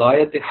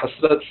غایت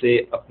حسرت سے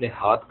اپنے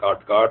ہاتھ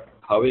کاٹ کاٹ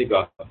کھاوے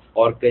گا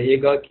اور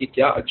کہے گا کہ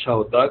کیا اچھا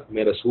ہوتا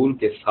میں رسول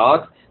کے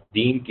ساتھ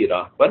دین کی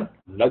راہ پر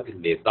لگ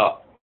لیتا،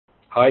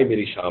 ہائے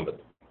میری شامت.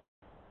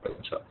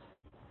 اچھا،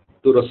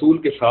 تو رسول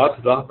کے ساتھ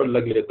راہ پر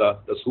لگ لیتا،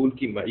 رسول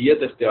کی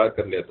معیت اختیار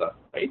کر لیتا،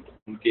 رائٹ،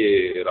 ان کے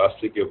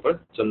راستے کے اوپر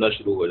چلنا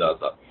شروع ہو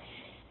جاتا.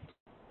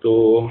 تو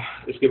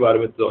اس کے بارے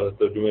میں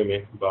ترجمے میں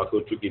بات ہو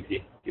چکی تھی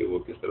کہ وہ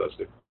کس طرح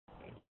سے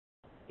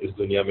اس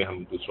دنیا میں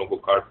ہم دوسروں کو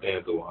کاٹتے ہیں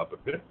تو وہاں پر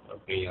پھر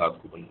اپنے ہی ہاتھ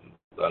کو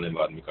ظالم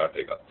آدمی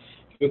کاٹے گا.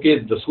 کیونکہ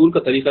رسول کا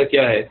طریقہ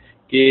کیا ہے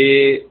کہ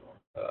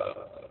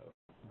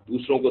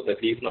دوسروں کو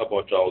تکلیف نہ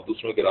پہنچاؤ،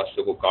 دوسروں کے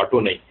راستے کو کاٹو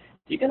نہیں،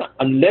 ٹھیک ہے نا،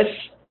 انلیس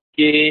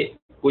کہ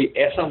کوئی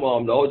ایسا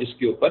معاملہ ہو جس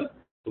کے اوپر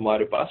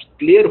تمہارے پاس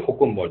کلیئر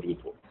حکم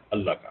موجود ہو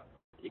اللہ کا.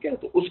 ٹھیک ہے،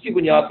 تو اس کی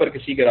بنیاد پر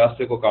کسی کے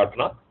راستے کو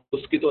کاٹنا،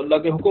 اس کی تو اللہ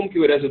کے حکم کی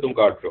وجہ سے تم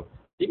کاٹ رہے ہو،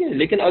 ٹھیک ہے.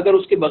 لیکن اگر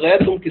اس کے بغیر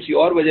تم کسی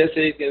اور وجہ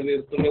سے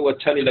تمہیں وہ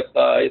اچھا نہیں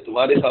لگتا،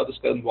 تمہارے ساتھ اس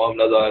کا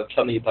معاملہ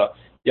اچھا نہیں تھا،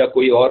 یا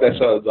کوئی اور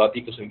ایسا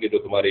ذاتی قسم کے جو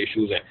تمہارے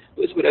ایشوز ہیں،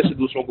 تو اس وجہ سے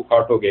دوسروں کو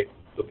کاٹو گے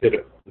تو پھر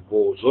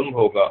وہ ظلم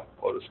ہوگا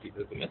اور اس کی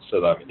پھر تمہیں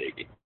سزا ملے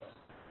گی.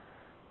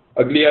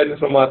 اگلی آیت میں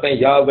فرماتے ہیں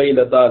یا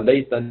ویلتا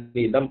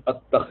لیتنی لم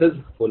اتخذ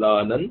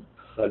فلانا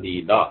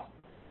خلیلا.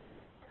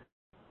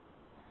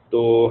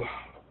 تو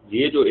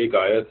یہ جو ایک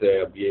آیت ہے،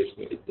 اب یہ اس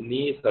میں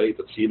اتنی ساری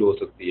تفصیل ہو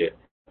سکتی ہے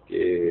کہ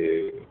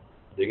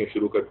دیکھیں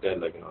شروع کرتے ہیں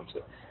اللہ کے نام سے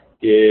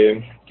کہ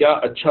کیا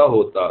اچھا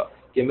ہوتا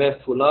کہ میں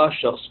فلاں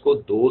شخص کو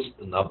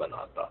دوست نہ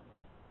بناتا.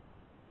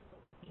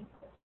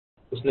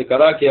 اس نے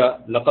کرا کیا،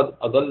 لقد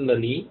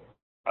اضلنی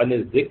عن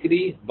الذکر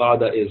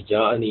بعد اذ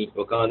جاءنی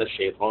وکان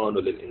الشیطان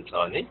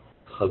للانسان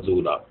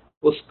خذولا.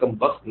 اس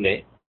کمبخت نے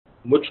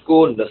مجھ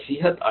کو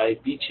نصیحت آئے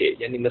پیچھے،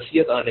 یعنی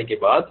نصیحت آنے کے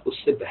بعد اس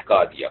سے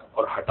بہکا دیا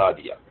اور ہٹا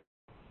دیا.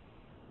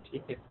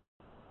 ٹھیک ہے،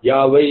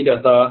 یا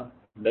ویلتا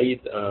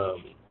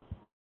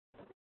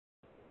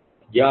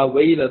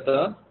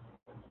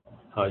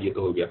ہاں یہ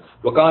تو ہو گیا،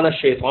 وکان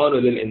الشیطان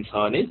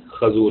للانسان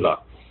خذولا.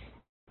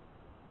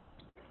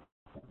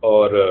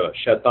 اور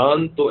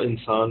شیطان تو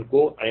انسان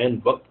کو عین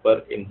وقت پر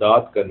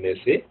امداد کرنے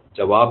سے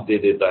جواب دے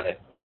دیتا ہے.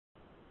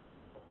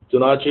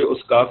 چنانچہ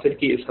اس کافر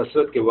کی اس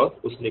حسرت کے وقت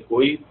اس نے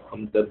کوئی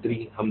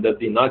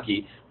ہمدردی نہ کی،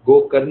 گو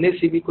کرنے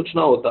سے بھی کچھ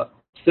نہ ہوتا،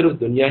 صرف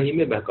دنیا ہی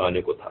میں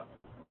بہکانے کو تھا.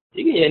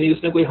 ٹھیک ہے، یعنی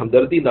اس نے کوئی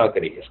ہمدردی نہ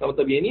کری. اس کا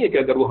مطلب یہ نہیں ہے کہ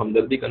اگر وہ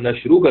ہمدردی کرنا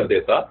شروع کر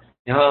دیتا،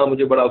 یہاں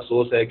مجھے بڑا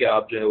افسوس ہے کہ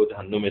آپ جو ہے وہ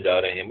جہنم میں جا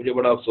رہے ہیں، مجھے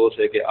بڑا افسوس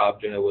ہے کہ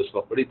آپ جو ہے وہ اس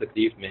وقت بڑی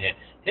تکلیف میں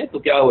ہیں، تو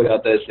کیا ہو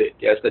جاتا ہے اس سے،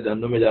 کیا اس کا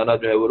جہنم میں جانا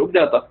جو ہے وہ رک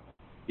جاتا؟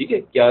 ٹھیک ہے،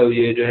 کیا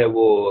یہ جو ہے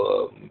وہ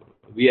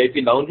وی آئی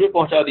پی لاؤنج میں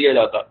پہنچا دیا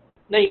جاتا؟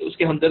 نہیں، اس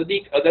کی ہمدردی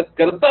اگر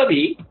کرتا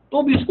بھی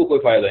تو بھی اس کو کوئی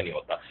فائدہ نہیں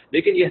ہوتا.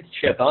 لیکن یہ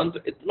شیطان تو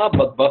اتنا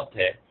بدبخت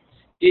ہے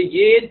کہ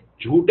یہ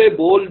جھوٹے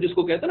بول جس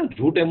کو کہتے ہیں نا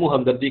جھوٹے منہ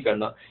ہمدردی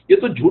کرنا، یہ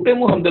تو جھوٹے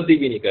منہ ہمدردی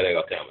بھی نہیں کرے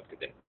گا قیامت کے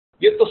دن.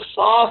 یہ تو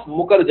صاف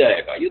مکر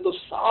جائے گا، یہ تو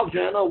صاف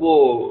جو ہے نا وہ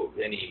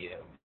یعنی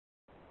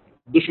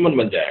دشمن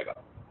بن جائے گا،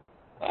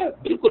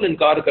 بالکل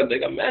انکار کر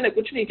دے گا. میں نے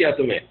کچھ نہیں کیا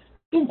تمہیں،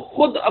 تم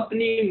خود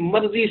اپنی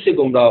مرضی سے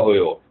گمراہ ہوئے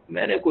ہو،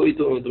 میں نے کوئی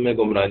تمہیں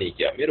گمراہ نہیں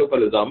کیا، میرے اوپر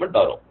الزام مت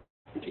ڈالو،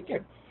 ٹھیک ہے۔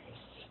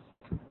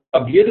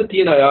 اب یہ جو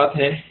 3 آیات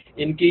ہیں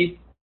ان کی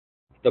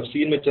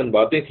تفسیر میں چند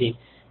باتیں تھیں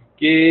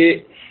کہ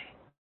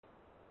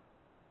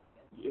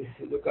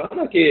جو کہا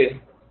نا کہ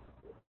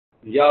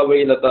یا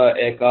ویلتا،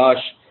 اے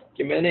کاش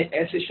کہ میں نے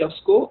ایسے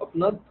شخص کو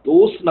اپنا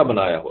دوست نہ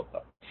بنایا ہوتا،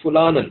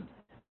 فلانن،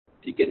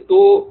 ٹھیک ہے۔ تو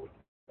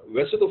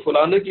ویسے تو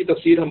فلانن کی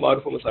تفسیر ہم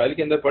معروف و مسائل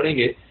کے اندر پڑھیں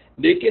گے،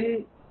 لیکن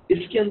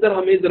اس کے اندر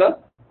ہمیں ذرا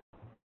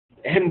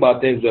اہم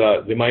باتیں ذرا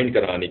ریمائنڈ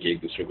کرانے کی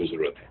ایک دوسرے کو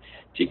ضرورت ہے،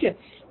 ٹھیک ہے،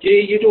 کہ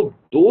یہ جو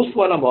دوست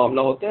والا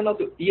معاملہ ہوتا ہے نا،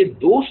 تو یہ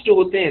دوست جو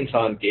ہوتے ہیں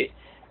انسان کے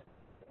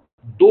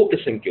 2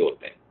 قسم کے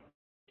ہوتے ہیں،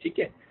 ٹھیک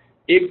ہے۔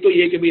 ایک تو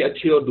یہ کہ بھئی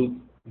اچھے اور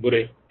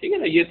برے، ٹھیک ہے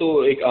نا، یہ تو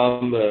ایک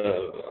عام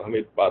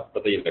ہمیں بات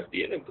پتہ ہی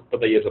لگتی ہے نا،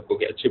 پتہ ہی ہے سب کو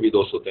کہ اچھے بھی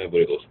دوست ہوتے ہیں،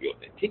 برے دوست بھی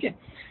ہوتے ہیں، ٹھیک ہے۔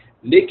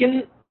 لیکن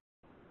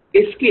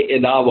اس کے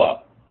علاوہ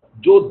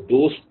جو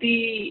دوستی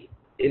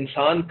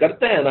انسان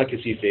کرتا ہے نا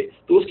کسی سے،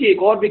 تو اس کی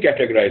ایک اور بھی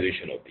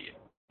کیٹیگرائزیشن ہوتی ہے،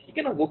 ٹھیک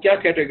ہے نا۔ وہ کیا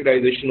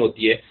کیٹیگرائزیشن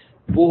ہوتی ہے؟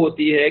 وہ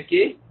ہوتی ہے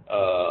کہ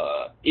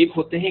ایک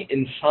ہوتے ہیں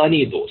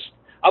انسانی دوست۔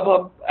 اب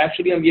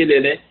ایکچولی ہم یہ لے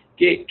لیں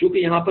کہ چونکہ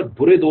یہاں پر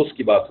برے دوست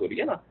کی بات ہو رہی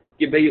ہے نا،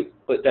 کہ بھئی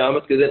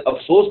قیامت کے دن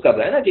افسوس کر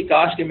رہا ہے نا کہ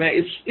کاش کہ میں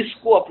اس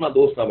کو اپنا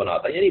دوست نہ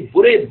بناتا، یعنی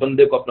برے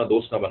بندے کو اپنا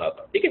دوست نہ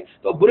بناتا، ٹھیک ہے۔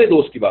 تو اب برے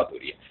دوست کی بات ہو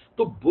رہی ہے،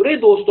 تو برے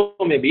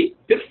دوستوں میں بھی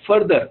پھر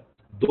فردر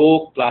 2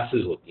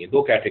 کلاسز ہوتی ہیں،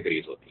 2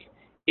 کیٹیگریز ہوتی ہیں۔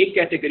 ایک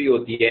کیٹیگری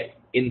ہوتی ہے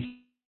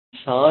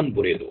انسان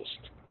برے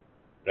دوست،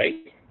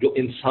 رائٹ، جو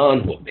انسان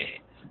ہوتے ہیں،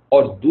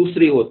 اور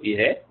دوسری ہوتی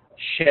ہے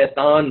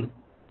شیطان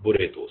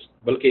برے دوست،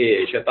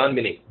 بلکہ شیطان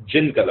بھی نہیں،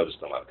 جن کا لفظ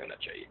استعمال کرنا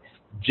چاہیے،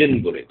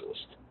 جن برے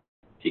دوست،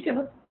 ٹھیک ہے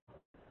نا۔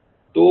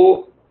 تو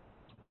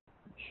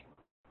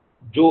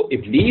جو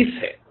ابلیس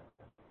ہے،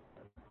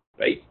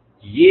 رائٹ،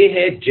 یہ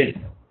ہے جن،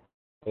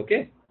 اوکے،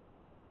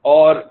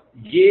 اور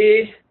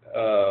یہ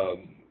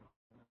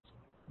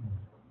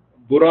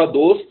برا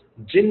دوست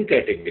جن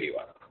کیٹیگری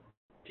والا،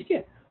 ٹھیک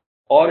ہے۔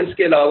 اور اس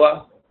کے علاوہ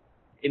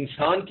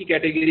انسان کی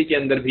کیٹیگری کے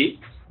اندر بھی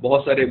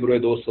بہت سارے برے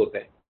دوست ہوتے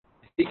ہیں،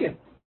 ٹھیک ہے۔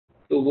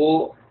 تو وہ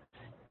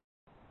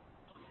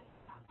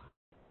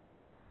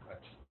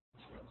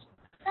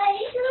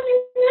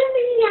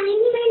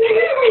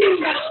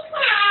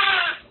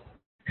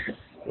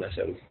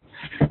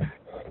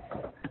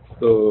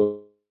تو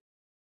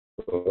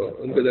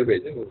ان کو ادھر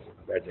بھیجیں، وہ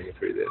بیٹھ جائیں گے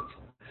تھوڑی دیر۔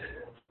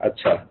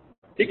 اچھا،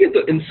 ٹھیک ہے، تو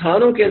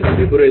انسانوں کے اندر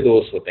بھی برے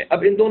دوست ہوتے ہیں۔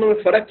 اب ان دونوں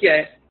میں فرق کیا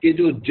ہے کہ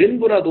جو جن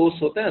برا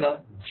دوست ہوتا ہے نا،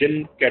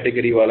 جن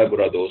کیٹیگری والا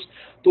برا دوست،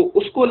 تو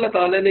اس کو اللہ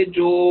تعالیٰ نے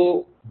جو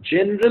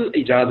جنرل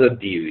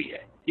اجازت دی ہوئی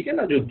ہے، ٹھیک ہے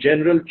نا، جو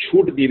جنرل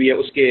چھوٹ دی ہوئی ہے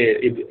اس کے،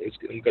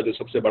 ان کا جو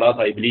سب سے بڑا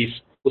تھا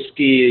ابلیس، اس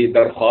کی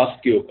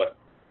درخواست کے اوپر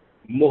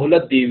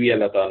مہلت دی ہوئی ہے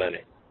اللہ تعالیٰ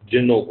نے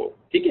جنوں کو،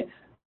 ٹھیک ہے،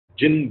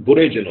 جن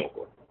برے جنوں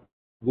کو،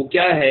 وہ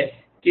کیا ہے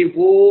کہ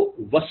وہ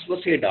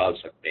وسوسے ڈال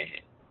سکتے ہیں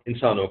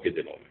انسانوں کے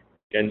دلوں میں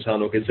یا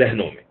انسانوں کے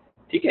ذہنوں میں،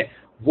 ٹھیک ہے،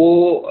 وہ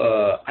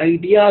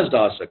آئیڈیاز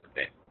ڈال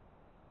سکتے ہیں،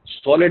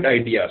 سالڈ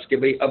آئیڈیاز، کہ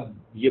بھئی اب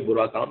یہ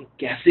برا کام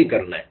کیسے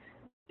کرنا ہے،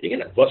 ٹھیک ہے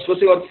نا۔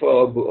 وسوسے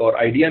اور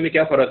آئیڈیا میں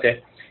کیا فرق ہے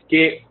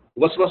کہ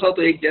وسوسہ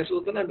تو ایک جیسے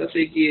ہوتا ہے نا،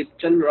 جیسے کہ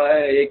چل رہا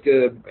ہے، ایک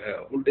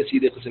الٹے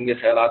سیدھے قسم کے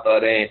خیالات آ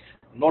رہے ہیں،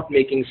 ناٹ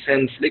میکنگ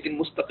سینس، لیکن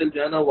مستقل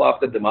جو ہے نا وہ آپ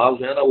کا دماغ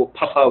جو ہے نا وہ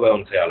پھنسا ہوا ہے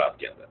ان خیالات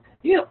کے اندر،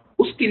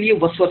 اس کے لیے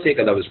وسوسے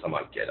کا لفظ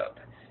استعمال کیا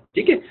جاتا ہے،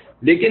 ٹھیک ہے۔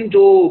 لیکن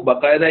جو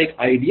باقاعدہ ایک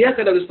آئیڈیا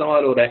کا لفظ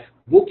استعمال ہو رہا ہے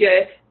وہ کیا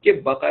ہے کہ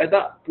باقاعدہ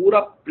پورا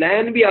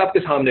پلان بھی آپ کے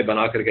سامنے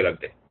بنا کر کے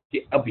رکھ دیں کہ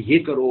اب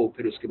یہ کرو،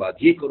 پھر اس کے بعد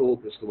یہ کرو،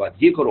 پھر اس کے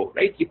بعد یہ کرو،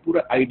 رائٹ، یہ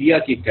پورا آئیڈیا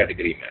کی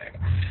کیٹیگری میں آئے گا۔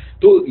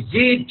 تو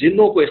یہ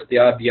جنوں کو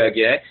اختیار دیا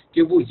گیا ہے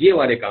کہ وہ یہ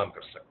والے کام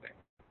کر سکتے ہیں،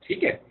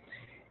 ٹھیک ہے۔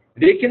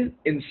 لیکن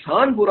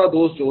انسان برا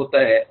دوست جو ہوتا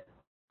ہے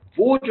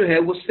وہ جو ہے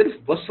وہ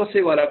صرف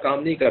وسوسے والا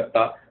کام نہیں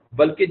کرتا،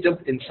 بلکہ جب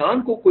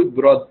انسان کو کوئی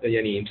برا،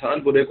 یعنی انسان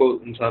برے کو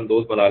انسان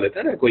دوست بنا لیتا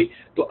ہے نا کوئی،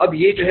 تو اب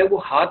یہ جو ہے وہ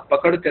ہاتھ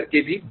پکڑ کر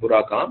کے بھی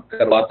برا کام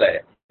کرواتا ہے،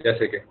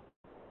 جیسے کہ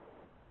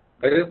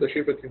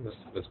تشریف رکھیں،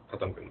 بس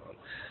ختم کرنا۔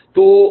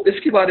 تو اس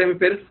کے بارے میں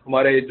پھر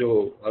ہمارے جو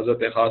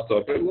حضرت خاص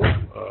طور پہ وہ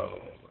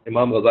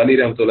امام غزالی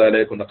رحمۃ اللہ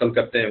علیہ کو نقل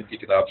کرتے ہیں ان کی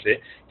کتاب سے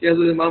کہ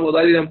حضرت امام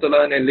غزالی رحمۃ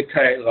اللہ نے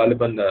لکھا ہے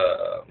غالباً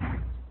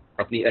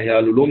اپنی احیاء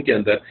العلوم کے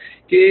اندر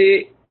کہ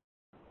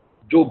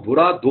جو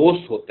برا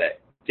دوست ہوتا ہے،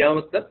 کیا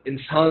مطلب،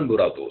 انسان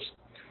برا دوست،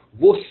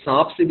 وہ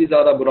سانپ سے بھی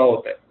زیادہ برا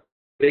ہوتا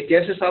ہے۔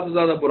 کیسے سانپ سے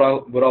زیادہ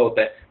برا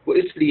ہوتا ہے؟ وہ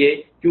اس لیے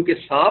کیونکہ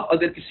سانپ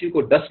اگر کسی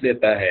کو ڈس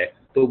لیتا ہے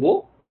تو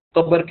وہ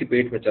قبر کے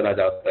پیٹ میں چلا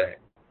جاتا ہے،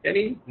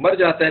 یعنی مر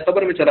جاتا ہے،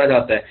 قبر میں چلا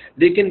جاتا ہے،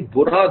 لیکن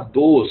برا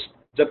دوست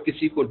جب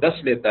کسی کو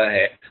ڈس لیتا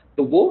ہے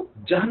تو وہ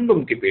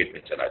جہنم کے پیٹ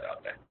میں چلا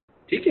جاتا ہے،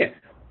 ٹھیک ہے۔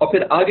 اور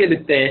پھر آگے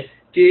لکھتے ہیں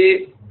کہ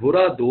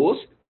برا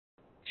دوست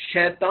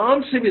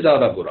شیطان سے بھی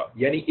زیادہ برا،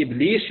 یعنی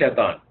ابلیس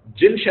شیطان،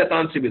 جن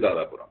شیطان سے بھی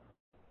زیادہ برا،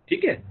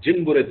 ٹھیک ہے،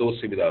 جن برے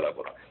دوست سے بھی زیادہ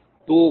برا۔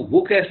 تو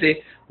وہ کیسے؟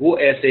 وہ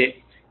ایسے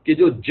کہ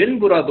جو جن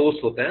برا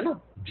دوست ہوتا ہے نا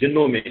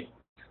جنوں میں،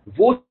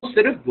 وہ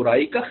صرف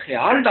برائی کا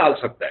خیال ڈال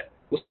سکتا ہے،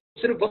 وہ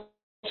صرف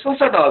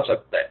وسوسہ ڈال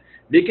سکتا ہے،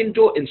 لیکن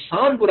جو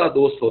انسان برا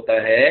دوست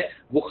ہوتا ہے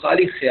وہ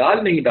خالی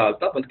خیال نہیں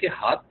ڈالتا بلکہ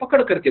ہاتھ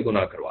پکڑ کر کے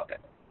گناہ کرواتا ہے۔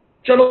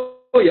 چلو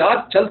یار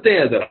چلتے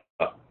ہیں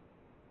ذرا،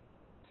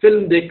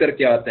 فلم دیکھ کر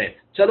کے آتے ہیں،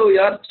 چلو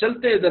یار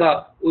چلتے ہیں ذرا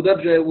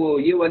ادھر جو ہے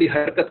وہ یہ والی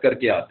حرکت کر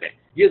کے آتے ہیں،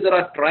 یہ ذرا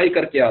ٹرائی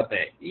کر کے آتے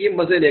ہیں، یہ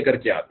مزے لے کر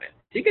کے آتے ہیں،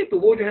 ٹھیک ہے۔ تو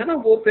وہ جو ہے نا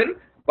وہ پھر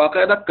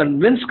باقاعدہ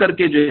کنونس کر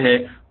کے جو ہے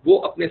وہ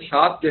اپنے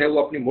ساتھ جو ہے وہ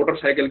اپنی موٹر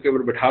سائیکل کے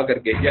اوپر بٹھا کر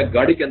کے یا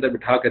گاڑی کے اندر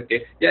بٹھا کر کے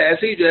یا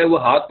ایسے ہی جو ہے وہ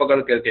ہاتھ پکڑ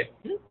کر کے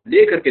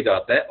لے کر کے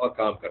جاتا ہے اور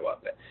کام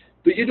کرواتا ہے۔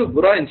 تو یہ جو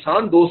برا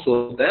انسان دوست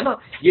ہوتا ہے نا،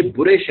 یہ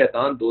برے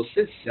شیطان دوست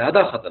سے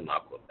زیادہ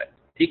خطرناک ہوتا ہے،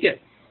 ٹھیک ہے۔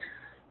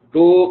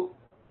 تو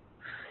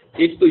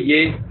ایک تو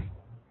یہ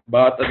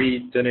بات ابھی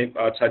چلیں،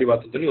 آج ساری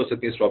باتیں تو نہیں ہو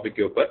سکتی اس ٹاپک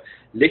کے اوپر،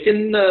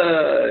 لیکن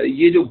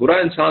یہ جو برا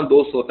انسان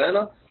دوست ہوتا ہے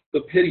نا، تو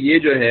پھر یہ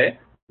جو ہے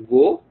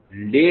وہ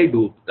لے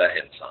ڈوبتا ہے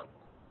انسان۔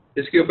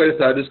 اس کے اوپر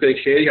اس کا ایک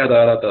شعر یاد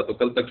آ رہا تھا، تو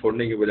کل تک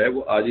چھوڑنے کے بجائے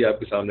وہ آج ہی آپ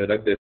کے سامنے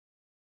رکھ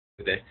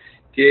دیتے ہیں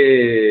کہ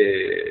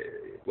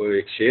وہ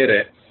ایک شعر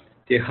ہے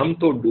کہ ہم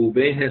تو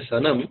ڈوبے ہیں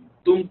صنم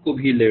تم کو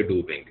بھی لے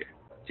ڈوبیں گے،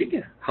 ٹھیک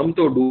ہے، ہم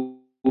تو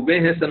ڈوبے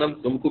ہیں صنم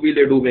تم کو بھی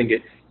لے ڈوبیں گے۔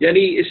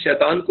 یعنی اس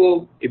شیطان کو،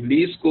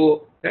 ابلیس کو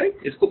ہے،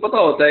 اس کو پتا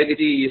ہوتا ہے کہ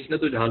جی اس نے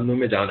تو جہنم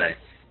میں جانا ہے،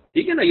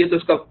 ٹھیک ہے نا، یہ تو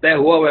اس کا طے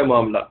ہوا ہوا ہے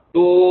معاملہ،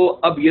 تو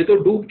اب یہ تو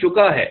ڈوب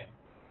چکا ہے،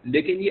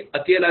 لیکن یہ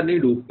اکیلا نہیں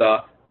ڈوبتا،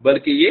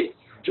 بلکہ یہ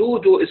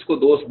جو اس کو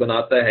دوست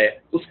بناتا ہے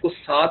اس کو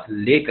ساتھ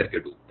لے کر کے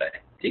ڈوبتا ہے،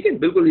 ٹھیک ہے۔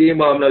 بالکل یہ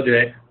معاملہ جو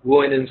ہے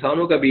وہ ان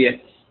انسانوں کا بھی ہے،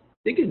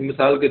 ٹھیک ہے۔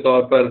 مثال کے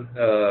طور پر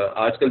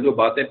آج کل جو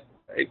باتیں،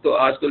 ایک تو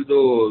آج کل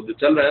جو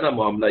چل رہا ہے نا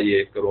معاملہ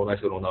یہ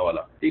کرونا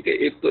والا، ٹھیک ہے،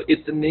 ایک تو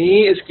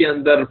اتنی اس کے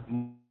اندر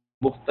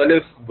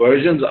مختلف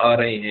ورژنز آ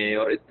رہے ہیں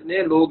اور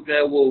اتنے لوگ جو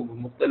ہے وہ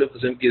مختلف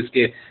قسم کی اس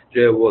کے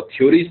جو ہے وہ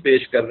تھیوریز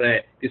پیش کر رہے ہیں،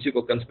 کسی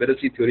کو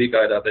کنسپیرسی تھیوری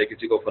کہا جاتا ہے،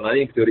 کسی کو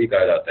فلانی تھیوری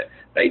کہا جاتا ہے،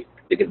 رائٹ،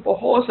 لیکن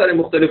بہت سارے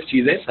مختلف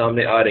چیزیں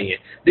سامنے آ رہی ہیں۔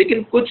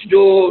 لیکن کچھ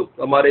جو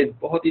ہمارے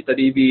بہت ہی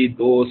قریبی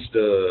دوست،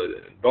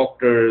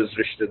 ڈاکٹرز،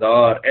 رشتہ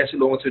دار، ایسے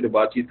لوگوں سے جو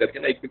بات چیت کر کے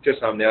نا ایک پکچر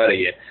سامنے آ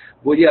رہی ہے،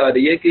 وہ یہ آ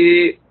رہی ہے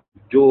کہ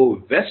جو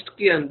ویسٹ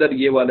کے اندر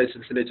یہ والے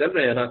سلسلے چل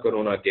رہے ہیں نا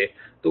کرونا کے،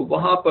 تو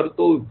وہاں پر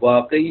تو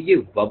واقعی یہ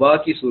وبا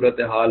کی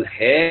صورتحال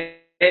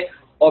ہے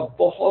اور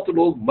بہت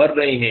لوگ مر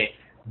رہے ہیں۔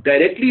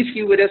 ڈائریکٹلی اس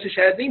کی وجہ سے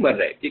شاید نہیں مر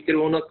رہے کہ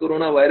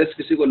کرونا وائرس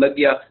کسی کو لگ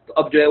گیا تو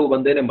اب جو ہے وہ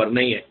بندے نے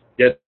مرنا ہی ہے،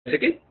 جیسے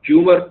کہ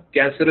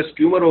کینسرس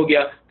ٹیومر ہو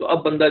گیا تو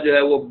اب بندہ جو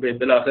ہے وہ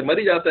بالآخر مر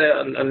ہی جاتا ہے،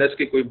 انلیس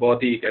کہ کوئی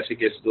بہت ہی ایسے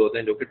کیسز ہوتے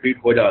ہیں جو کہ ٹریٹ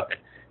ہو جاتے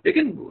ہیں۔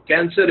 لیکن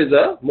کینسر از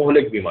اے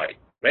مہلک بیماری،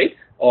 رائٹ،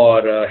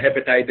 اور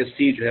ہیپیٹائٹس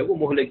سی جو ہے وہ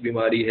مہلک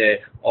بیماری ہے،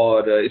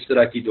 اور اس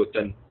طرح کی جو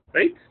چند،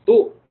 رائٹ۔ تو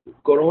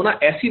کورونا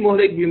ایسی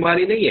مہلک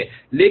بیماری نہیں ہے،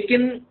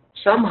 لیکن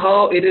some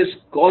how it is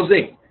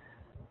causing,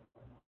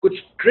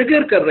 کچھ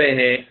ٹریگر کر رہے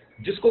ہیں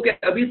جس کو کہ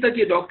ابھی تک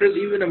یہ ڈاکٹرز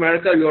ایون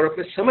امریکہ یورپ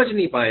میں سمجھ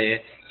نہیں پائے ہیں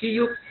کہ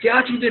یہ کیا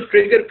چیزیں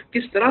ٹریگر،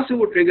 کس طرح سے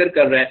وہ ٹریگر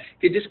کر رہے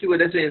ہیں کہ جس کی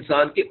وجہ سے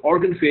انسان کے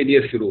آرگن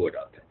فیلئر شروع ہو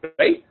جاتا ہے،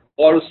 رائٹ،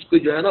 اور اس کو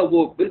جو ہے نا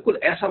وہ بالکل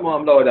ایسا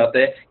معاملہ ہو جاتا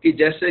ہے کہ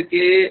جیسے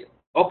کہ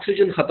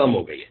آکسیجن ختم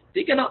ہو گئی ہے،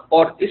 ٹھیک ہے نا،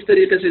 اور اس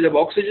طریقے سے جب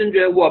آکسیجن جو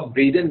ہے وہ اب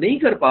بریدن نہیں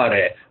کر پا رہا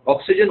ہے،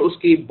 آکسیجن اس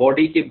کی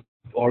باڈی کے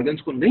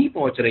آرگنس کو نہیں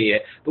پہنچ رہی ہے،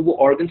 تو وہ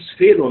آرگنس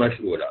فیل ہونا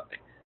شروع ہو جاتے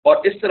ہیں، اور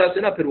اس طرح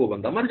سے نا پھر وہ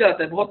بندہ مر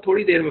جاتا ہے، بہت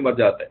تھوڑی دیر میں مر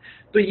جاتا ہے۔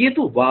 تو یہ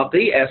تو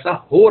واقعی ایسا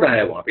ہو رہا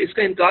ہے وہاں پہ، اس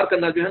کا انکار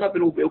کرنا جو ہے نا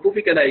پھر وہ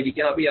بیوقوفی کہلائے گی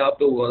کہ ہاں بھی آپ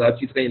تو ہر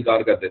چیز کا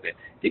انکار کر دیتے ہیں،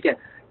 ٹھیک ہے۔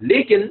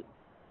 لیکن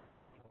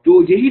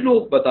جو یہی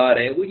لوگ بتا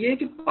رہے ہیں وہ یہ ہے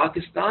کہ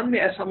پاکستان میں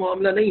ایسا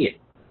معاملہ نہیں ہے،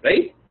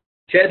 رائٹ،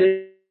 شاید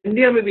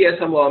انڈیا میں بھی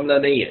ایسا معاملہ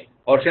نہیں ہے،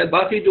 اور شاید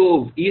باقی جو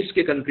ایسٹ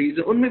کے کنٹریز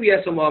ہیں ان میں بھی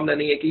ایسا معاملہ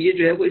نہیں ہے کہ یہ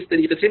جو ہے وہ اس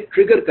طریقے سے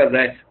ٹریگر کر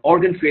رہا ہے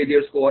آرگن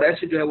فیلئرز کو، اور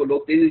ایسے جو ہے وہ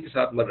لوگ تیزی کے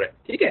ساتھ مر رہے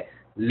ہیں، ٹھیک ہے۔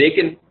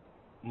 لیکن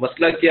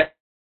مسئلہ کیا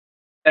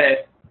ہے،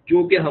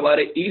 چونکہ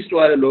ہمارے ایسٹ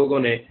والے لوگوں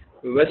نے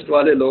ویسٹ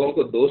والے لوگوں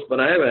کو دوست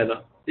بنایا ہوا ہے نا،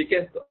 ٹھیک ہے،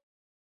 تو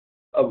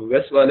اب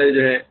ویسٹ والے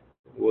جو ہیں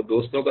وہ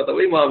دوستوں کا تو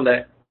وہی معاملہ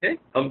ہے،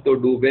 ہم تو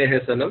ڈوبے ہیں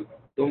صنم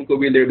تم کو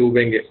بھی لے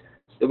ڈوبیں گے۔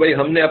 تو بھائی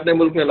ہم نے اپنے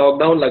ملک میں لاک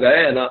ڈاؤن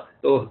لگایا ہے نا،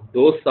 تو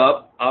دوست صاحب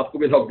آپ کو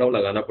بھی لاک ڈاؤن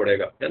لگانا پڑے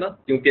گا، ہے نا،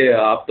 کیونکہ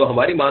آپ تو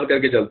ہماری مان کر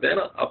کے چلتے ہیں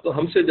نا، آپ تو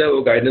ہم سے جو ہے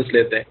وہ گائیڈنس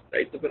لیتے ہیں،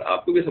 رائٹ، تو پھر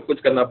آپ کو بھی سب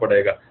کچھ کرنا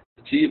پڑے گا۔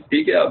 جی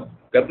ٹھیک ہے، اب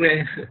کر رہے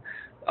ہیں،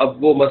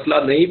 اب وہ مسئلہ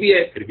نہیں بھی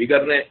ہے پھر بھی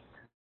کر رہے ہیں۔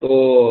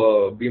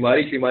 تو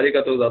بیماری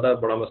کا تو زیادہ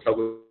بڑا مسئلہ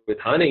کوئی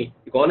تھا نہیں،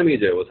 اکانومی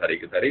جو ہے وہ ساری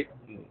کی ساری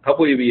ٹھپ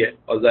ہوئی بھی ہے،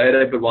 اور ظاہر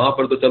ہے پھر وہاں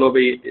پر تو چلو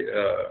بھائی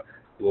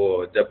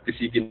وہ جب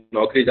کسی کی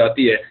نوکری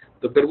جاتی ہے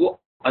تو پھر وہ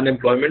ان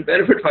امپلائمنٹ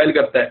بینیفٹ فائل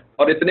کرتا ہے،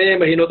 اور اتنے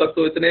مہینوں تک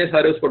تو اتنے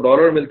سارے اس کو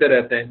ڈالر ملتے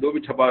رہتے ہیں، جو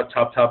بھی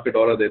چھاپ کے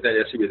ڈالر دیتے ہیں،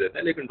 جیسے بھی دیتے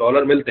ہیں، لیکن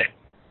ڈالر ملتے ہیں،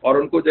 اور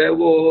ان کو جو ہے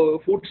وہ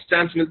فوڈ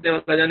اسٹیمپس ملتے ہیں،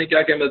 نہ جانے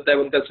کیا کیا ملتا ہے،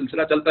 ان کا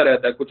سلسلہ چلتا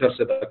رہتا ہے کچھ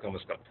عرصے تک کم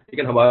از کم۔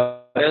 لیکن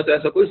ہمارے یہاں تو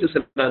ایسا کوئی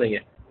سلسلہ نہیں ہے،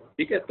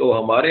 ٹھیک ہے۔ تو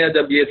ہمارے یہاں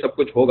جب یہ سب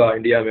کچھ ہوگا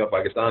انڈیا میں اور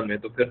پاکستان میں،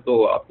 تو پھر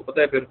تو آپ کو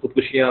پتہ ہے پھر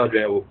خودکشیاں جو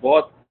ہیں وہ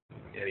بہت،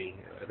 یعنی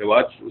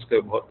رواج اس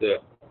کے بہت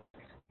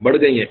بڑھ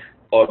گئی ہیں،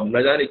 اور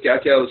نہ جانے کیا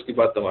کیا اس کے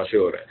بعد تماشے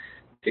ہو رہے ہیں،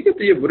 ٹھیک ہے۔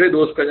 تو یہ برے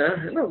دوست کا جہاں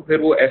ہے نا، پھر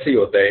وہ ایسے ہی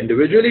ہوتا ہے،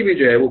 انڈیویجولی بھی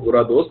جو ہے وہ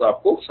برا دوست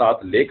آپ کو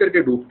ساتھ لے کر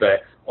کے ڈوبتا ہے،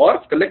 اور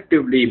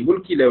کلیکٹیولی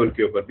ملکی لیول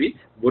کے اوپر بھی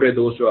برے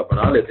دوست جو آپ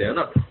بنا لیتے ہیں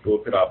نا، تو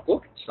پھر آپ کو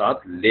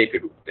ساتھ لے کے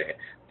ڈوبتے ہیں۔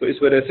 تو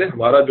اس وجہ سے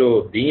ہمارا جو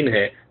دین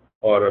ہے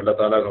اور اللہ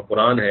تعالیٰ کا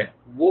قرآن ہے،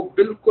 وہ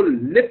بالکل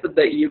نپ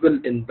دا ایول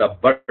ان دا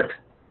بٹ،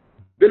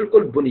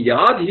 بالکل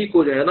بنیاد ہی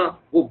کو جو ہے نا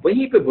وہ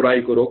وہیں پہ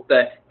برائی کو روکتا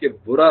ہے کہ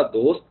برا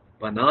دوست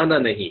بنانا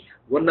نہیں،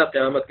 ورنہ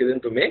قیامت کے دن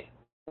تمہیں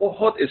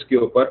بہت اس کے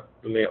اوپر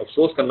تمہیں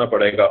افسوس کرنا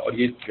پڑے گا، اور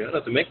یہ جو ہے نا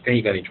تمہیں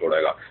کہیں کا نہیں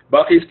چھوڑے گا۔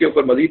 باقی اس کے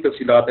اوپر مزید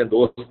تفصیلات ہیں،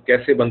 دوست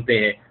کیسے بنتے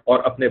ہیں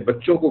اور اپنے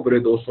بچوں کو برے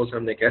دوستوں سے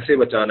ہم نے کیسے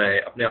بچانا ہے،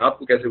 اپنے آپ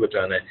کو کیسے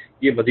بچانا ہے،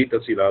 یہ مزید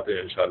تفصیلات ہیں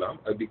انشاءاللہ ہم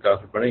ابھی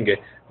کافی پڑھیں گے۔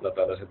 اللہ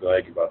تعالیٰ سے دعا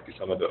ہے کہ بات کی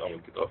سمجھ اور عمل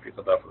کی توفیق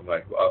عطا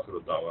فرمائے۔ وآخر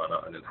دعوانا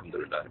ان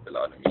الحمدللہ رب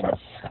العالمین۔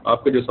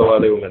 آپ کا جو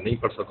سوال ہے وہ میں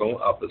نہیں پڑھ سکا ہوں،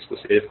 آپ اس کو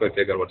سیو کر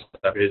کے اگر واٹس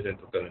ایپ بھیج دیں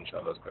تو کل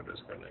انشاءاللہ اس کا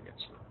ایڈریس کر لیں گے۔